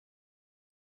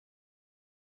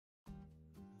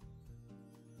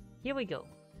 Here we go.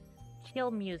 Chill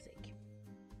music.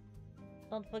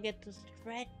 Don't forget to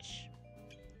stretch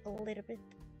a little bit.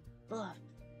 Ugh.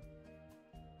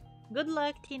 Good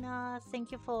luck, Tina.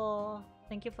 Thank you for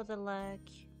the luck.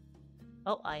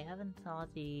 Oh, I haven't saw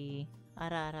the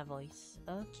Arara voice.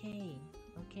 Okay,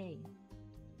 okay.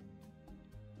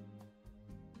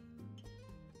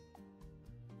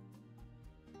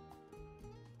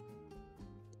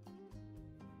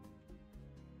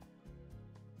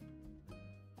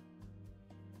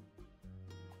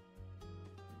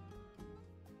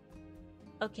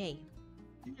 Okay.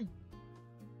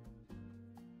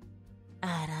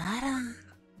 Arara.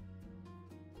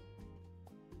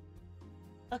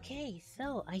 Okay,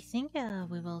 so I think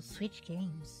we will switch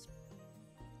games.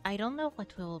 I don't know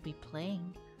what we will be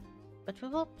playing, but we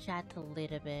will chat a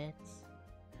little bit.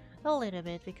 A little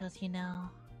bit, because you know,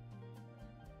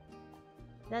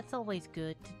 that's always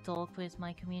good to talk with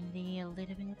my community a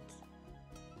little bit.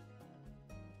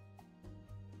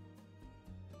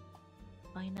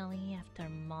 Finally, after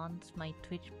months, my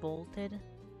Twitch bolted.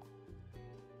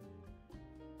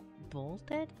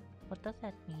 Bolted? What does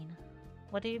that mean?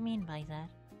 What do you mean by that?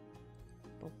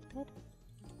 Bolted?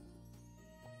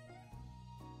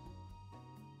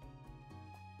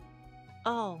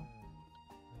 Oh.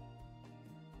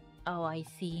 Oh, I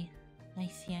see. I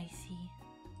see.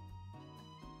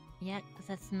 Yeah,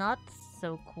 that's not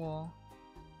so cool.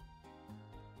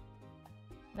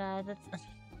 That's...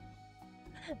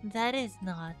 that is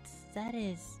not. That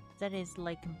is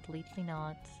like completely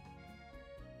not.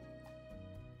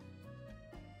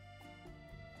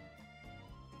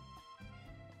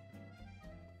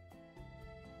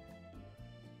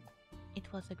 It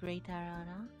was a great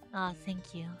Arara. Ah,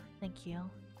 thank you. Thank you.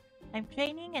 I'm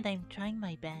training and I'm trying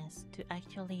my best to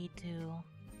actually do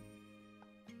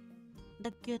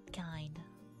the good kind.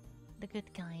 The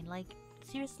good kind. Like,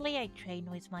 seriously, I train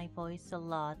with my voice a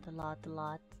lot.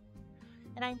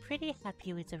 And I'm pretty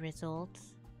happy with the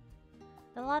results.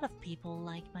 A lot of people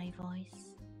like my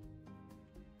voice.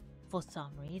 For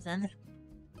some reason.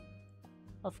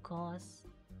 Of course.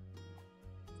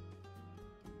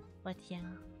 But yeah.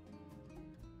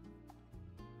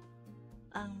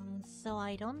 So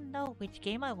I don't know which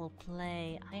game I will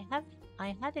play.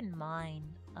 I had in mind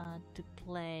to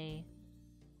play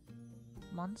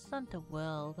Monster Hunter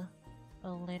World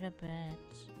a little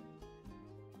bit.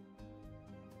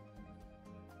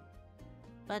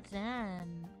 But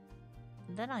then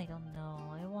Then I don't know.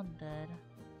 I wondered.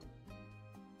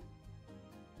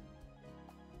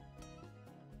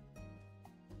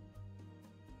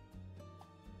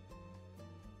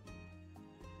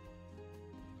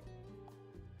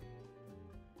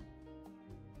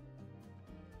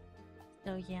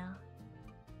 So yeah.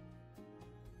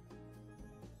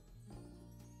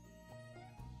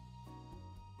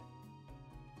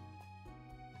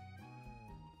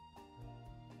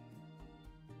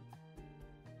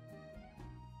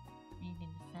 Maybe in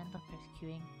the sense of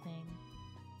rescuing thing.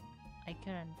 I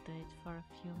couldn't do it for a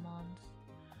few months.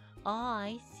 Oh,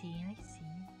 I see, I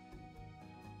see.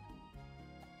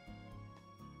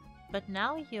 But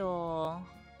now you're...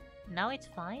 Now it's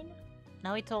fine?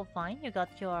 Now it's all fine? You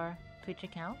got your Twitch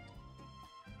account?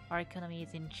 Our economy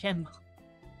is in shambles.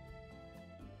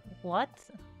 What?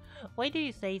 Why do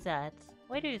you say that?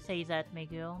 Why do you say that,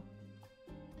 Miguel?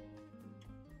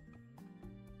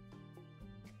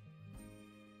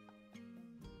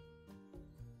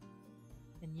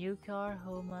 A new car,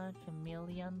 how much? A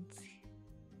million?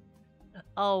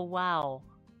 Oh wow.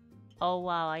 Oh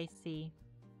wow, I see.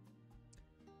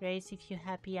 Grace, if you're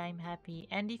happy, I'm happy.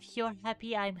 And if you're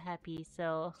happy, I'm happy.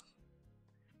 So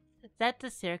that's a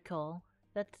circle.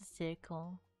 That's a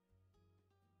circle.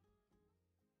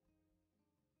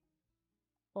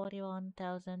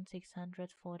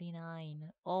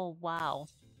 41,649. Oh wow.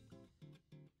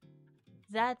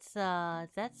 That's a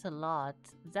lot.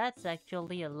 That's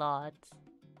actually a lot.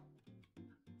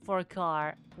 For a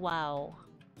car. Wow.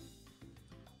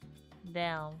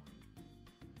 Damn.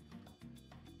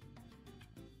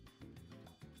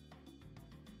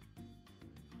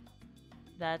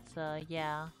 That's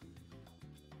yeah.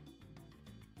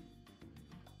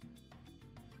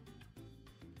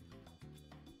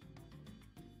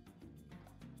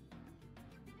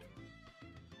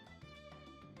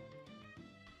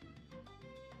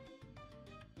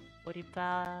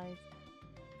 $45.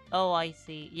 Oh, I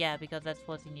see. Yeah, because that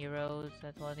was in euros,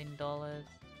 that was in dollars.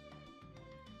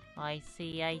 I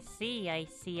see, I see, I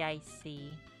see, I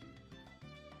see.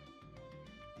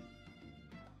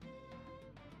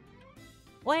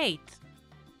 Wait!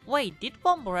 Wait, did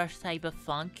Bomb Rush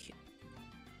Cyberfunk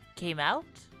came out?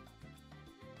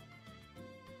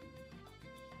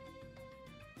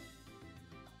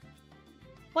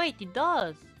 Wait, it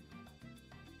does!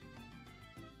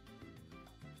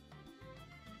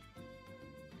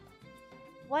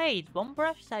 Wait, Bomb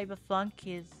Rush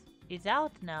Cyberfunk is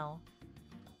out now.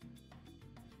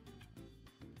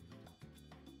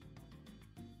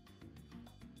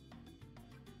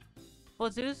 For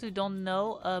those who don't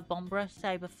know, Bomb Rush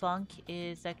Cyberfunk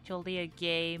is actually a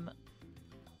game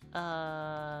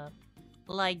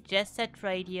like Jet Set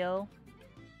Radio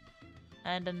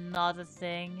and another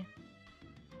thing.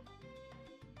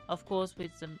 Of course,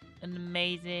 with an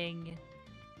amazing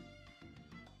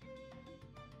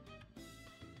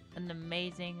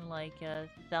like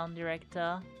sound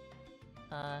director,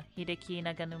 Hideki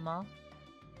Naganuma,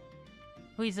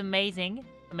 who is amazing.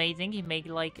 Amazing. He made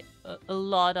like a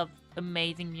lot of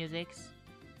amazing musics.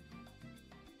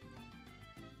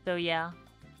 So yeah.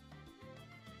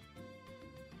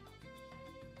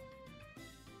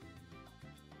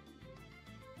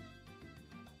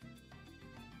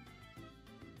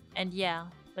 And yeah,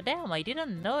 but damn, I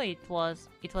didn't know it was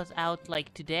out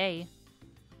like today.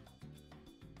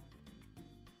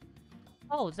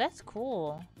 Oh, that's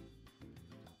cool.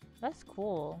 That's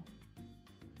cool.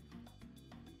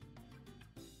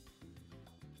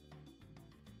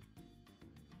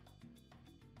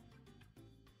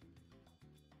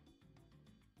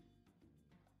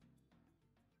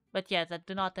 But yeah, that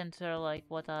do not answer like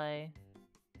what I'm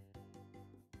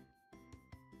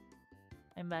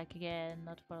back again,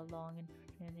 not for a long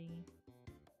infinity.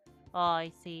 Oh,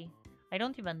 I see. I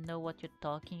don't even know what you're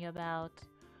talking about.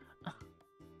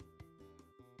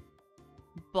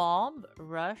 Bomb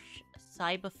Rush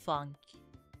Cyberfunk.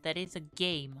 That is a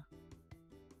game.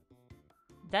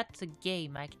 That's a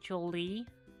game, actually.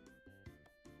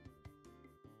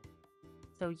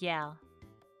 So yeah.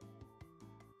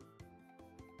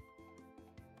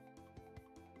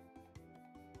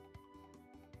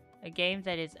 A game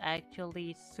that is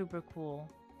actually super cool.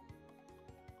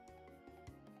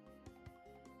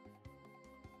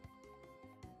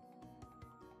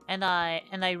 And I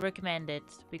recommend it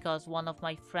because one of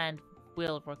my friends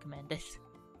will recommend it.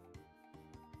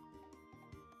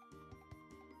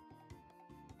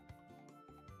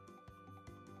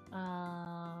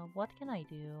 What can I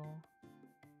do?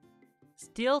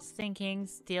 Still thinking,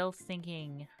 still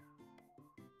thinking.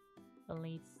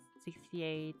 Only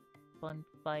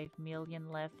 68.5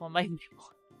 million left on my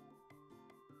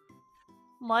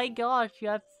My gosh,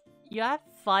 You have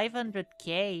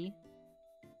 500k.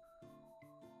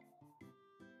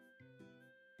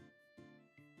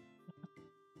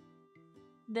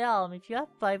 Damn, if you have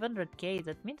 500k,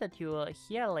 that means that you are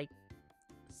here like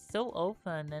so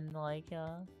often and like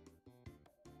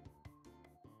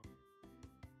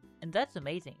and that's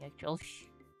amazing actually.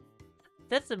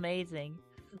 That's amazing.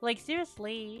 Like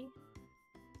seriously,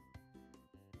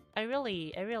 I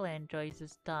really enjoy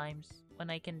these times when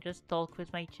I can just talk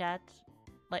with my chat.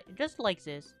 Like just like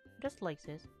this. Just like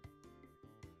this.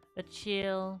 A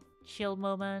chill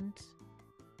moment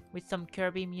with some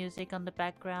Kirby music on the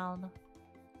background.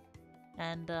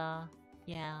 And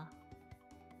yeah.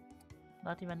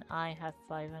 Not even I have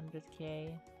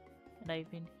 500k. And I've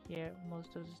been here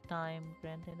most of the time.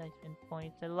 Granted, I spend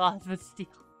points a lot, but still.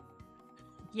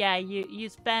 Yeah, you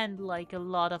spend like a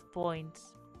lot of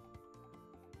points.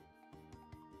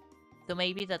 So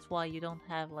maybe that's why you don't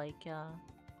have like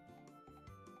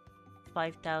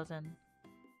 5,000.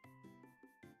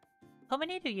 How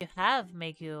many do you have,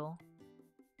 Megu?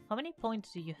 How many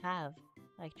points do you have,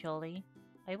 actually?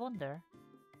 I wonder.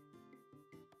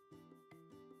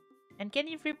 And can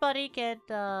everybody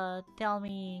tell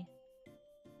me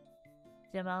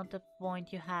the amount of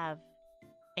point you have?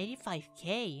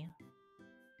 85k?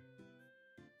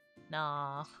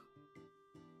 Nah.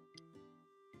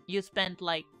 You spent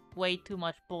like way too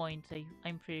much points.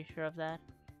 I'm pretty sure of that.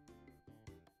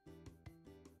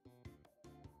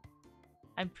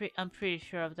 I'm pretty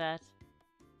sure of that.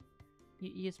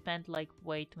 You spent like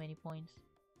way too many points.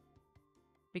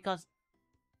 Because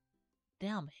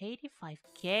damn,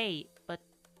 85k, but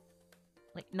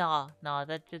like nah,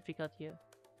 that's just because you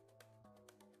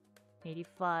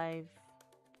 85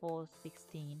 for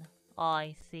 16. Oh,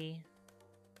 I see.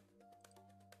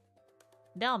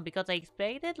 Damn, because I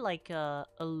expected like a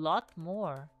lot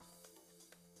more.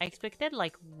 I expected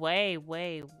like way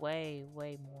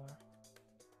more.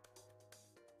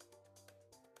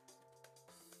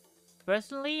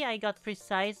 Personally, I got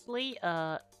precisely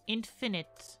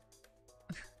infinite.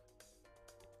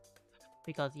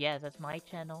 Because yeah, that's my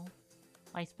channel.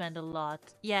 I spend a lot.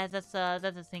 Yeah, that's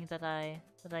the thing that I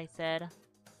said.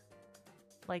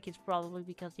 Like it's probably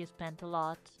because you spent a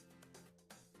lot.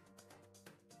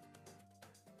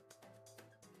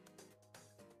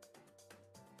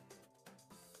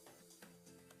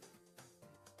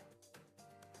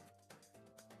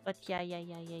 But yeah.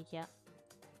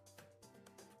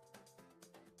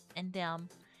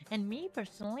 And me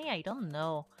personally, I don't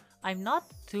know. I'm not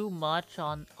too much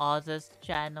on others'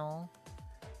 channel.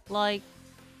 Like,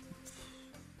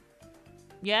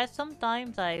 yeah,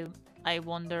 sometimes I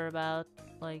wonder about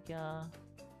like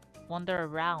wander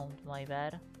around, my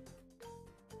bad.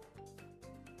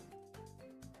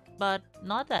 But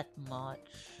not that much,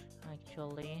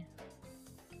 actually.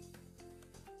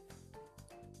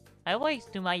 I always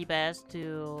do my best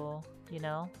to, you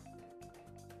know,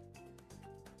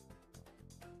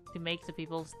 to make the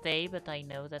people stay, but I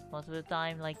know that most of the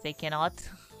time, like, they cannot.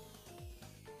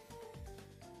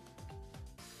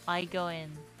 I go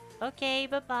in. Okay,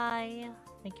 bye-bye.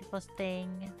 Thank you for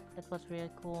staying. That was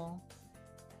really cool.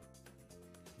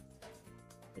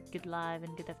 Good live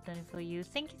and good afternoon for you.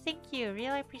 Thank you.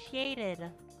 Really appreciate it.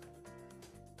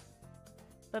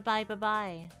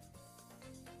 Bye-bye.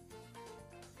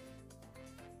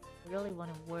 I really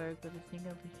want to work, but the thing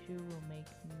of the shoe will make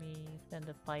me send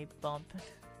a pipe bump.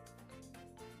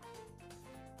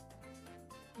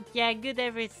 Yeah, good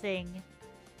everything.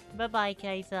 Bye-bye,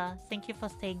 Kaisa. Thank you for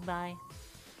staying by.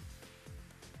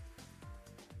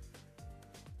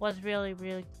 Was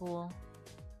really cool.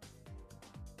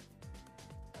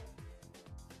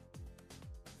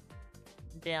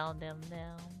 Down.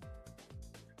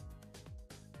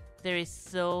 There is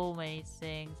so many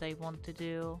things I want to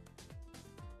do.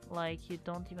 Like, you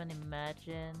don't even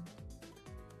imagine.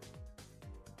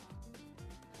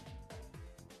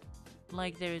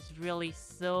 Like, there is really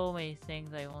so many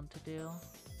things I want to do.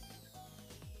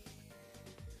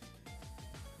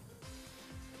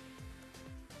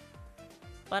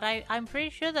 But I'm pretty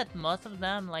sure that most of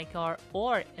them like are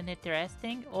or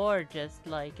uninteresting or just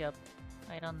like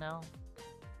I don't know.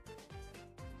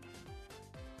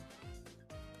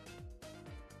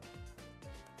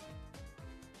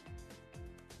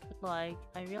 But like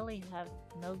I really have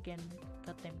no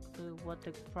goddamn clue what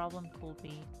the problem could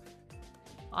be.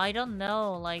 I don't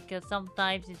know, like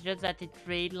sometimes it's just that it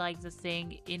read like the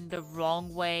thing in the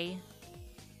wrong way.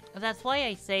 That's why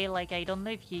I say like I don't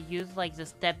know if you use like the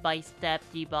step-by-step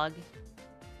debug.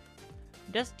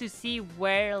 Just to see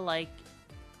where like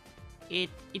it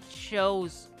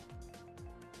shows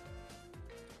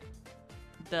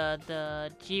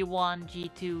the G1,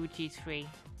 G2, G3.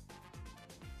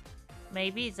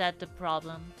 Maybe is that the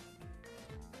problem?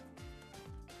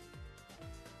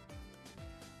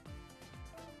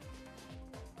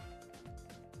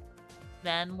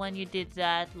 Then when you did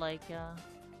that, like,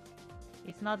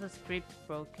 it's not the script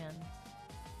broken.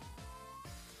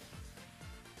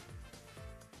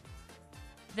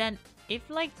 Then if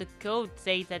like the code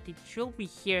says that it should be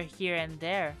here, here and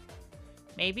there,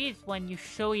 maybe it's when you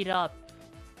show it up.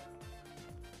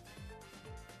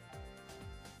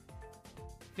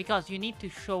 Because you need to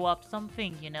show up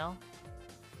something, you know?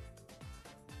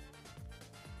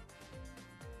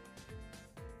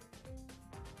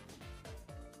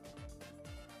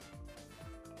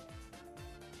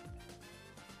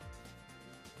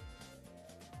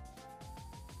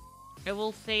 I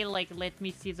will say like, let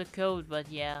me see the code, but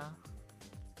yeah.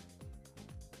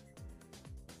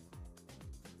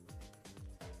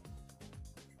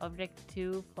 Object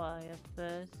 2 fire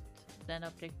first, then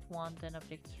object 1, then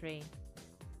object 3.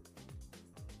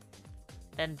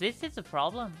 Then this is a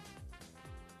problem.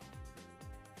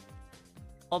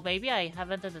 Or maybe I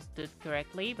haven't understood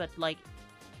correctly, but like,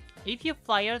 if you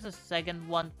fire the second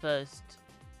one first,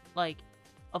 like,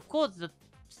 of course the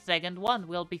second one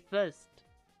will be first.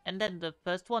 And then the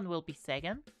first one will be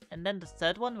second, and then the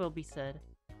third one will be third.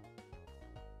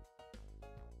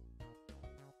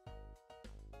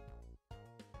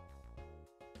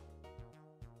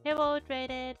 Hello,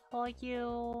 Traded. How are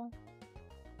you?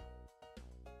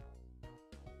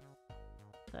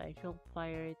 So I should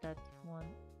fire it at once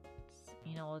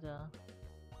in order.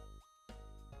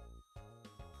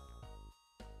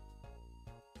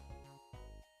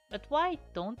 But why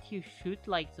don't you shoot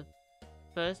like the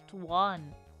first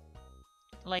one?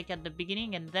 Like at the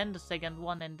beginning, and then the second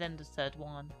one, and then the third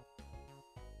one.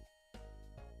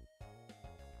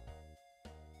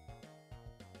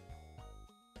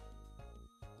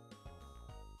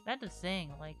 That's the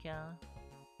thing, like,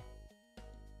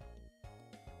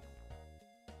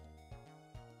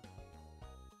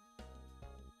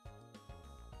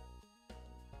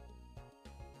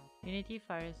 Unity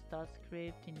fires dot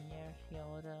script in hierarchy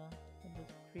order, and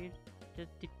the script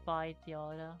just defies the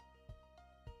order.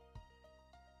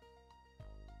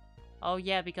 Oh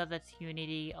yeah, because that's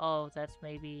Unity. Oh, that's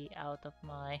maybe out of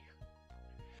my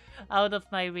out of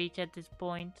my reach at this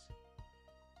point.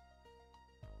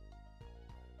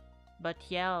 But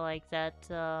yeah, like that.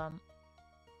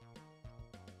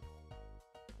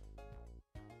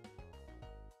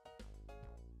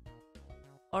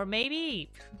 Or maybe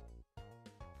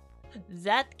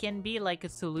that can be like a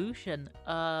solution.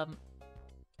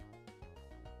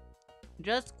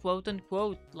 Just quote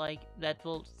unquote, like that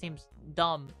will seems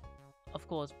dumb, of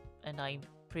course, and I'm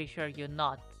pretty sure you're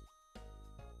not.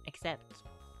 Except.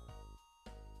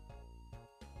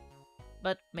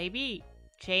 But maybe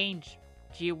change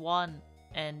G1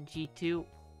 and G2.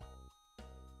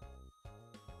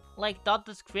 Like not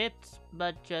the scripts,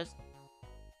 but just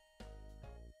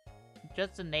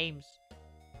the names,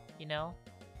 you know?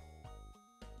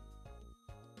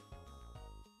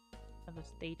 Have a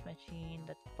state machine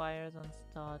that fires on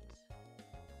start.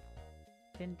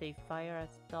 Didn't they fire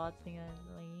at start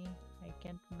singularly? I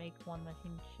can't make one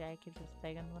machine check if the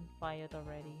second one fired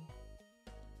already.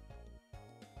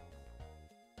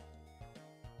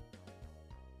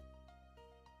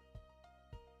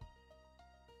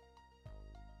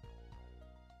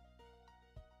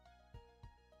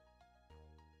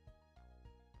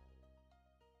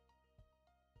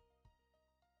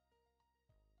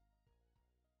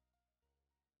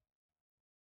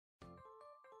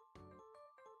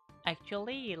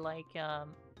 Actually, like,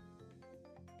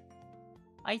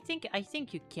 I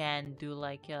think you can do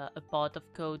like a part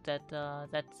of code that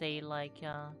that say like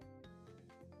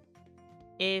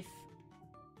if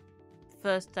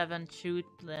first 7 shoot,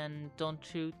 then don't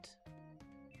shoot,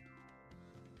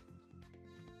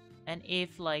 and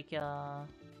if like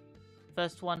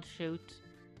first one shoot,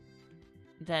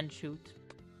 then shoot.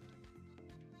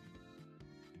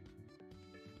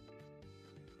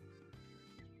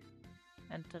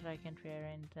 And that I can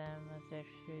rearrange them as they're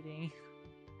shooting.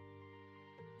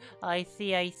 I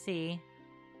see.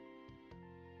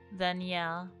 Then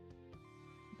yeah,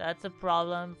 that's a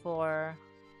problem for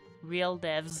real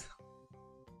devs.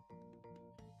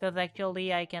 Because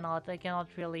actually I cannot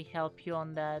really help you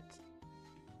on that.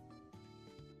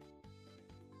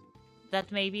 That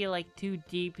may be like too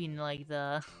deep in like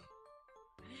the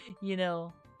you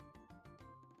know,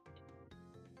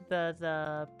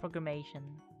 the programmation,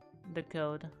 the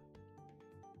code,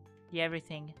 the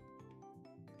everything.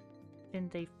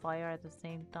 Didn't they fire at the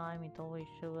same time? It always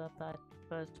showed up at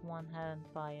first one hadn't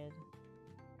fired.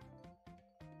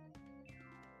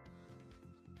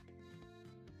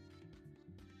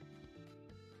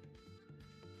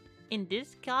 in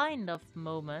this kind of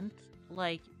moment,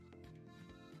 like,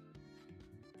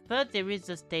 first there is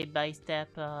a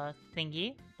step-by-step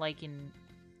thingy, like in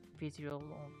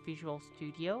Visual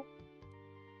Studio,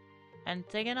 and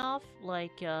second off,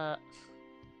 like,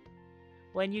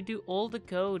 when you do all the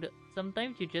code,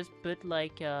 sometimes you just put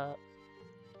like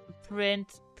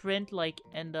print like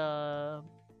and a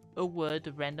word,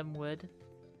 a random word,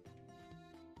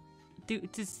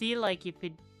 to see like if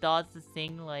it does the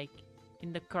thing like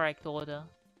in the correct order.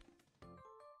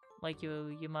 Like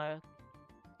you might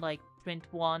like print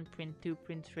 1, print 2,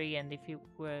 print 3, and if you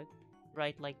were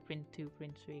write like print 2,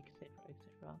 print 3, etc.,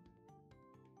 etc.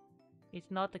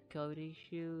 It's not a code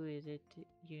issue, is it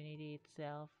Unity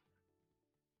itself?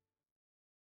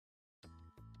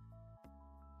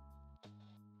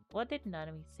 What did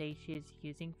Nanami say she's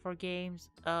using for games?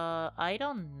 I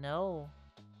don't know.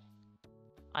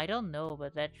 I don't know,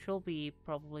 but that should be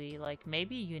probably like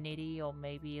maybe Unity or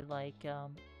maybe like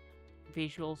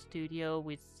Visual Studio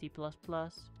with C++.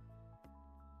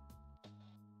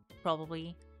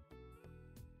 Probably.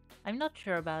 I'm not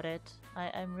sure about it.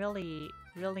 I'm really,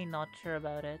 really not sure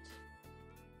about it.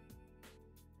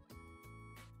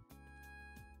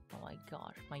 Oh my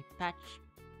gosh, my patch.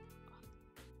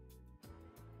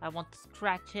 I want to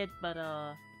scratch it, but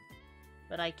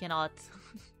I cannot.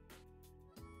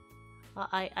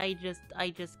 I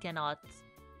just cannot.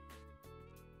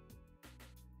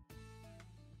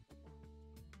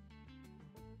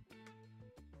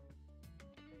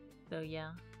 So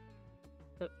yeah.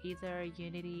 So either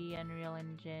Unity, Unreal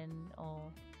Engine,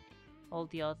 or all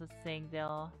the other things there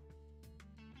are.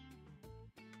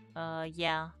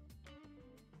 Yeah.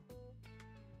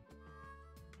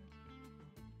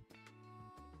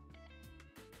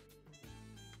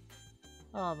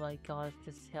 Oh my god,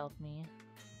 just help me.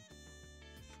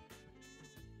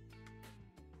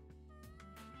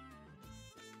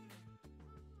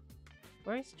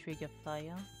 Where is Trigger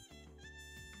Fire?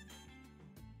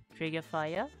 Trigger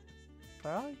Fire?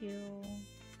 Where are you?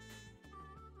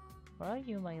 Where are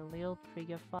you, my little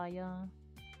Trigger Fire?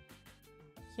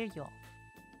 Here you are.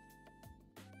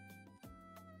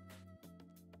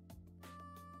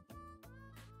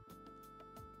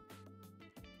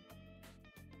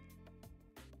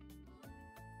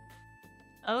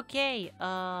 Okay,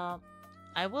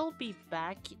 I will be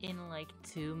back in like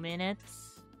 2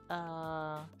 minutes.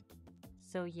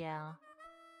 So yeah,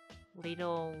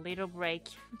 little break,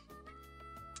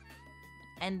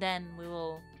 and then we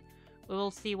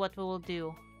will see what we will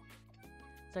do.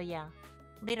 So yeah,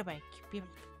 little break. Be right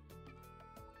back.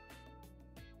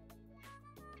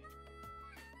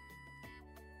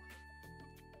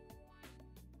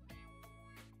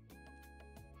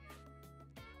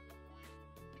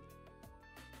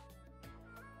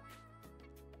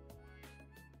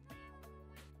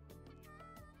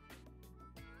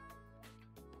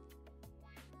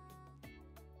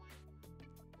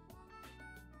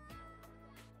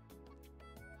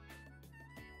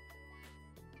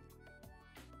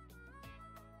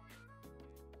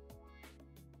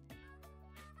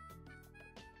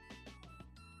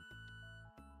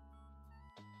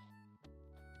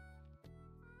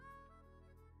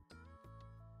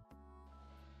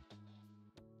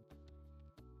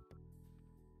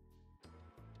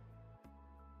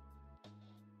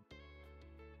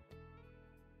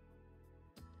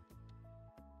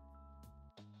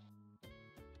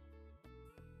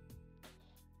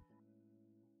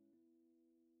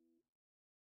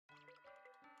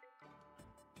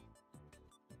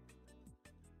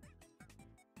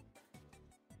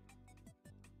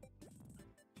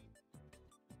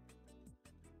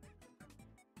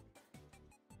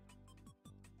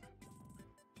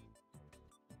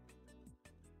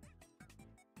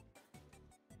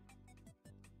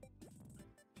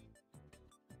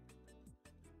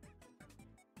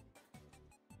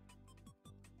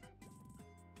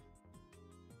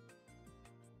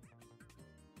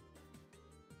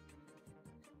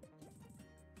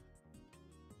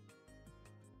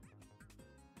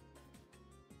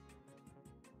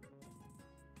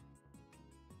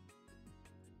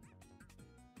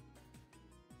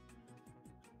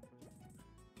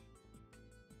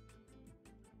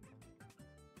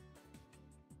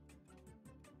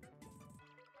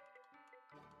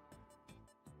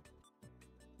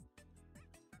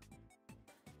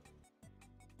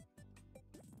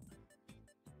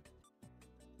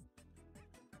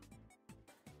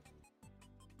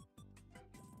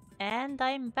 And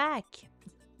I'm back.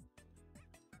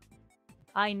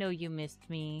 I know you missed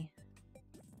me.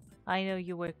 I know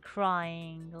you were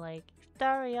crying like,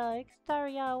 Extaria,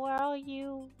 Extaria, where are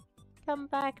you? Come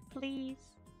back, please.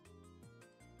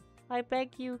 I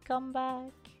beg you, come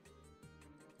back.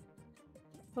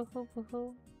 Woohoo,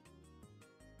 woohoo.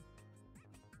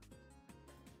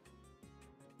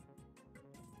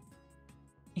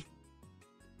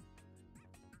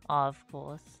 Of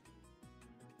course.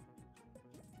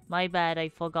 My bad, I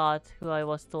forgot who I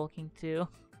was talking to.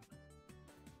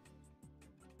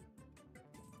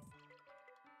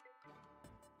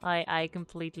 I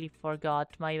completely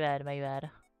forgot. My bad, my bad.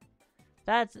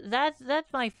 That's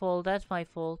my fault. That's my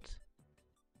fault.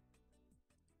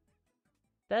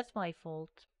 That's my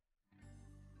fault.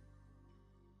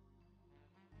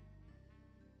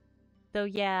 So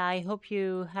yeah, I hope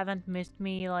you haven't missed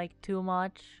me like too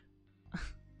much.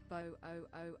 Bo o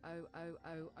o o o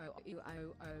o o u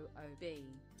o o o b.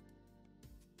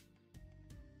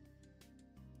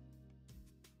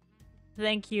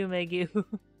 Thank you, Megu.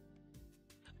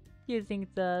 Using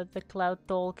the cloud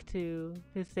talk to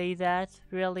say that,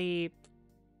 really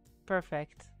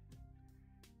perfect.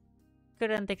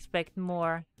 Couldn't expect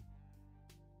more.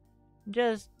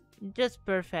 Just just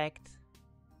perfect.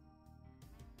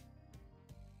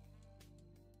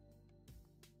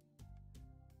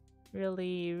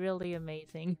 Really, really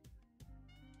amazing.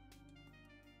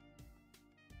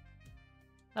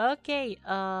 Okay,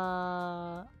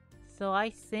 so I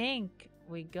think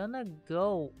we're gonna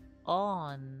go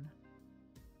on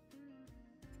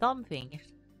something.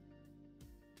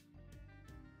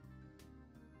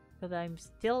 Because I'm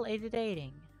still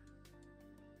hesitating.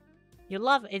 You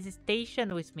love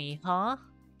hesitation with me, huh?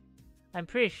 I'm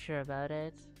pretty sure about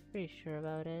it. Pretty sure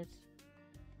about it.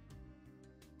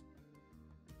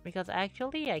 Because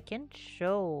actually I can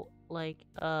show like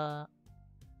a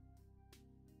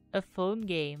phone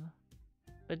game.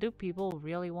 But do people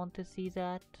really want to see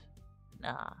that?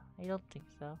 Nah, I don't think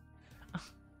so.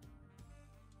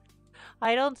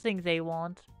 I don't think they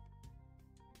want.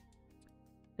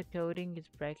 The coding is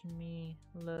breaking me.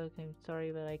 Look, I'm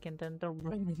sorry, but I can't enter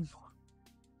brain anymore.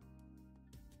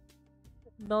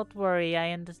 Don't worry,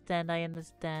 I understand, I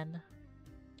understand.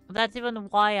 That's even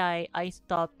why I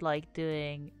stopped like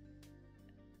doing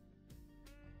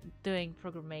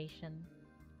programmation.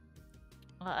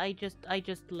 I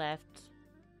just left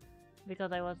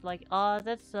because I was like, oh,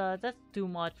 that's too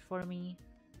much for me.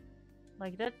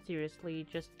 Like that's seriously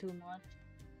just too much.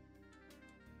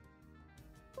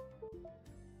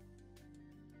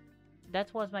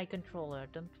 That was my controller,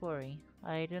 don't worry.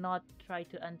 I do not try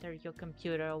to enter your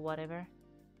computer or whatever.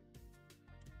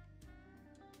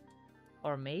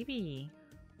 Or maybe...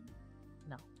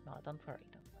 No, no, don't worry,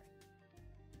 don't worry.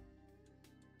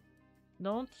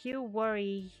 Don't you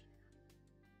worry.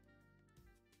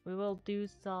 We will do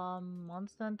some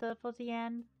Monster Hunter for the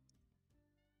end.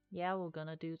 Yeah, we're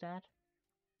gonna do that.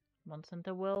 Monster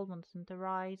Hunter World, Monster Hunter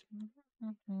Rise.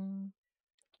 Who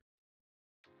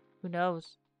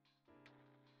knows?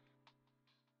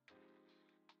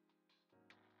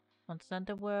 Monster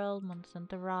Hunter World, Monster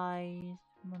Hunter Rise,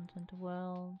 Monster Hunter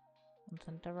World,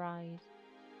 Monster Hunter Rise.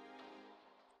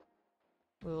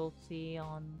 We will see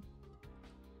on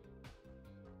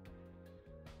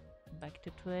back to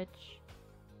Twitch.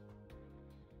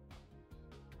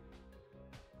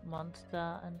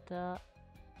 Monster Hunter.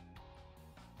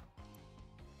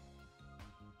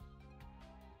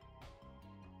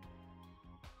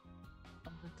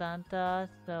 Monster Hunter,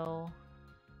 so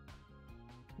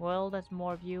World has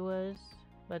more viewers,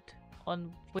 but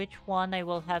on which one I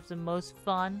will have the most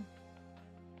fun?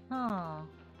 Huh.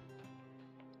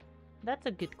 That's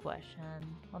a good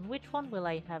question. On which one will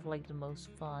I have like the most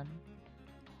fun?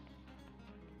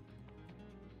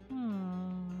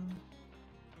 Hmm.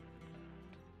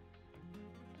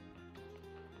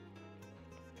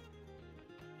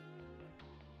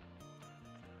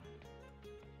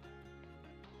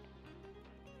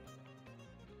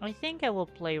 I think I will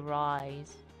play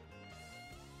Rise.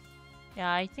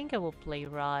 Yeah, I think I will play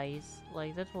Rise.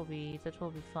 Like that will be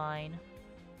fine.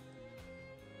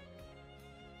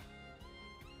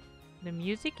 The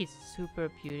music is super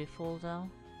beautiful though.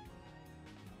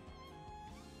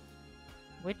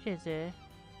 Which is it?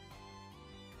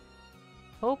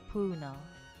 Hopuna.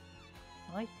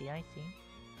 I see, I see.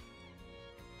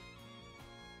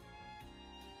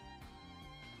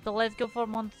 So let's go for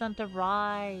Monster Hunter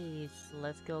Rise.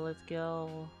 Let's go, let's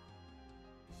go.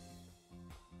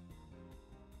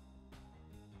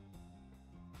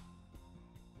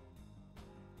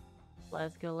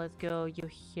 Let's go, let's go. You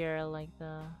hear like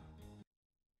the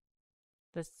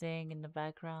thing in the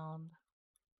background.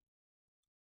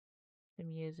 The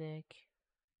music.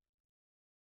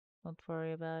 Don't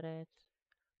worry about it.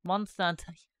 Monster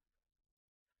Hunter.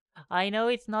 I know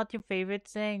it's not your favorite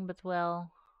thing, but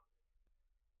well.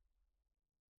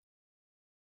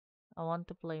 I want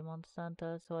to play Monster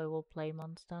Hunter, so I will play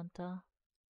Monster Hunter.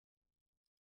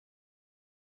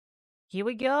 Here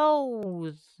we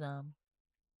go.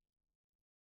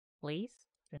 Please,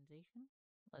 transition.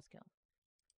 Let's go.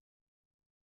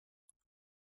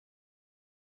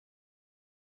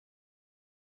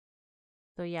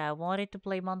 So yeah, I wanted to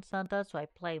play Monsanto, so I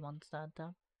play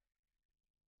Monsanto.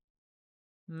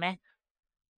 Meh,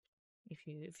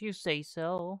 if you say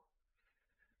so.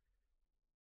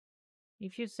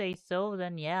 If you say so,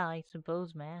 then yeah, I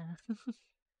suppose, man.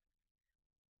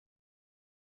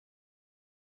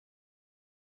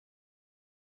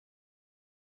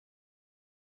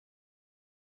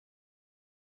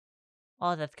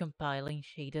 Oh, that's compiling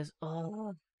shaders.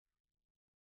 Oh,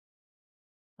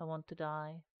 I want to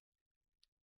die.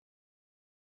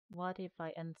 What if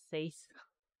I unsay so?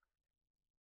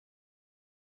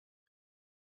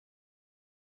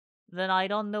 Then I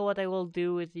don't know what I will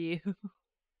do with you.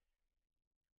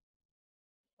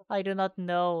 I do not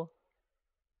know.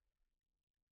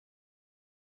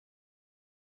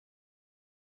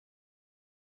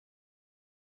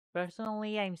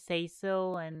 Personally, I'm say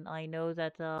so, and I know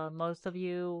that most of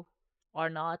you are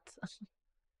not.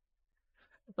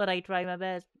 But I try my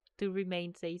best to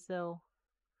remain say so.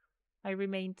 I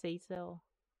remain say so,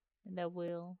 and I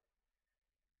will,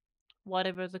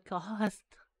 whatever the cost.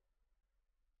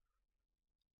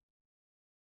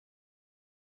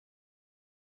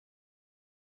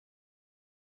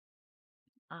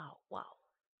 Oh wow.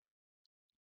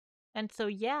 And so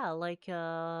yeah, like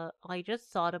I just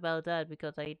thought about that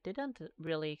because I didn't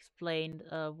really explain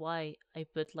why I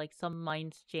put like some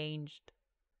minds changed.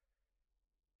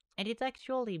 And it's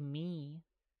actually me.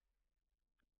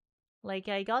 Like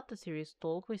I got the serious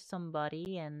talk with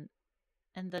somebody and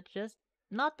that just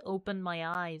not opened my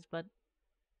eyes, but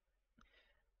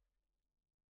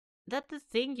that's the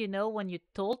thing, when you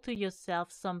told to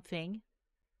yourself something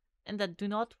and that do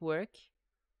not work,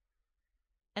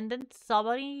 and then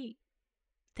somebody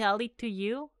tell it to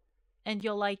you, and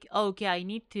you're like, okay, I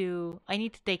need to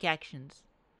take actions.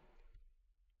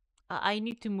 I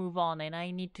need to move on and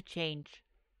I need to change.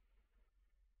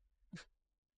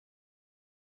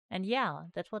 And yeah,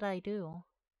 that's what I do.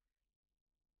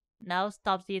 Now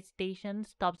stops the station,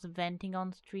 stops venting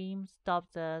on stream,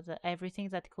 stops the everything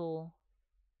that cool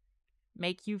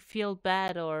make you feel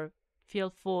bad or feel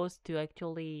forced to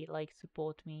actually like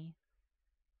support me.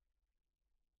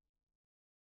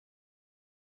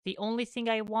 The only thing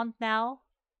I want now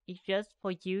is just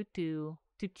for you to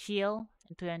chill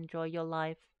and to enjoy your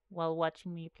life while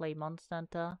watching me play Monster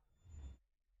Hunter.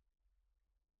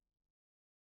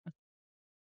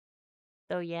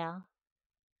 So yeah,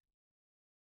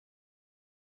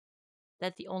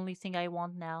 that's the only thing I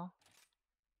want now.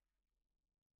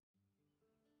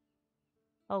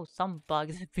 Oh, some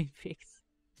bugs have been fixed.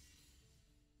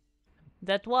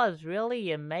 That was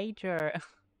really a major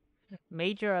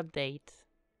major update.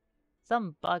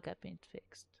 Some bug have been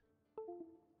fixed.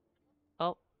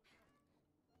 Oh,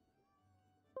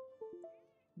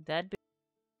 that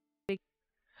be-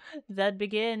 that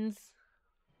begins.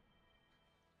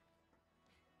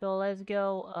 So let's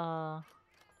go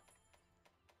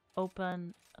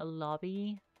open a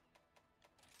lobby.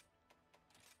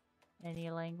 Any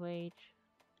language.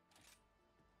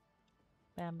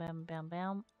 Bam bam bam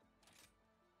bam.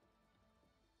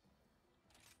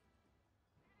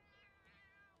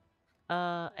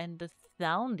 And the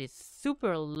sound is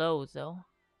super low though.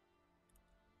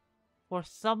 For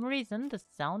some reason the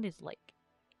sound is like,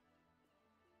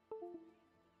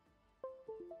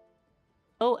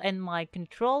 oh, and my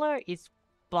controller is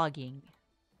bugging.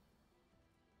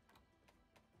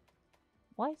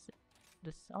 Why is it?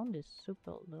 The sound is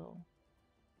super low.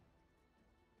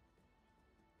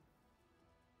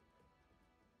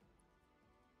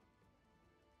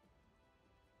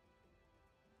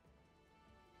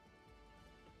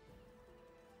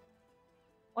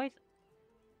 Why is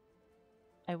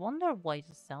I wonder why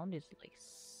the sound is like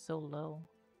so low.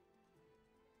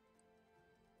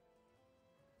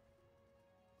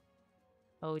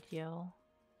 Audio.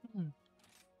 Hmm.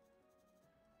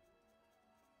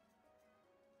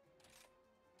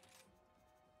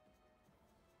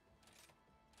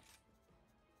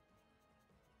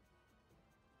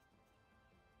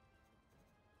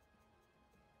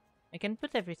 I can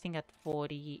put everything at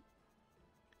 40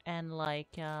 and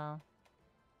like the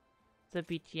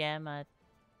BGM at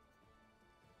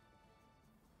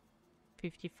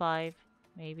 55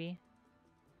 maybe.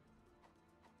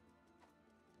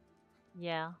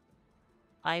 Yeah.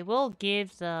 I will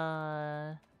give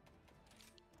the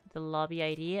lobby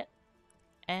ID,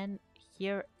 and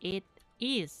here it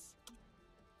is.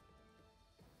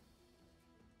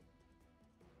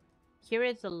 Here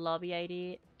is the lobby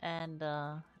ID, and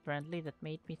apparently that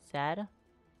made me sad.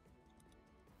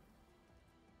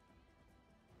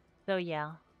 So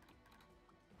yeah.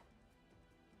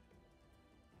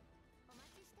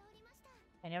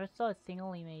 I never saw a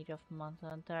single image of Monster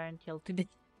Hunter until today.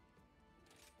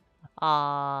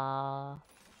 Ah,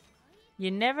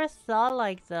 you never saw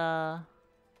like the...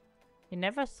 You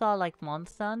never saw like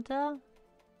Monster Hunter?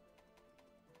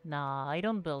 Nah, I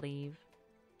don't believe.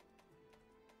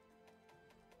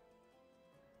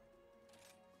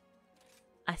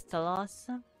 Astalos.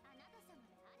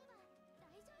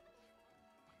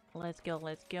 Let's go,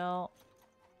 let's go.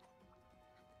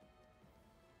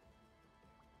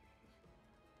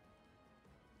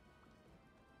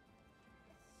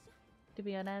 To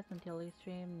be honest, until you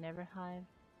stream, never hive.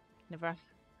 Never.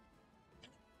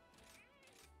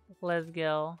 Let's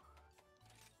go.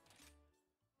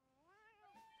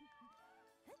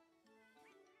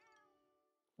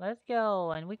 Let's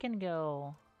go, and we can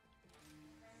go.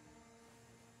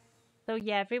 So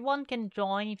yeah, everyone can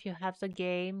join. If you have the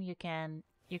game, you can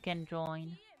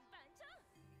join.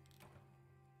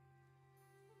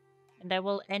 And I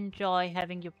will enjoy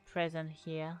having you present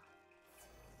here.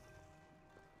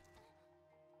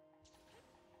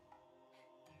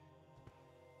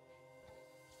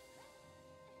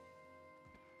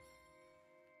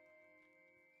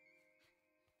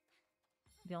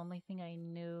 The only thing I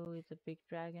knew is a big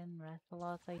dragon,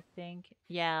 Rathalos, I think.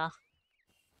 Yeah.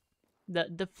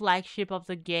 The flagship of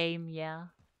the game, yeah.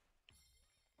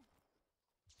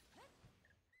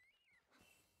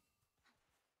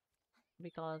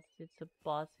 Because it's a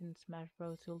boss in Smash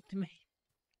Bros. Ultimate.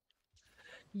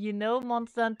 You know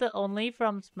Monster Hunter only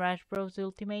from Smash Bros.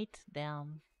 Ultimate?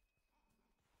 Damn.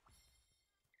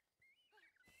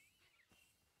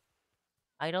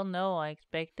 I don't know, I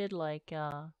expected like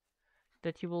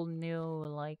that you will know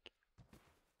like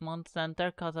Monster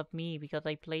Hunter cause of me because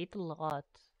I played a lot.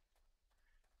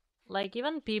 Like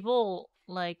even people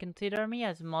like consider me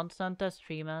as Monster Hunter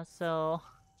streamer, so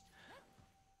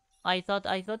I thought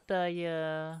I would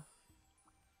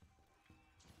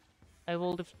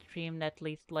have streamed at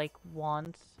least like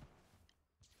once.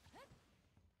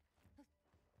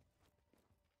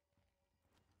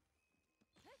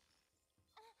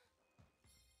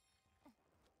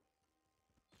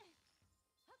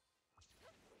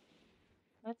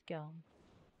 Let's go.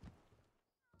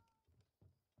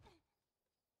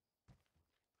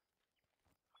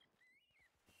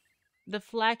 The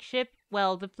flagship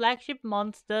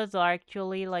monsters are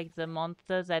actually like the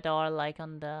monsters that are like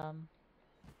on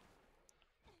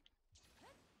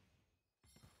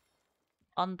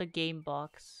the game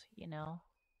box, you know?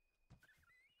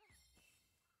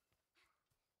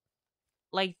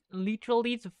 Like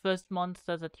literally the first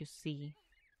monster that you see.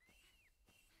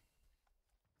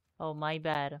 Oh, my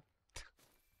bad.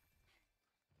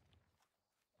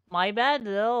 My bad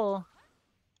though.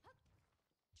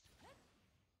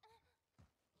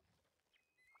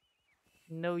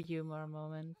 No humor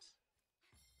moment.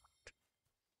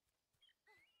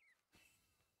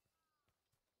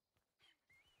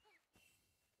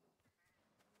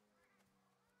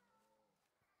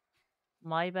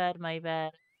 My bad, my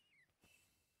bad.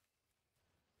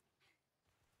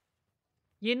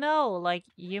 You know, like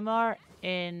humor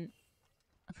in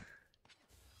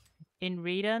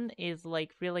Reden is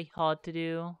like really hard to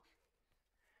do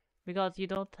because you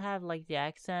don't have like the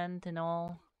accent and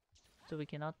all. So we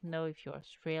cannot know if you're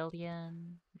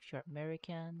Australian, if you're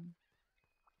American,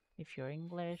 if you're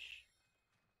English.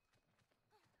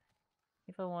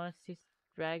 If I want to see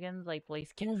dragons, I play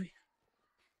scary.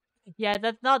 Yeah,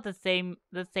 that's not the same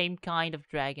kind of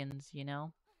dragons, you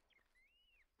know?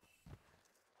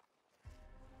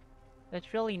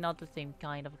 That's really not the same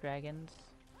kind of dragons.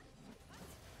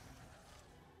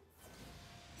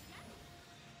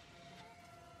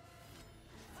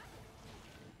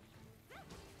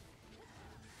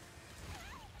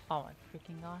 Oh my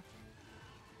freaking god.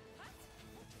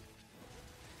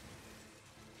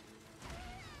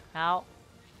 Ow.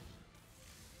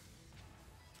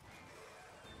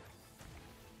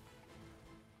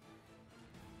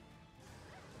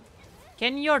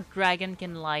 Can your dragon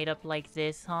can light up like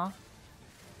this, huh?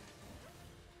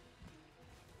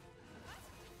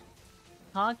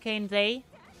 Huh, can they?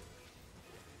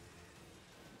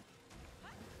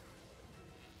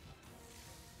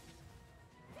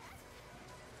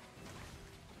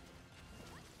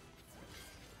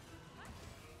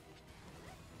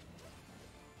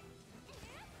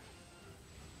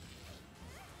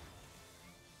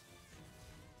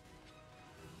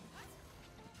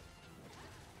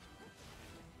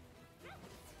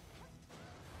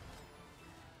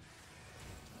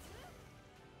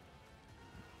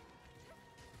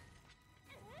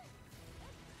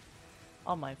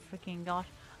 Oh my freaking gosh.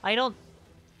 I don't...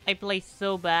 I play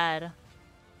so bad.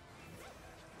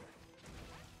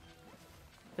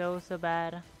 So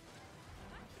bad.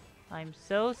 I'm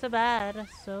so bad.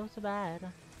 So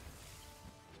bad.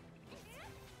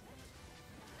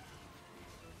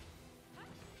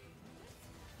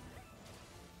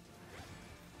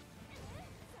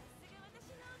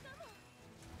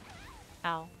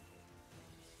 Ow.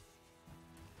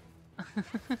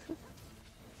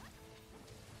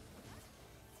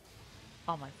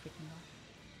 Oh my freaking god.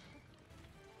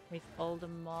 With all the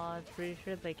mods, pretty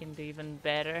sure they can do even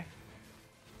better.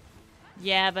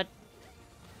 Yeah, but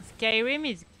Skyrim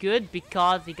is good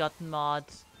because he got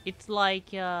mods. It's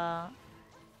like how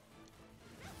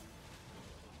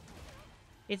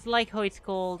it's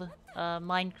called,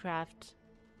 Minecraft.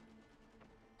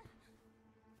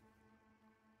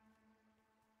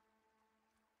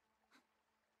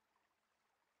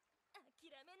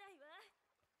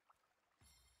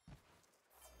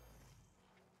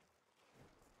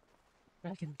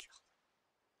 Dragon kill.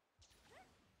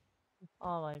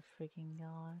 Oh my freaking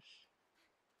gosh.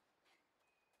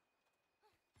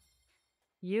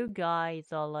 You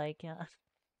guys are like,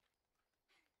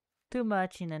 too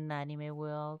much in an anime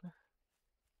world.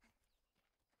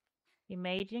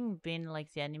 Imagine being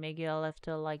like the anime girl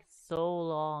after like so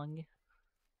long.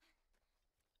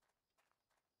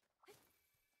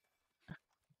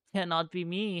 Cannot be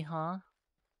me, huh?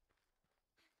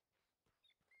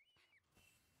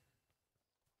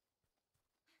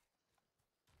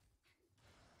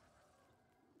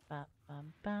 Bam,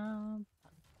 bam, bam,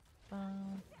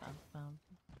 bam, bam, bam.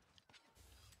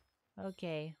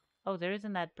 Okay. Oh, there is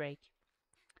an ad break.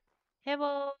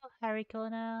 Hello, Harry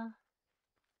Kona.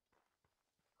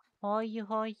 How are you?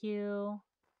 How are you?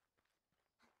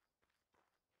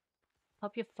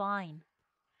 Hope you're fine.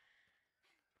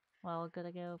 Well,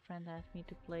 gotta go. Friend asked me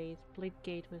to play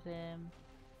Splitgate with him.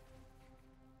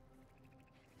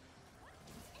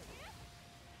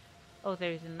 Oh,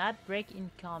 there is an ad break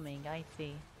incoming. I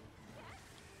see.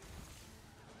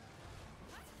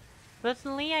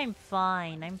 Personally, I'm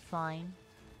fine. I'm fine.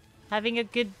 Having a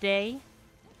good day.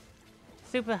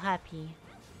 Super happy.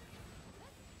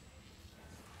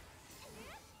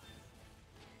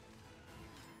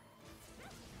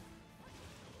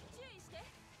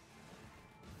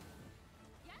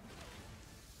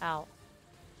 Ow.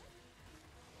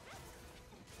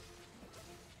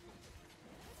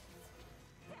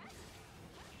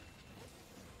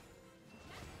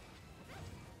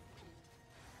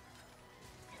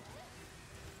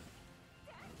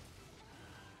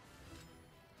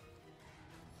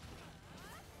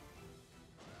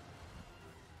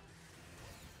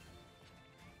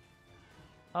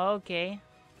 Okay.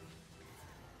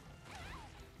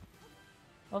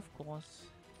 Of course.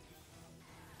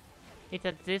 It's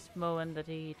at this moment that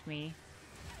he hit me.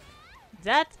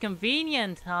 That's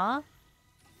convenient, huh?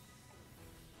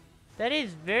 That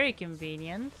is very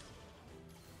convenient.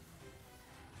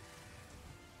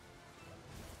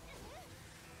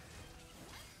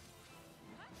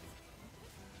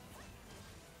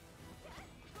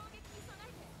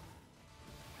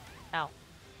 Ow.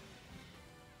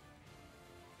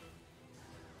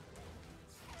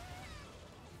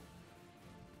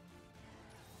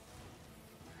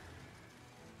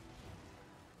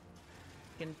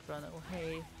 Can run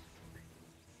away.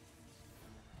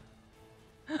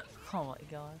 Oh my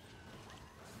gosh.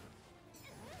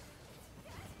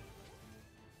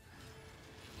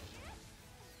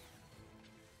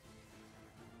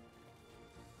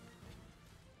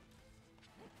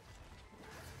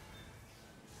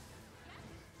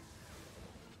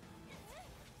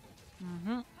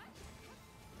 Mm-hmm.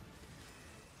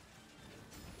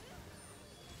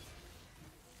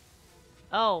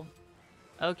 Oh.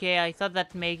 Okay, I thought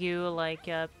that made you like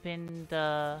pin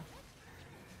the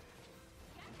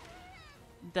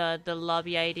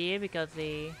lobby idea because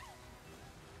he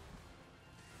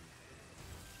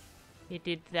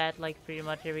did that like pretty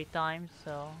much every time,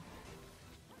 so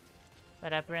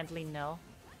but apparently no.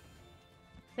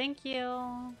 Thank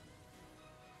you.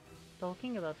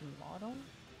 Talking about the model?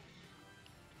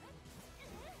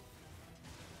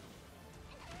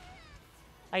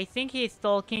 I think he's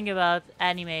talking about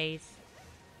animes.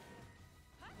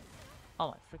 Oh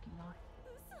my freaking god.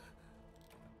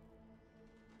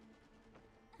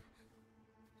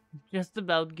 Just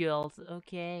about girls,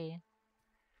 okay.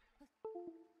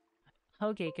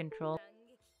 Okay, control.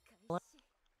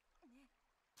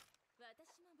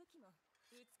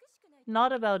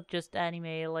 Not about just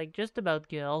anime, like just about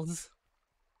girls.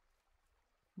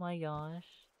 My gosh.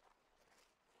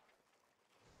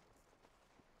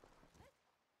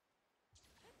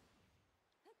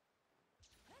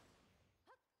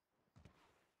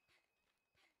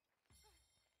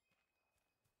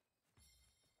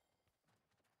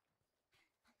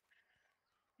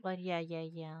 But yeah.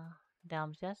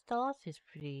 Damn, that Dallas is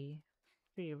pretty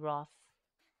rough.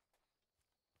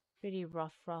 Pretty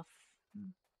rough.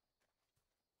 Mm.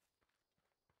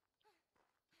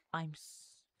 I'm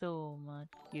so much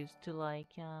used to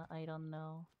like, I don't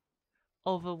know,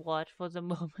 Overwatch for the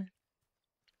moment.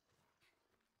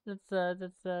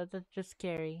 That's just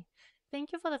scary.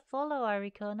 Thank you for the follow,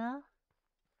 Arikona.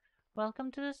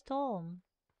 Welcome to the storm.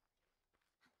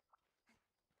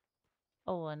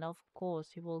 Oh, and of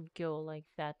course you will go like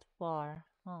that far.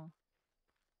 Huh.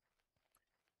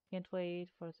 Can't wait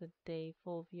for the day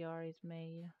full VR is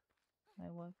made. My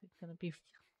wife is gonna be.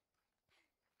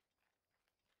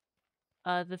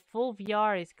 The full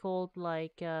VR is called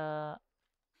like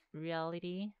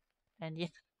reality, and yeah.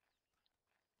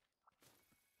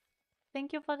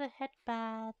 Thank you for the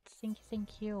headband.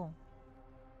 Thank you.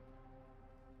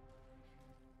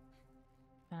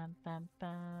 Bam bam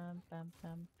bam bam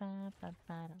bam bam bam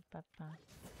bam bam bam.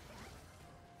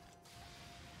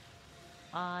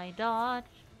 I dodge.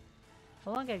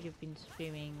 How long have you been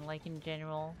streaming, like in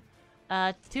general?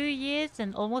 2 years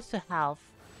and almost a half.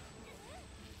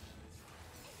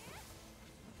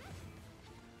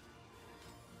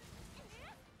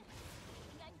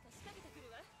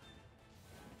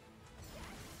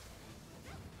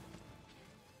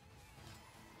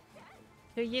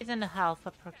 2 years and a half,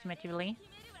 approximately.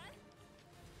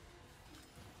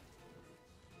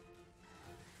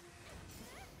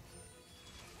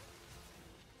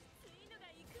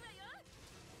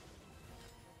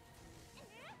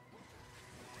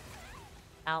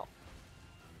 Ow.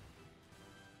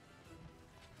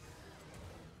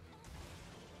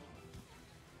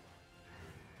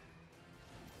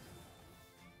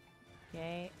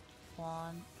 Okay,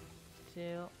 1,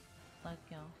 2, let's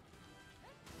go.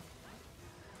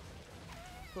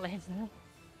 Pleasure.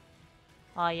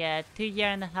 Oh yeah, 2 year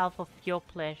and a half of pure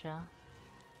pleasure.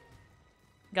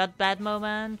 Got bad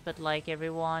moments, but like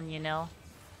everyone, you know.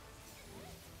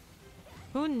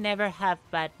 Who never have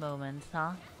bad moments,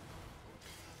 huh?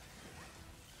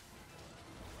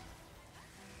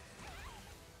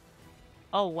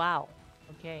 Oh wow.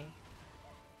 Okay.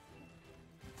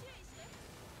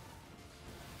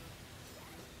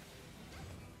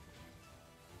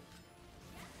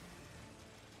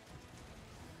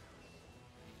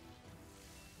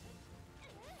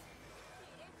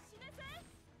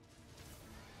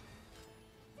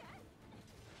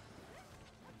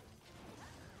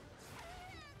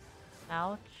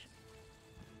 Ouch.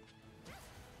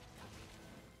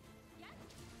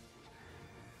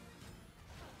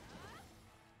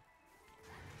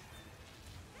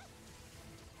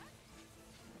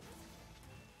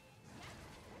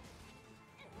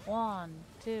 One,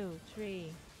 two,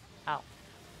 three. Ow.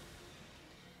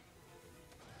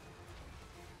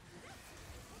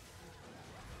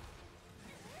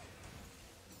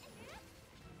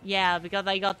 Yeah, because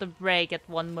I got the break at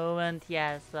one moment,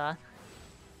 yes.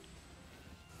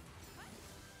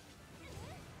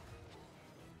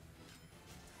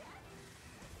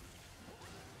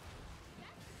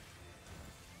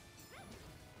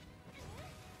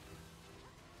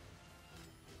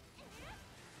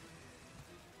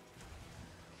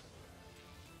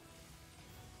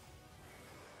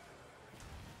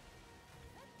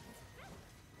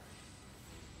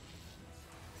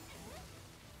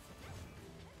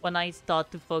 When I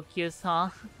start to focus, huh?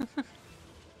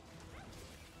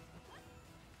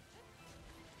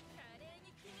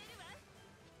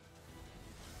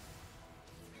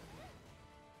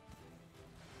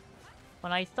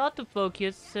 When I start to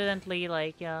focus, suddenly,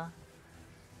 like,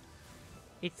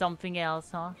 it's something else,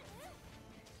 huh?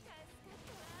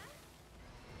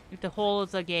 If the whole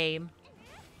is a game.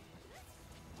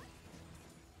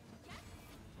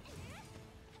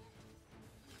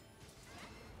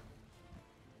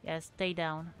 Yeah, stay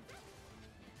down.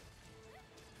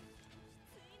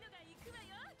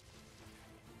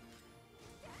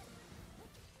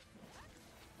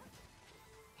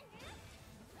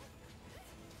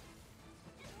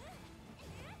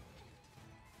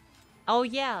 Oh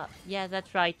yeah,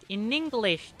 that's right. In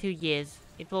English, 2 years.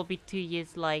 It will be 2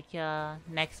 years like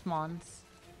next month.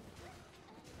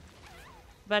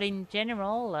 But in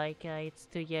general, like it's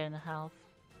 2 year and a half.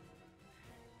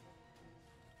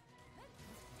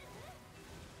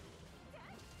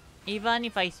 Even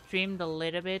if I streamed a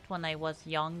little bit when I was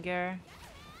younger.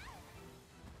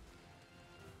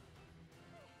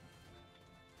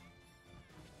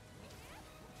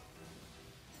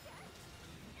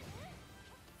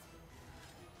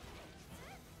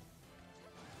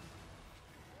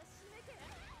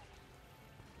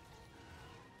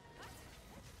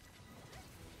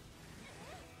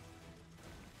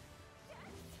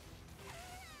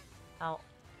 Ow.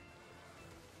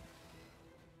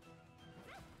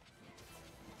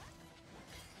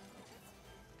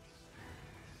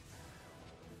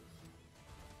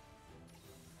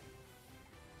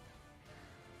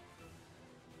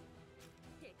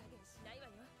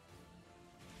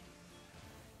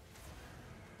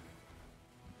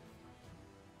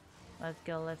 Let's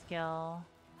go, let's go.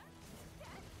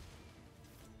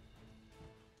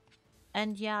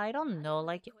 And yeah, I don't know,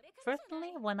 like,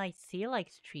 personally, when I see,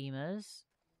 like, streamers,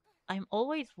 I'm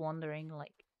always wondering,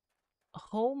 like,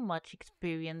 how much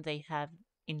experience they have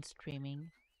in streaming.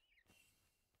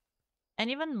 And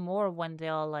even more when they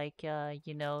are, like,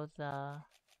 you know, the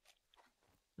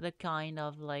kind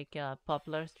of, like,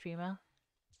 popular streamer.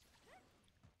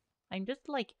 I'm just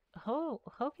like, how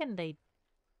can they,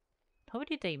 how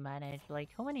did they manage, like,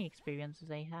 how many experiences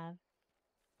they have?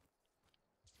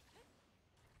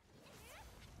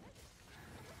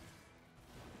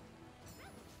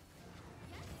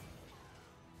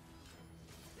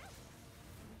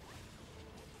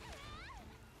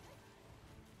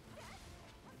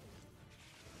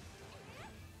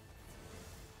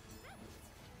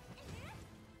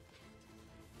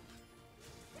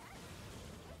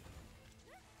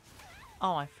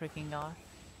 Oh my freaking gosh.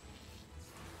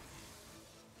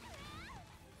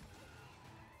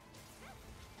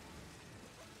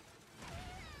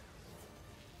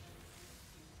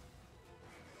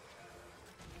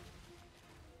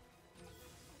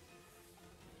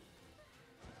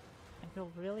 I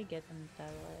feel really getting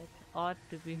that like ought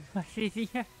to be much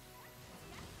easier.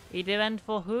 It event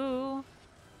for who?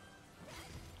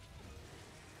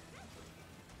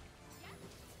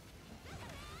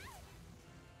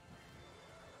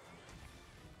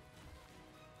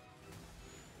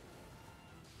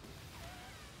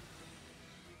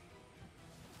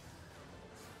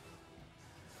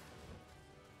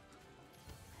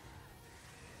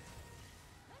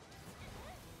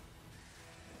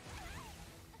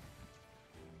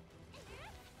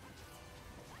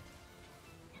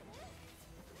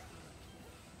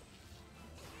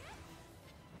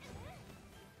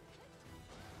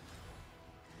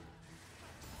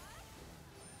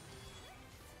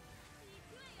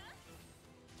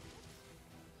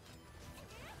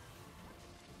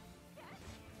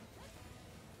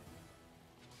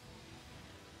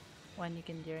 When you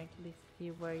can directly see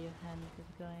where your hand is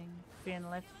going. Free and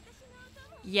left.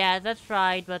 Yeah, that's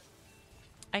right, but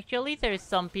actually there's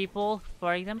some people,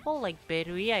 for example, like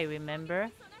Berui, I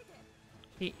remember.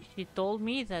 She told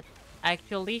me that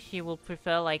actually she will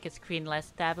prefer like a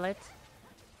screenless tablet.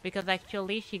 Because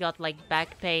actually she got like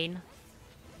back pain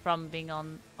from being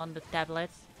on the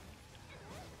tablets.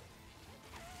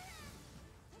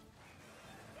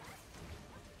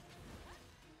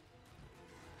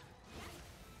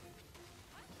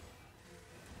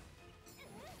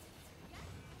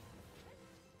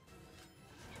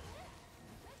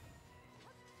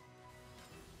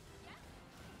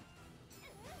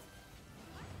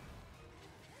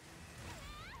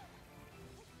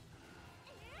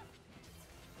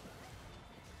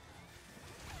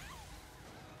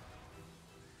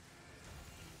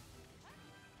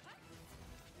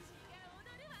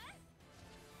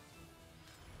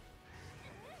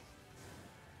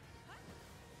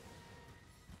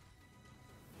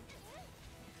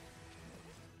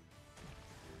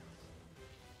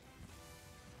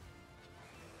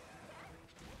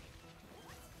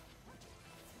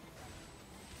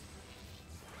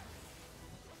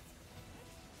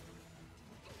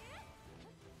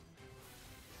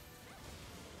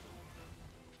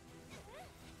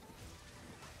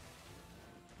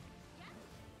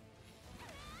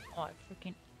 Oh, I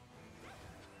freaking...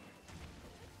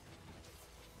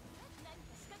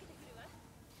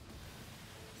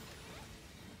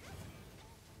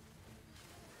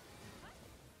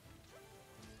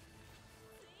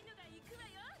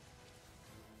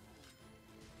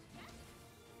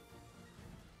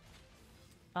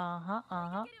 Uh-huh,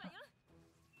 uh-huh.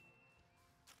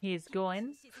 He's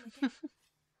going.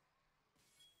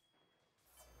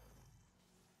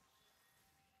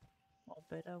 Oh,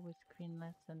 better with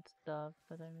screenless and stuff,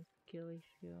 but I'm a skill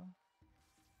issue.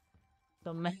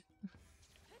 So man.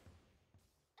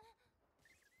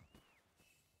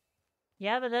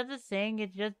 Yeah, but that's the thing,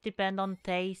 it just depends on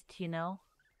taste, you know?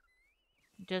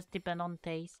 Just depend on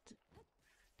taste.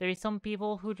 There is some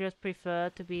people who just prefer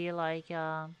to be like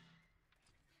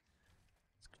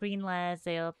screenless.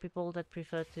 There are people that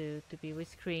prefer to be with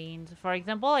screens. For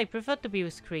example, I prefer to be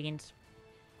with screens.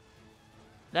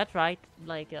 That's right.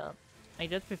 Like I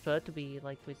just prefer to be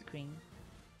like with screen.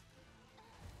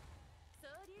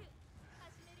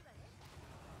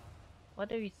 What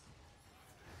do you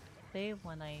say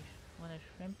when I When a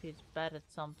shrimp is bad at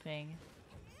something.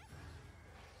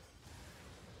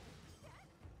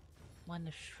 When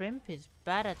a shrimp is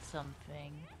bad at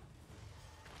something.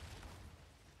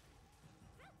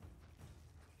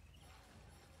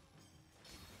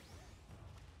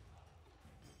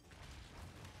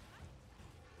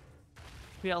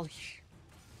 Really?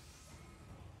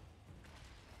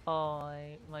 Oh,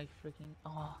 my freaking...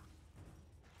 Oh.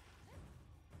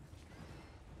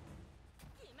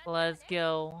 Let's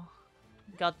go.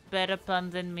 Got better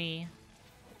pun than me.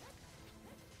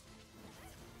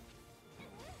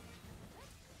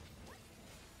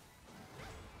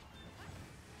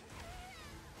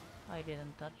 I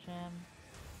didn't touch him.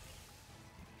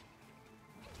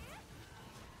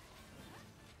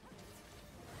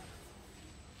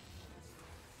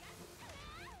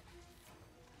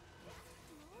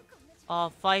 Oh,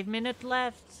 5 minutes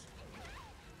left.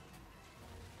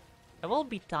 There will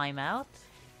be timeout.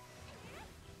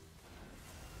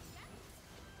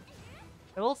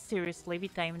 There will seriously be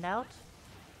timed out.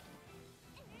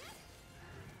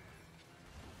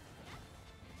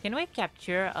 Can we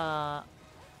capture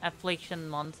affliction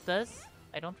monsters?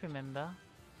 I don't remember.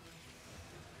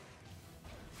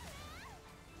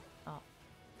 Oh.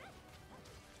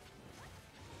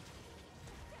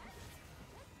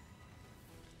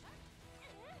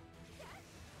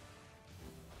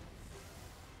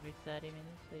 Every 30 minutes,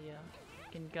 so yeah.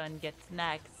 You can go and get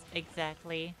snacks.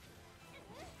 Exactly.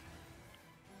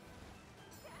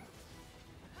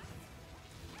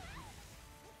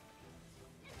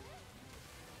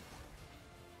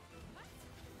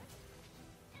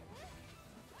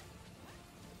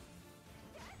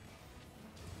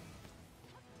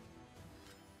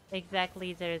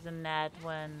 Exactly, there's an ad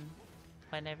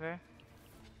whenever.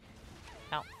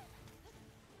 Ow.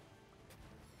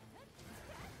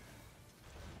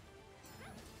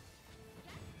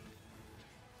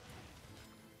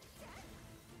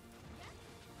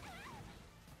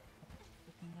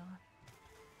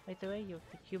 By the way,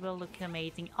 you will look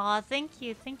amazing. Oh, thank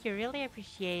you, really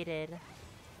appreciate it.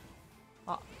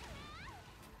 Oh,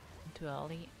 too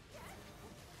early.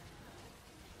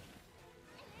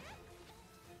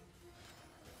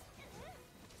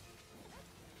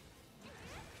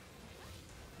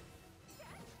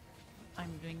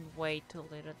 I'm doing way too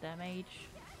little damage.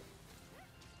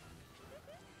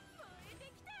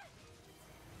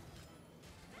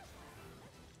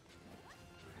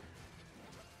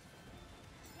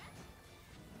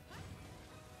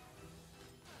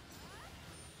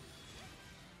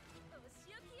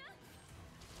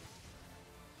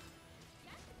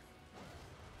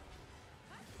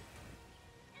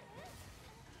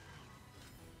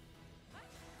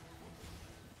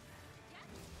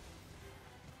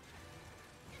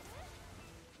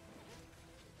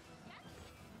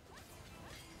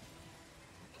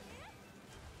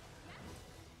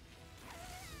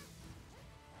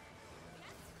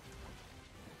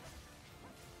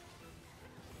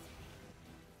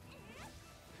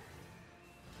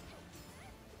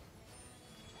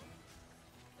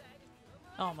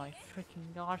 Oh my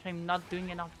freaking gosh, I'm not doing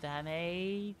enough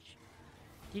damage.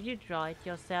 Did you draw it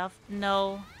yourself?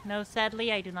 No. No,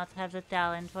 sadly I do not have the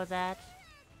talent for that.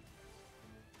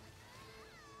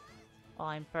 Oh,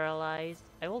 I'm paralyzed.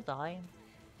 I will die.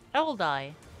 I will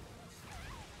die.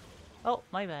 Oh,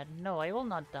 my bad. No, I will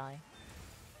not die.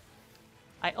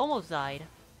 I almost died.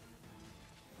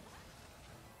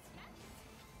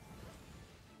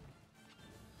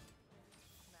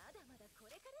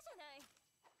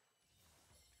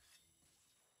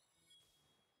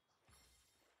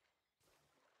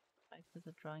 Back to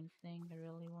the drawing thing. I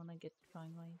really want to get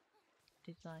drawing my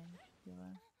design.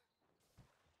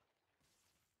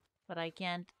 But I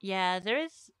can't. Yeah, there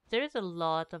is a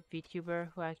lot of VTuber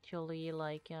who actually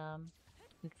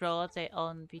draw their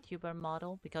own VTuber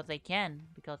model because they can,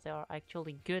 because they are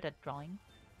actually good at drawing.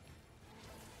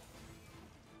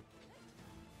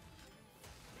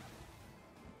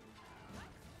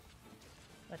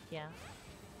 But yeah.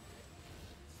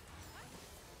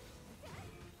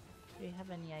 Do you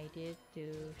have any ideas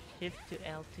to shift to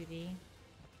L2D?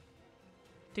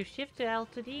 To shift to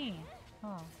L2D?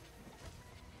 Oh.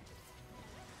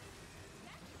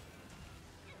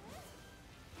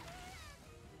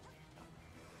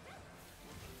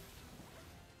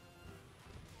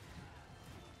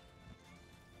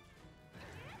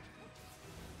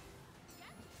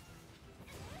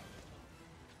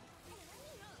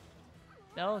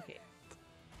 Okay.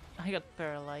 I got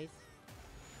paralyzed.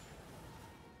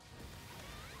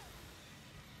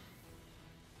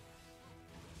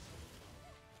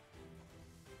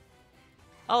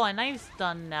 Oh, and I'm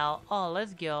stunned now. Oh,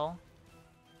 let's go.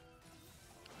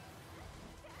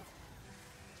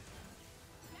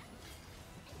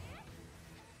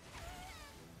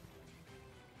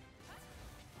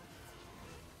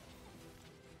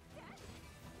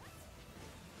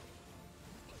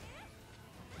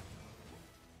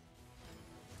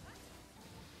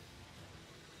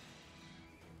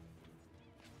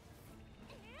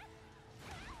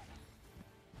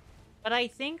 But I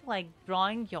think like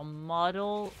drawing your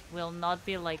model will not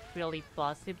be like really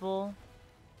possible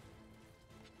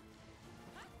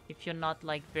if you're not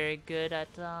like very good at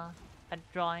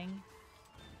drawing.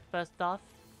 First off,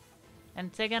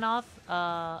 and second off,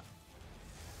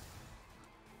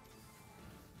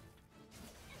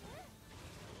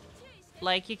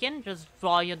 like you can just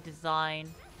draw your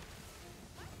design.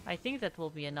 I think that will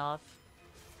be enough.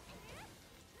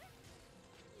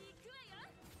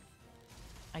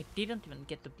 I didn't even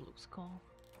get the blue skull.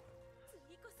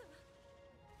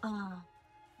 Ah,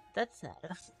 that's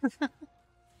sad.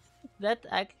 That's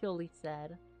actually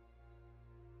sad.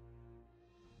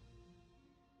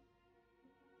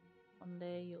 One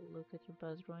day you'll look at your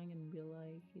past drawing and be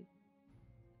like,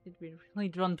 it's been really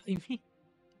drawn by me.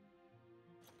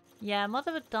 Yeah, most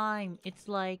of the time it's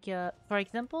like, for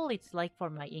example, it's like for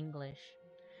my English.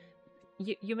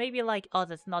 You may be like, oh,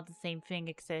 that's not the same thing,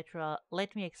 etc.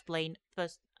 Let me explain.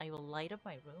 First, I will light up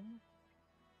my room.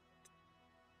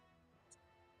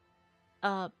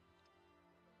 Uh,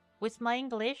 with my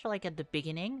English, like at the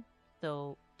beginning,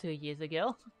 so 2 years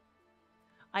ago,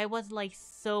 I was like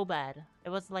so bad.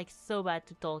 I was like so bad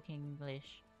to talk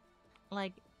English.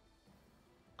 Like,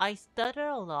 I stutter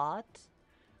a lot.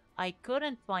 I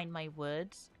couldn't find my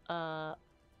words.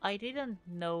 I didn't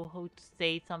know how to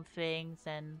say some things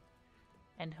and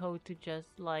how to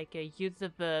just like use the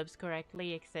verbs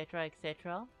correctly, etc.,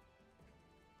 etc.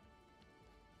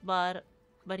 But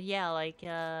yeah, like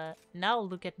now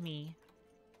look at me.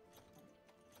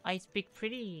 I speak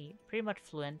pretty much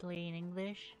fluently in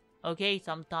English. Okay,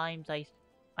 sometimes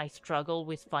I struggle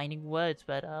with finding words,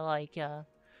 but like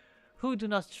who do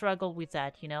not struggle with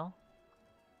that, you know?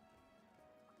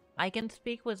 I can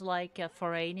speak with like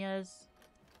foreigners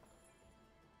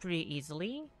pretty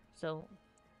easily. So,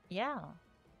 yeah.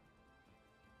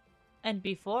 And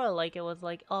before, like, it was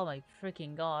like, oh my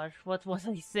freaking gosh, what was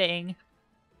I saying?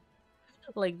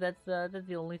 Like, that's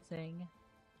the only thing.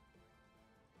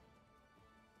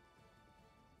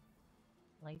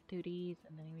 Like 2Ds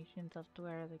and animation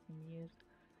software that can be used.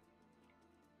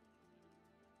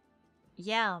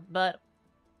 Yeah, but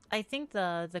I think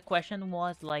the question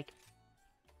was like,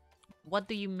 what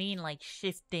do you mean like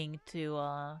shifting to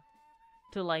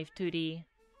live 2D?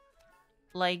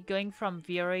 Like going from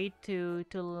VRA to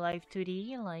live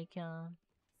 2D, like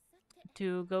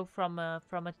to go from a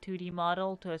 2D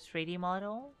model to a 3D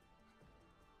model,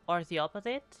 or the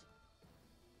opposite,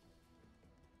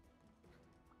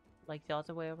 like the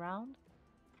other way around.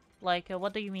 Like,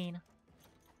 what do you mean?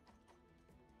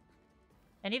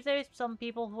 And if there is some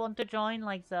people who want to join,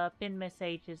 like the pin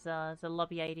message is the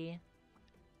lobby ID.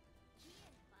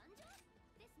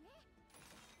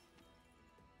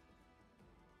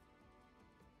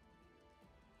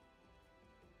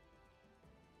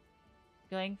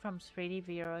 Going from 3D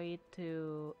VRA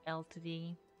to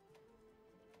LTD.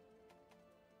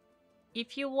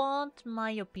 If you want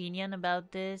my opinion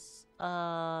about this,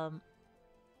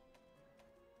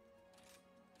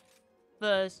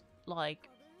 first, like,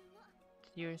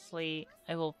 seriously,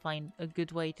 I will find a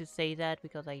good way to say that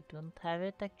because I don't have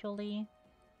it actually.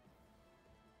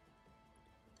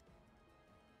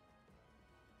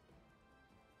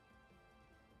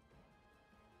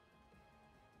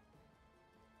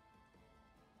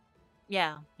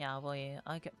 Yeah, well, yeah,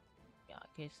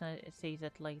 okay, so say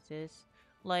that like this.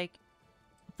 Like,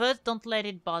 first, don't let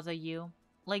it bother you.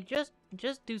 Like, just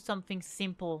do something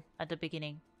simple at the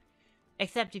beginning.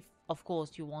 Except if, of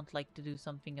course, you want like to do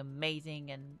something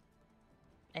amazing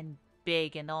and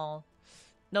big and all.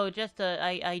 No, just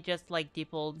I just like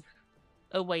default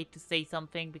a way to say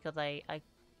something because I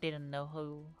didn't know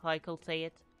how I could say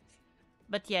it.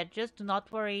 But yeah, just do not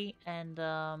worry and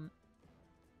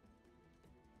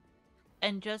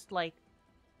just like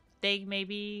take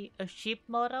maybe a ship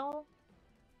model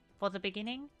for the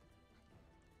beginning.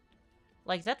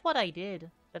 Like that's what I did.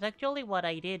 That's actually what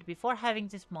I did before having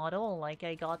this model. Like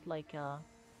I got like a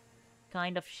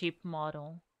kind of ship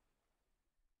model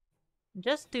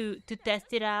just to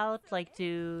test it out, like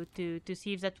to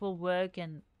see if that will work,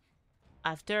 and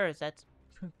after that's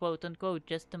quote unquote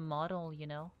just a model, you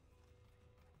know.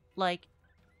 Like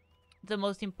the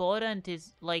most important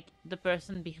is like the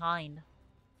person behind.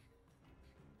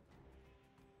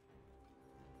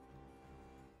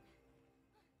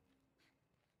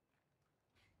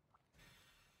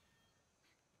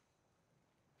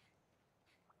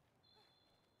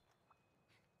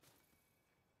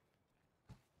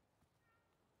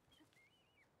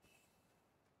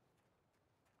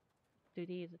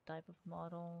 2D is a type of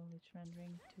model. It's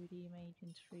rendering 2D image in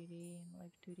 3D, and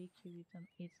like 2D cubism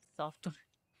is software.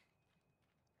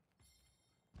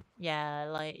 Yeah,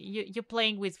 like you're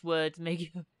playing with words, make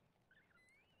you.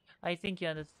 I think you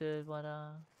understood what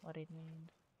it means.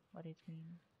 What it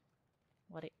means.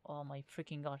 What it. Oh my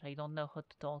freaking gosh! I don't know how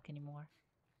to talk anymore.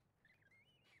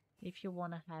 If you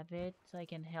wanna have it, I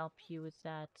can help you with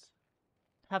that.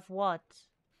 Have what?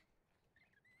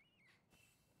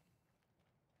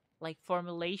 Like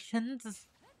formulations?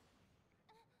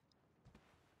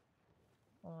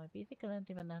 Oh, my PC can't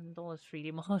even handle a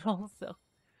 3D model, so.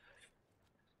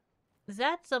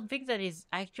 That's something that is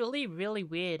actually really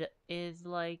weird. Is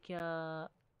like,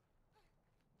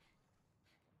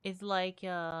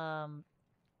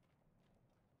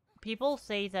 people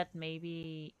say that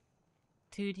maybe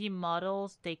 2D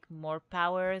models take more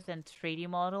power than 3D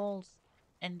models,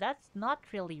 and that's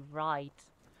not really right.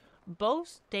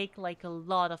 Both take like a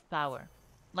lot of power.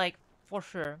 Like, for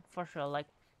sure, like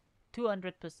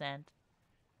 200%.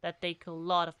 That take a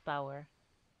lot of power.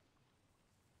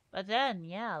 But then,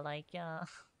 yeah, like,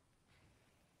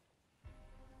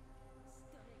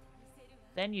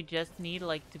 then you just need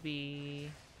like to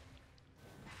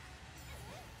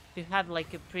have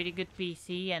like a pretty good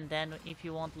PC, and then if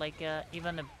you want like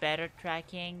even a better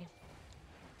tracking,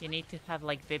 you need to have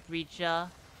like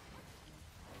Vibrija.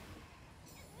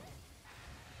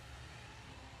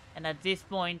 And at this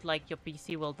point, like your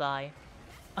PC will die.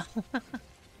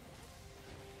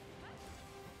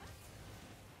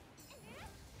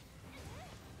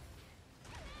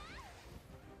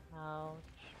 Ouch.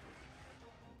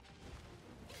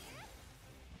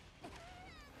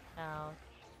 Ouch.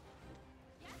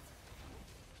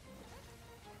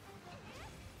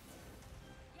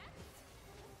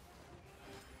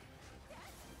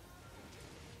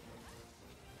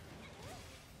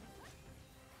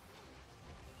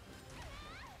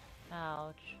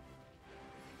 Ouch.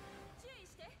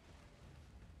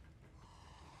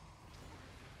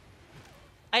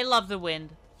 I love the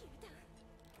wind.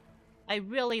 I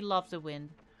really love the wind.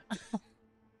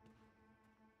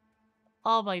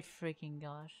 Oh my freaking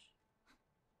gosh.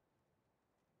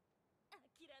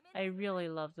 I really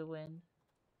love the wind.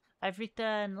 I've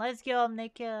returned. Let's go,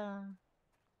 Nika.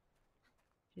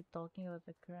 She's talking about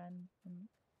the current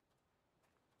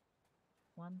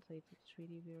one, so it's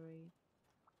 3D very.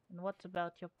 And what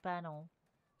about your panel?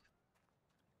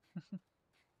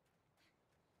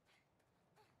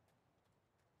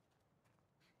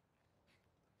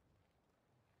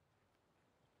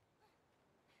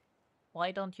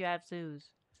 Why don't you have Zeus?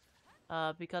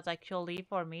 Because actually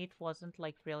for me it wasn't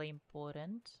like really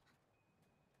important.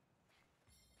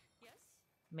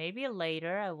 Maybe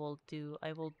later I will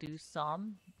do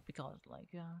some because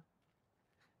like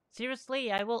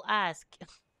seriously I will ask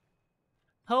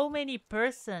how many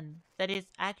person that is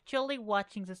actually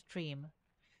watching the stream.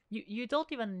 You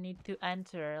don't even need to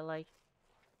enter like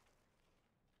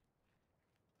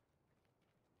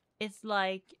it's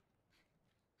like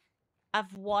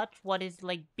I've watched what is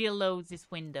like below this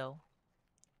window.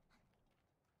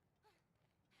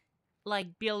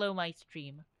 Like below my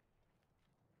stream.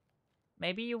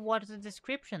 Maybe you watch the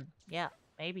description. Yeah,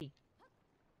 maybe.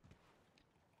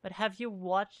 But have you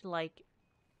watched like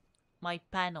my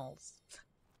panels?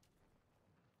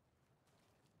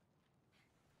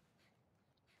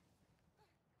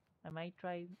 I might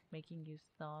try making you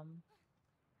some.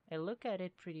 I look at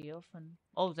it pretty often.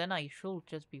 Oh, then I should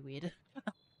just be weird.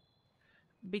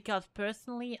 Because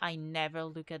personally, I never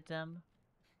look at them.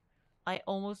 I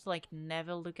almost like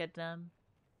never look at them.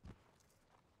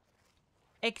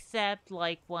 Except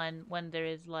like when there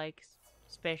is like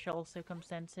special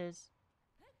circumstances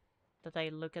that I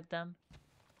look at them.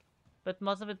 But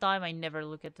most of the time, I never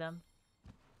look at them.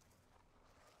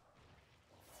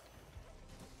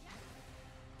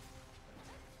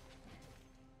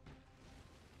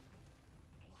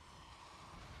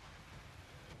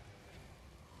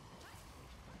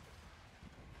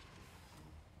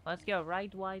 Let's go,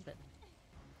 right, Wyvern.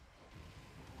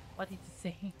 What did you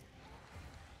say?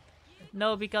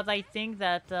 No, because I think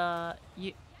that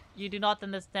you do not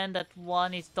understand that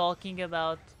one is talking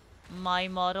about my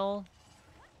model,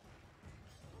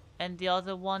 and the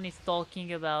other one is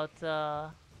talking about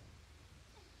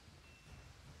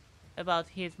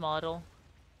his model.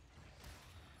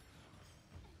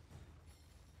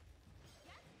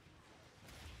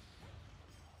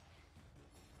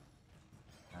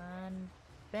 And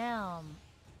bam,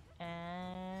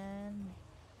 and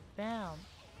bam,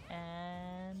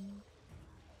 and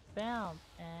bam,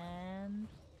 and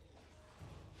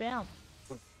bam.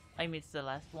 I missed the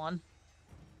last one.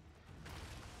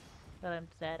 But I'm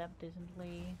set up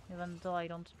decently, even though I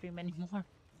don't stream anymore.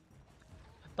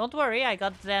 Don't worry, I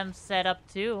got them set up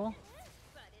too.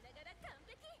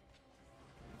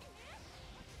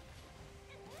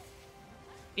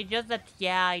 It's just that,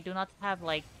 yeah, I do not have,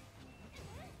 like,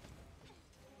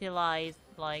 stylized,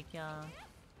 like,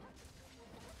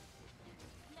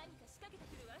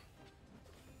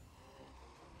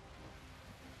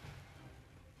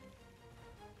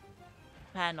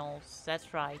 panels.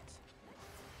 That's right.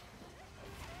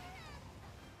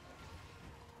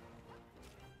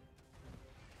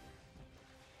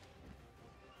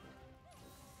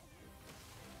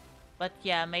 But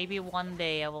yeah, maybe one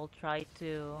day I will try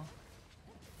to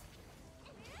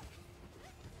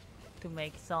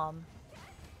make some.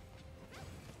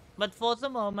 But for the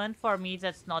moment, for me,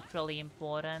 that's not really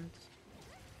important.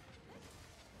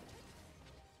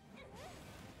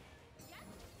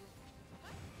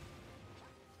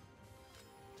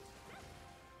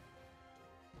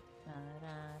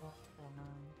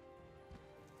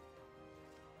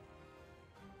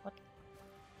 What?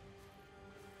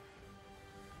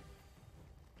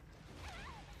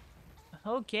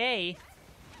 Okay.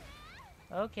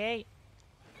 Okay.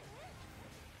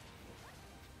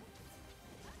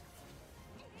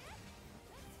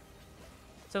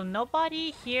 So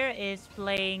nobody here is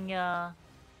playing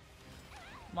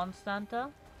Monster Hunter?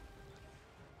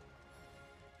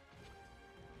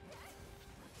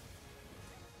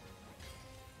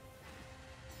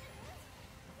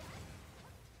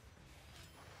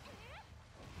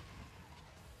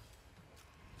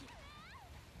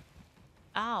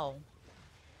 Ow.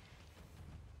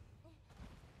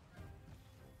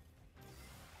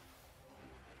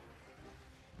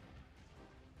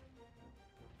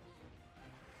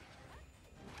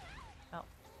 Ow.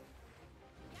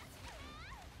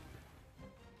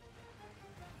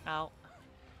 Ow.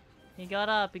 He got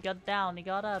up, he got down, he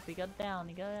got up, he got down,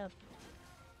 he got up.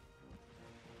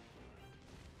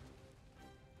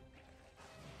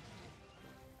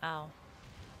 Ow.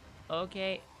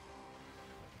 Okay.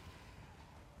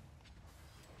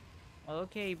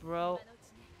 Okay, bro.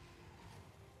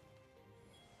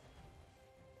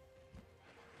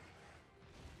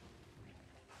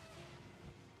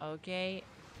 Okay.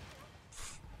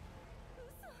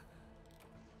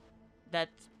 That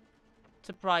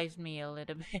surprised me a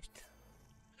little bit.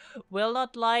 Will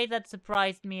not lie, that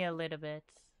surprised me a little bit.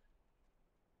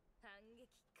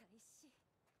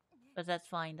 But that's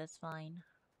fine, that's fine.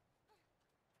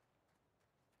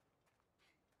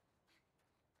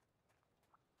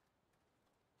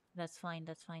 That's fine,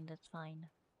 that's fine, that's fine.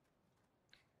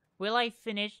 Will I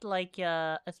finish like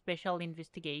a special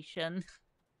investigation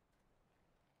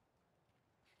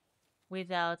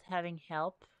without having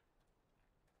help?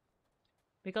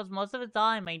 Because most of the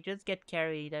time I just get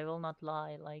carried, I will not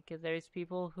lie. Like there's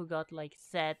people who got like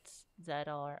sets that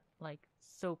are like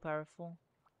so powerful.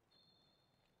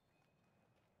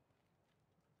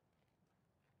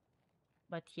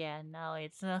 But yeah, now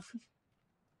it's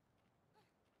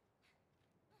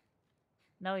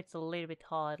now it's a little bit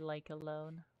hard like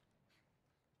alone.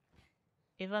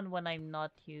 Even when I'm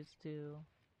not used to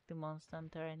Monster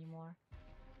Hunter anymore.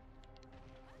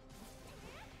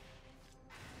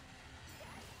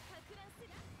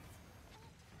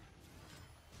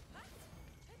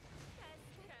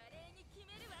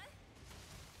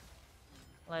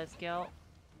 Let's go.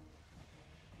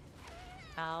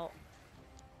 Ow.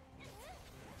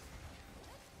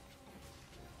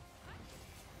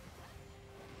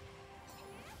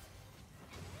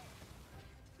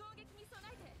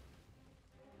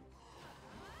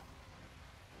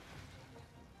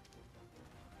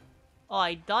 Oh,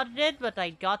 I dodged it, but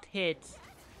I got hit.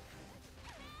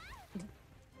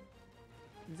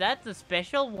 That's a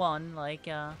special one, like,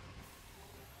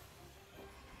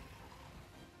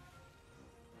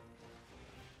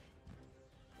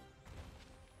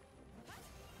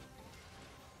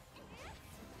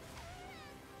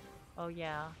 oh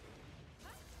yeah.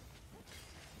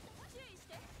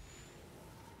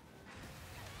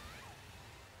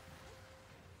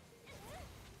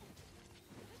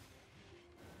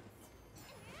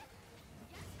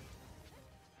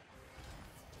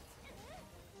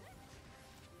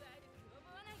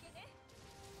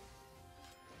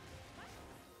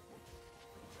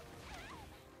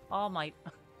 Oh my...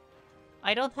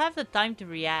 I don't have the time to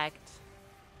react.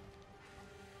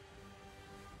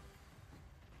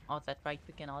 Oh, that's right,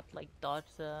 we cannot, like, dodge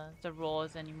the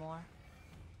roars anymore.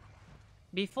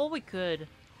 Before we could.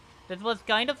 That was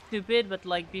kind of stupid, but,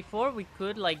 like, before we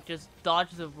could, like, just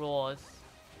dodge the roars.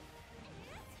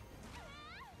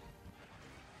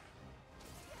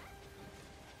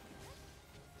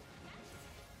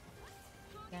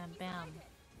 Bam, bam.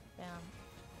 Bam.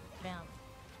 Bam.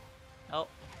 Oh.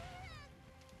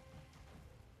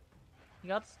 He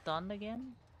got stunned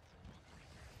again?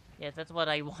 Yes, that's what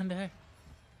I wonder.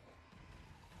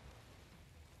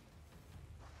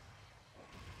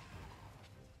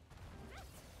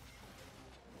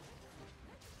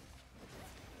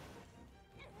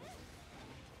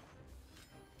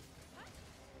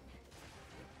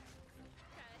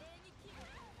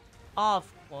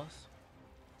 Of course.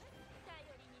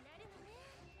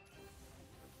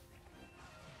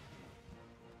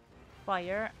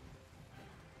 Fire.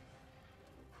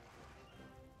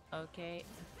 Okay.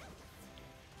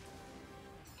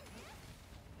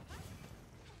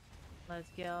 Let's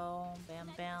go. Bam,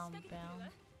 bam, bam.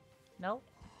 Nope.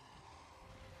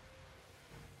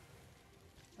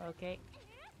 Okay.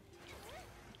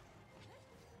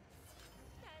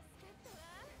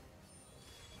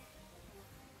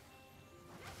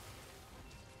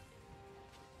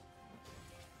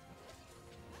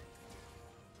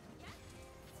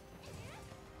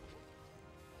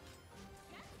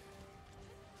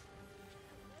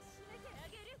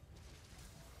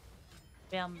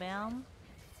 Bam, bam.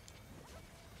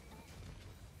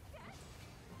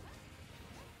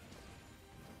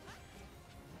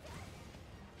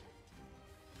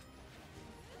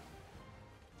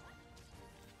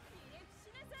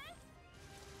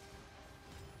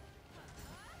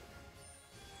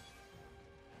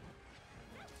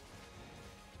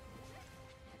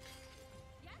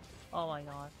 Oh my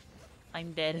god.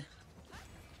 I'm dead.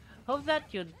 Hope that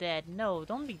you're dead. No,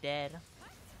 don't be dead.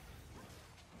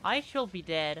 I shall be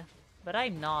dead, but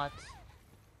I'm not.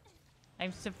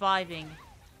 I'm surviving.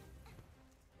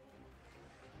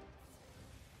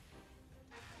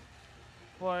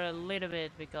 For a little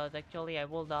bit, because actually I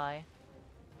will die.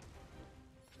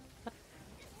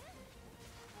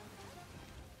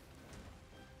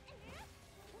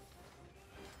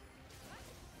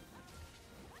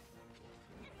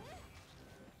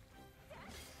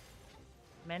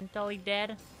 Mentally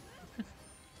dead?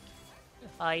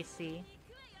 I see.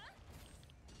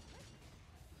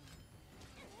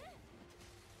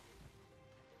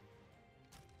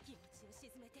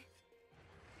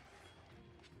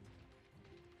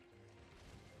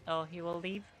 Oh, he will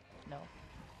leave? No.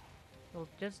 He'll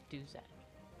just do that.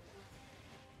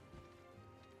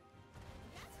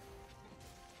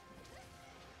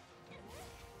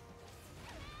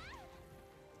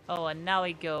 Oh, and now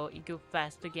he go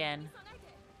fast again.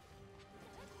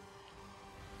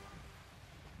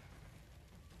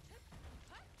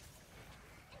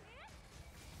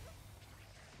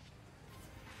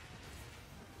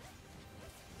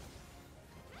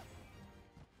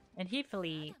 And he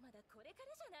flee.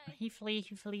 He flee,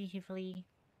 he flee, he flee.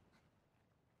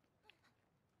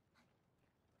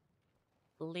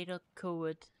 Little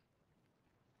coward.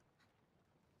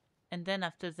 And then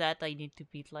after that I need to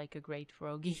beat like a great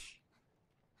froggy.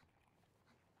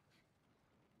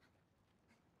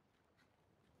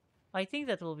 I think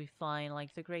that will be fine,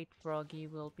 like the great froggy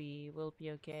will be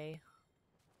okay.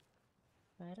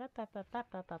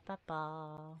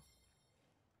 Ba-da-ba-ba-ba-ba-ba-ba.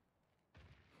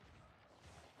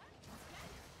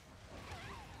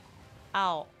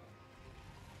 Ow.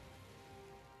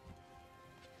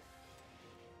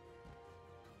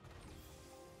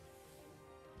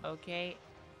 Okay.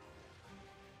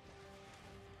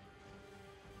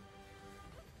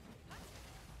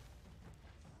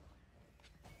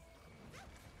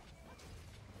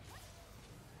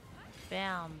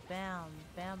 Bam, bam,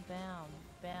 bam, bam,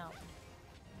 bam.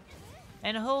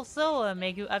 And also,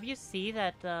 Megu, have you seen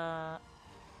that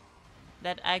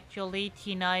that actually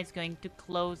Tina is going to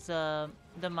close the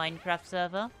Minecraft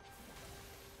server?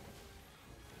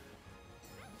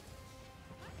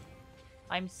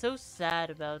 I'm so sad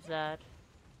about that.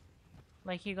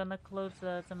 Like, you're gonna close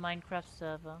the Minecraft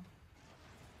server.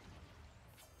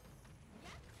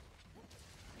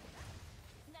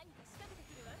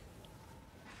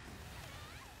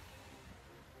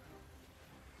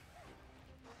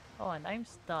 Oh, and I'm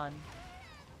stunned.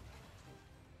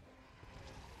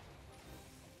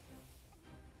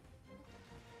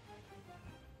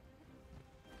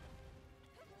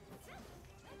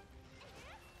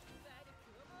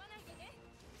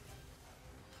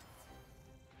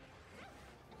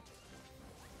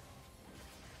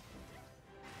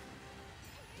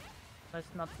 Let's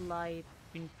not lie, it's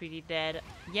been pretty dead.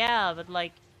 Yeah, but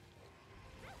like,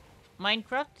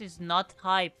 Minecraft is not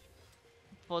hype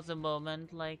for the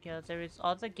moment. Like, there is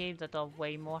other games that are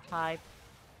way more hype.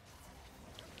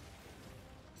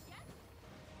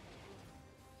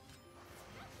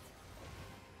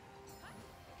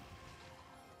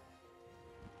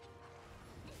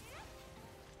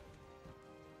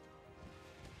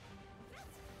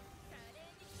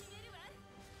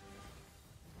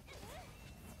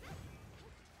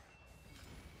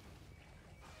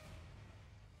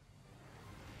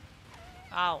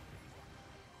 Ow.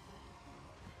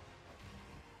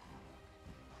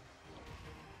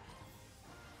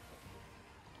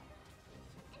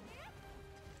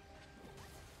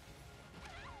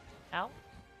 Ow.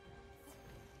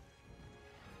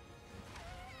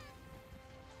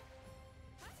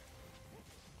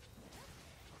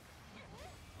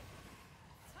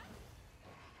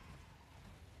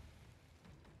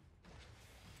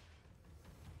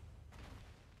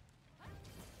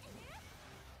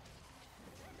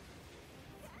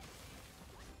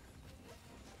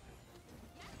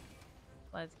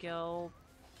 Let's go.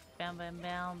 Bam, bam,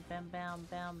 bam, bam, bam,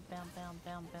 bam, bam, bam,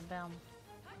 bam, bam, bam.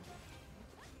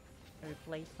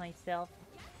 Replace myself.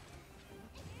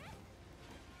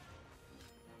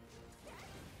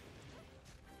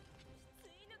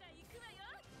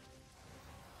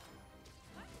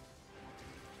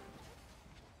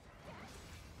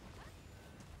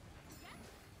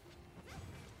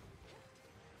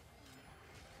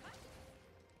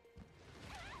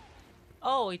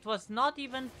 Oh, it was not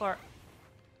even for...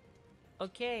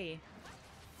 Okay.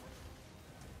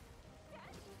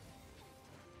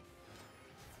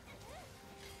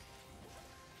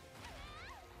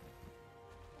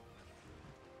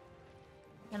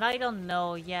 And I don't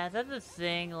know, yeah, that's the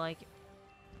thing, like...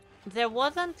 There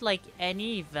wasn't, like,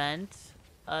 any event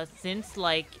since,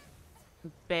 like,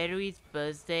 Berui's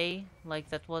birthday.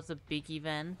 Like, that was a big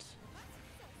event.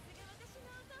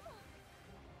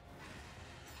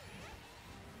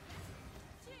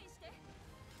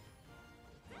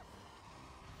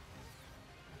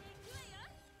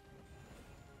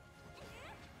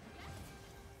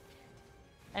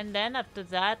 And then after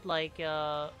that, like,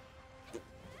 I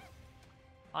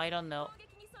don't know.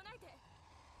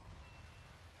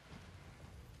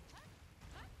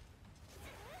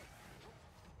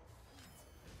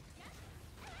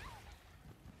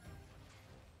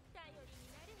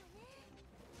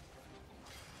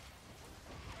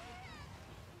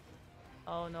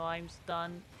 Oh no, I'm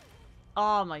stunned.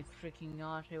 Oh my freaking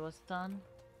gosh, I was stunned.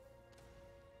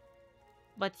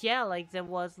 But yeah, like, there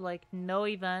was, like, no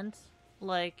event.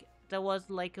 Like, there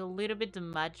was, like, a little bit of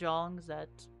mahjong that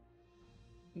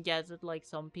gathered, like,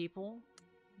 some people.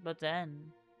 But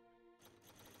then...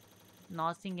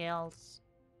 nothing else.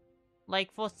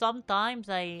 Like, for some times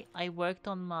I worked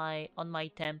on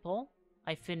my temple.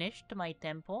 I finished my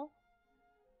temple.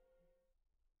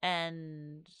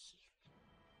 And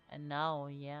now,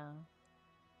 yeah.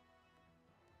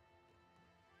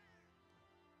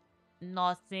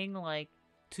 Nothing like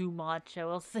too much, I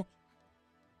will say.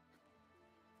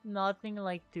 Nothing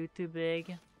like too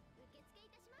big.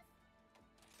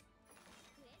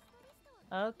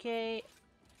 Okay.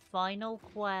 Final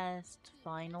quest.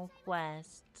 Final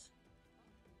quest.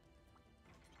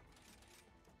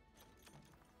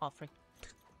 Oh, frick.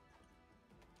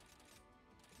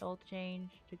 I'll change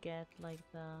to get like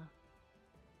the...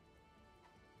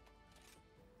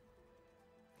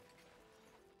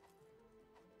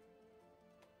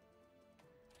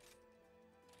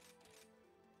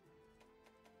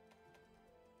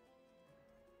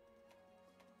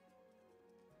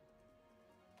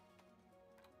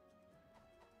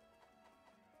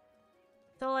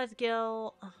 So let's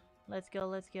go. Let's go,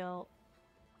 let's go.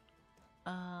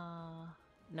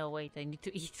 No, wait, I need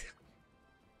to eat.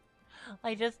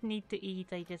 I just need to eat,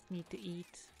 I just need to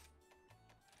eat.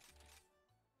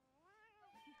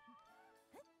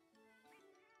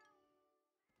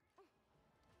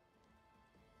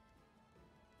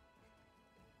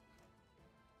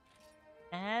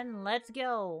 And let's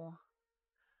go.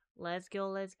 Let's go,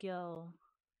 let's go.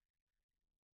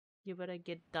 You better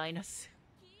get dinos.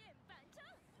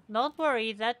 Don't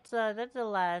worry, that's the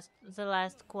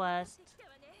last quest.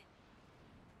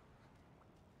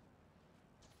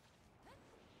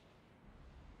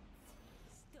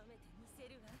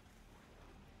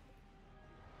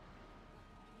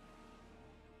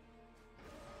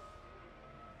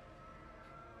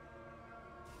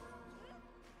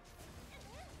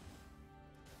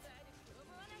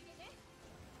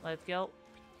 Let's go.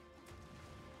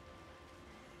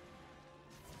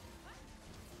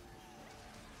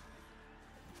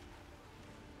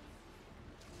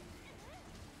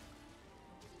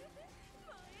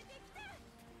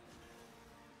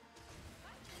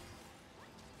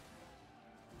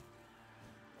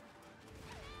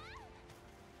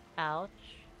 Ouch.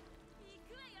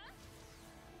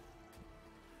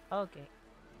 Okay.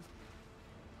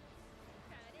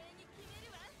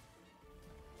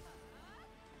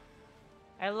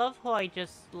 I love how I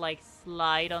just like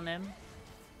slide on him.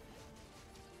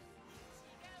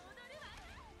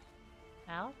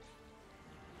 Ouch.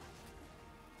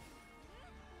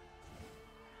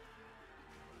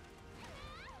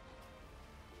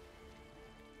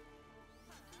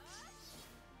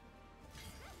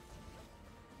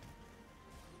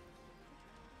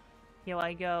 Here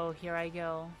I go, here I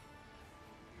go.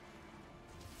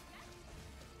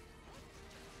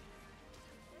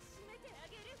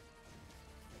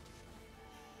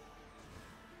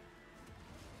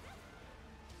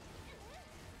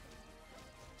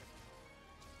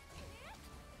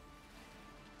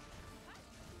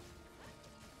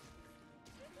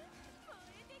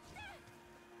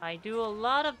 I do a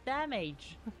lot of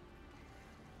damage.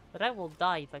 But I will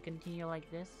die if I continue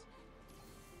like this.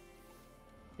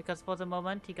 Because for the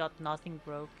moment he got nothing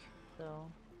broke, so...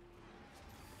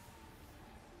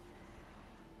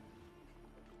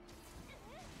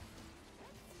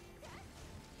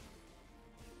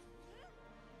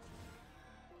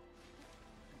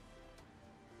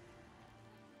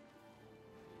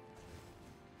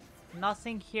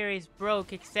 Nothing here is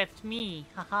broke except me,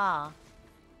 haha.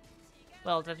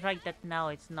 Well, that's right that now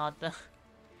it's not the...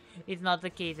 it's not the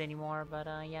case anymore, but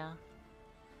yeah.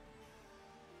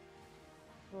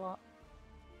 Well,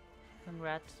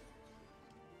 congrats.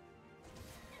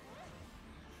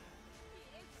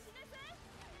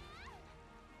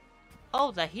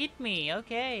 Oh, that hit me,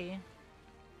 okay.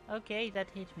 Okay, that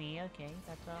hit me, okay.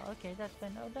 That's okay, that's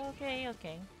fine. Oh, okay,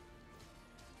 okay.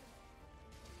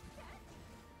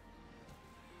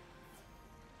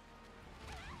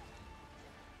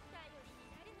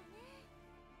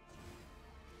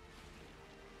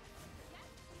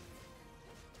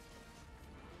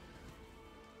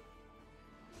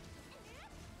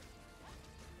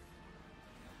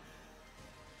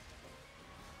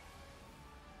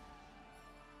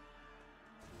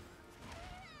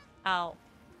 Ow.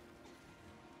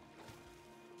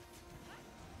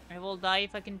 I will die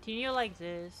if I continue like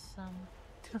this.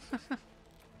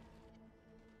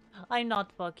 I'm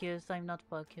not focused, I'm not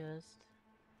focused.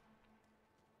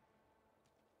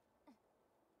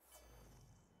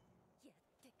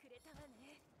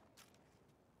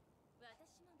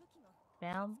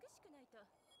 Bam.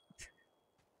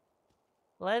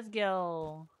 Let's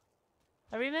go.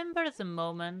 I remember the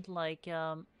moment, like,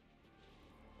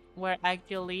 where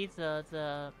actually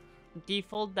the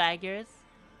default daggers,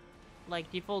 like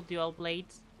default dual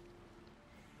blades,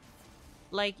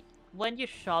 like when you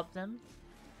shop them,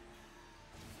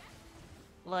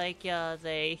 like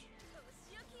you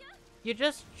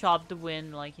just chop the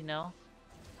wind, like, you know.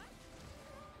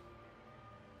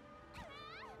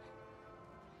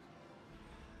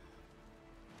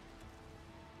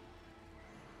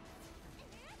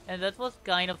 And that was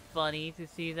kind of funny to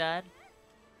see that.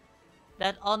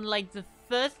 That on like the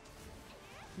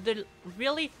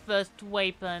really first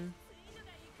weapon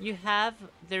you have,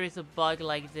 there is a bug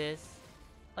like this.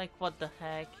 Like, what the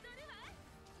heck?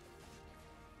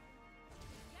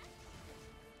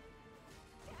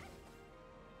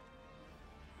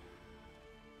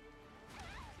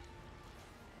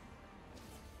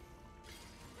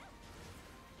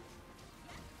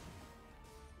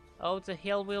 Oh, the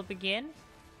heal will begin.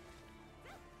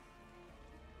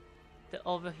 The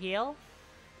overheal.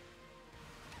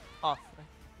 Off.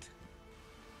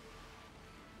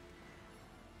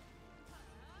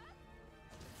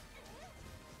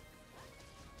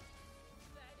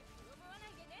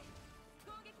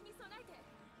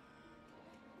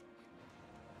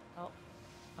 Oh,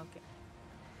 okay.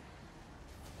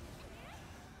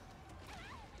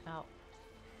 Ow.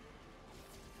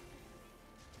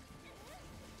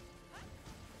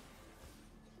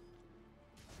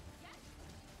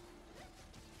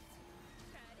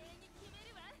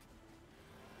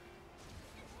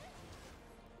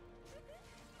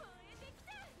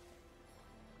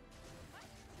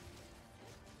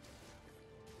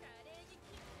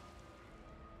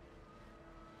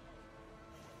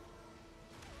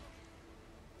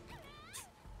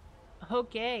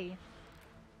 Okay.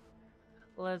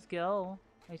 Let's go,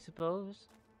 I suppose.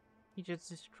 He just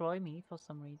destroyed me for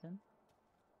some reason.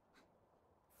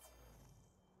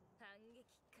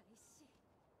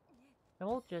 I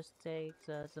will just take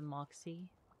the Moxie.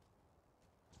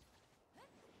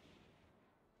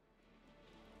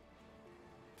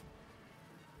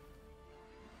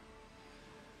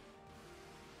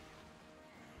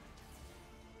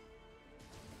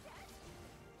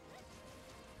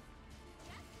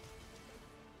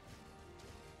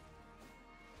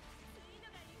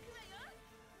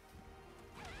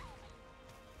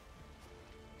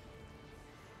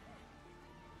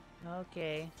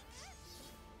 Okay.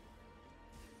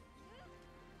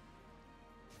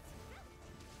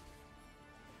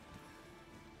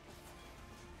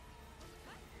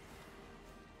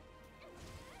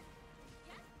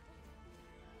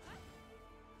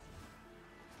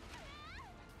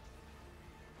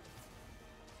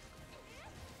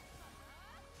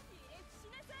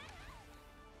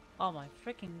 Oh my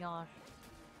freaking gosh.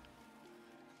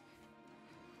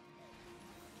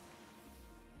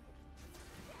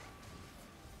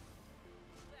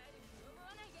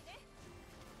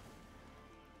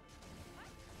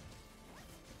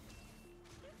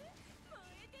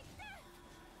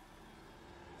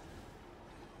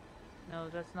 No,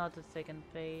 that's not the second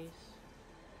phase.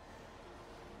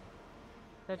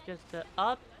 That's just the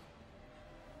up.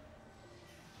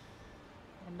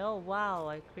 Oh wow,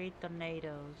 I create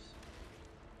tornadoes.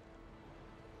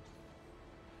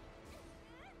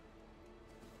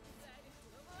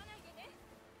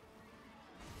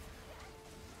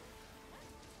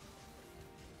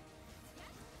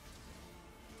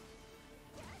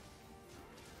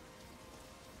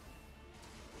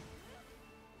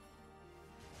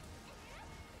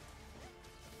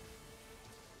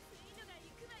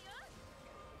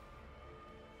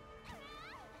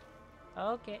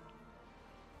 Okay.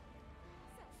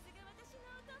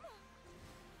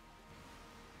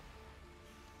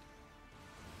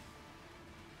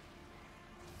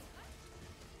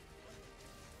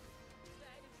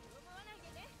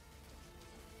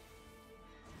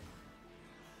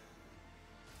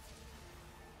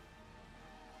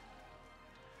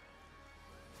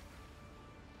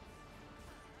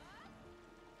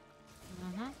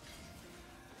 Mm-hmm.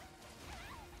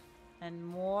 And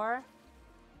more.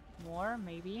 More,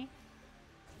 maybe.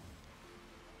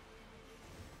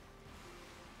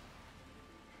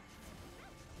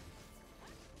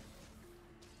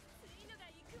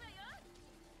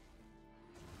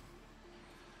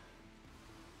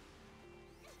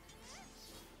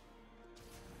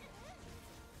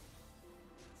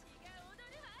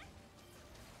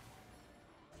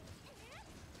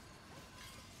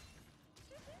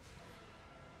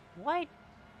 Why?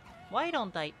 Why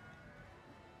don't I?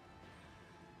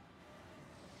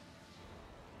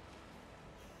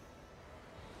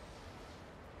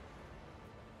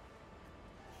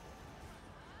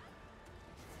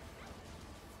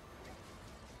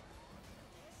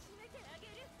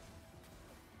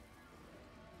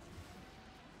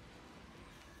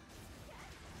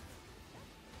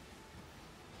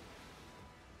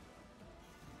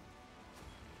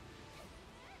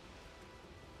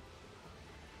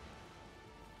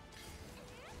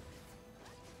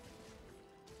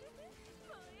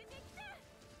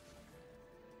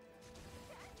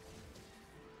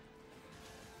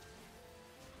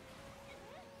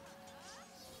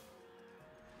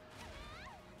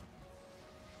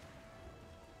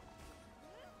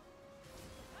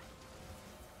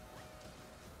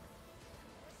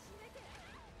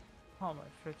 Oh my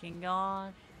freaking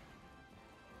gosh.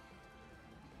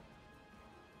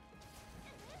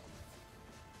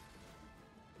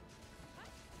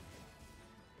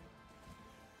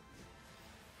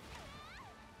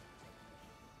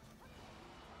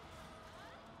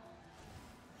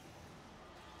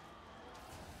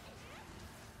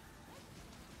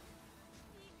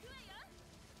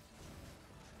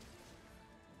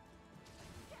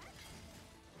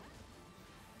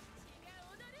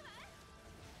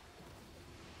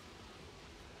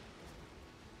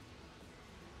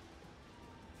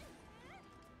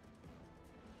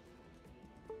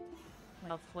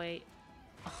 Halfway.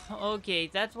 Okay,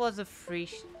 that was a free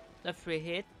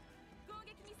hit.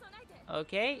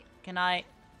 Okay, can I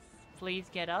please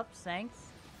get up? Thanks.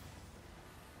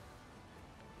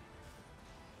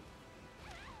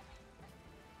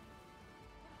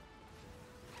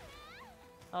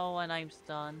 Oh, and I'm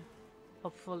stunned.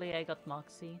 Hopefully I got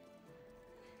Moxie.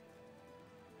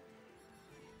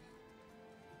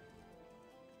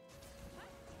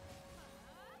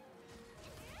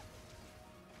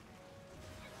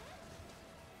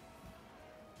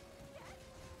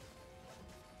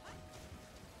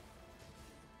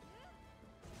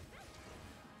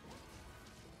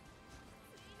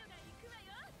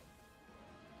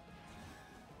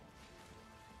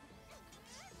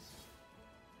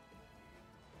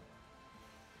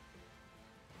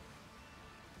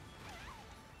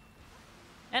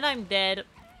 And I'm dead.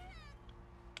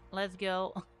 Let's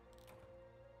go.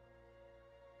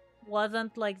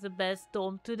 Wasn't like the best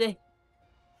storm today.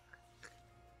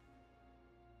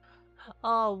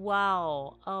 Oh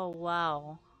wow. Oh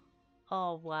wow.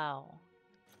 Oh wow.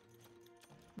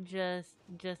 Just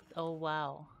oh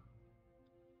wow.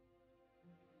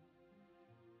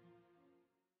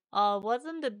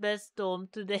 Wasn't the best storm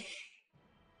today.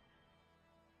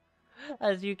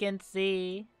 As you can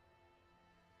see.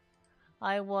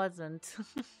 I wasn't.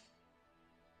 Oh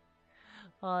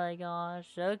my gosh.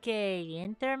 Okay,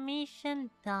 intermission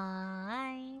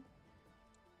time.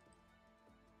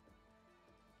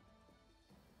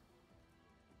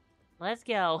 Let's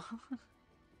go.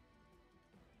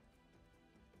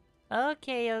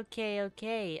 Okay.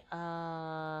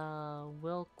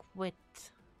 We'll quit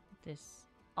this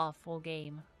awful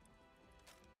game.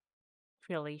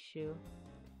 Krill issue.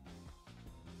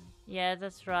 Yeah,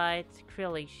 that's right.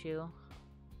 Krill issue.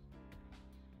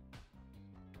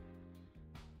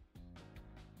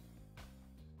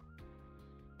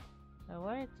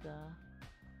 Where is the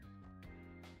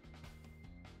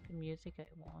music I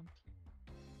want?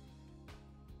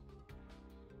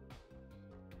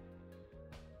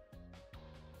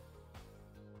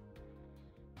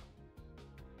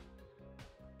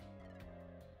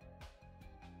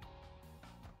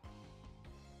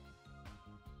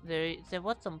 There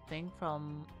was something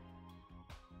from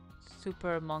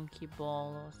Super Monkey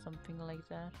Ball or something like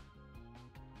that.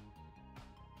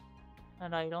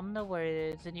 And I don't know where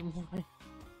it is anymore.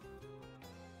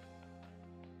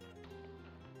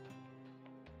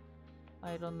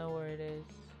 I don't know where it is.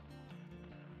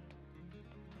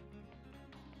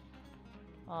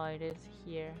 Oh, it is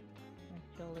here,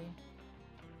 actually.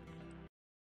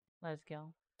 Let's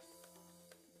go.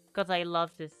 Cause I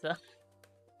love this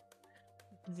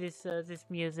this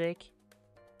music.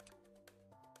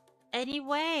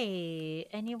 Anyway,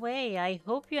 I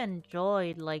hope you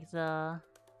enjoyed like the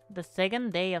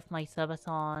second day of my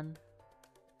subathon.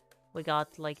 We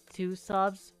got like 2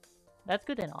 subs. That's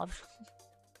good enough.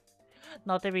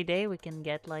 Not every day we can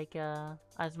get like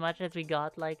as much as we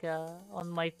got like on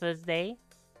my first day.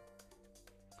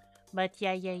 But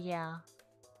yeah.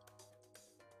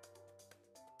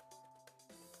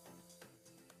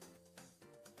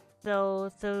 So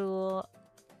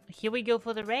here we go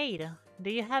for the raid. Do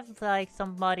you have like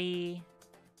somebody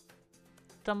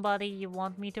you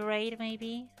want me to raid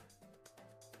maybe?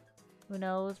 Who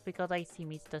knows? Because I see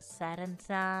Mr.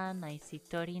 Saran-san, I see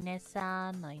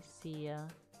Torine-san, I see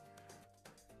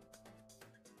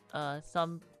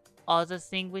some other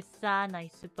thing with San, I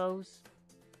suppose.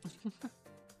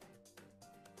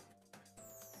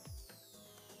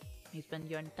 You spend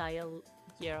your entire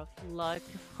year of luck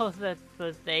for that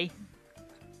first day.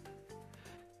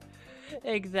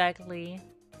 Exactly.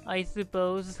 I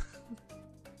suppose.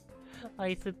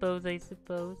 I suppose.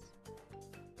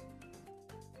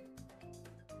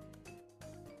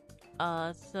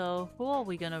 So who are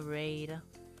we gonna raid?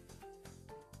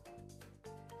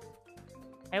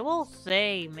 I will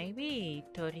say maybe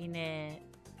Torine.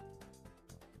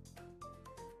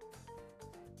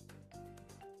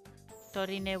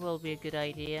 Torine will be a good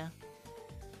idea.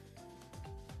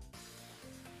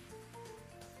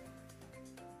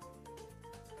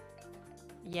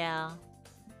 Yeah.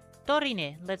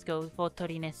 Torine. Let's go for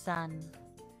Torine-san.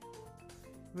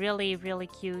 Really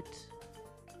cute.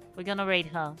 We're gonna raid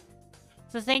her.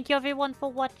 So thank you everyone for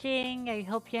watching. I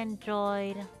hope you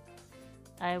enjoyed.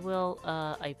 I will,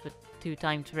 I put 2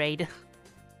 times raid.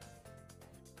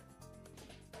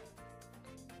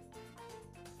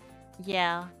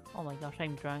 Yeah. Oh my gosh,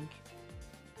 I'm drunk.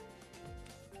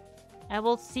 I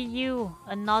will see you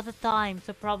another time,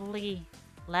 so probably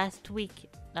next week.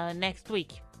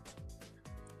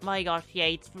 My gosh, yeah,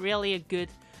 it's really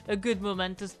a good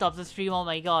moment to stop the stream. Oh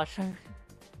my gosh.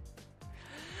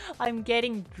 I'm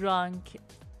getting drunk.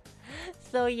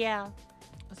 So yeah,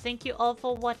 thank you all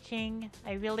for watching.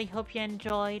 I really hope you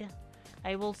enjoyed.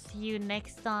 I will see you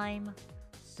next time.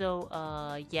 So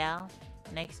yeah,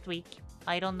 next week.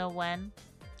 I don't know when.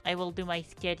 I will do my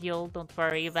schedule, don't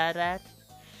worry about that.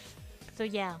 So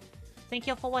yeah, thank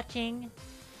you all for watching.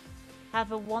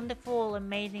 Have a wonderful,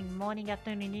 amazing morning,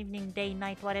 afternoon, evening, day,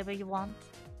 night, whatever you want.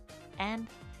 And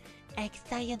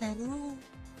Extaria.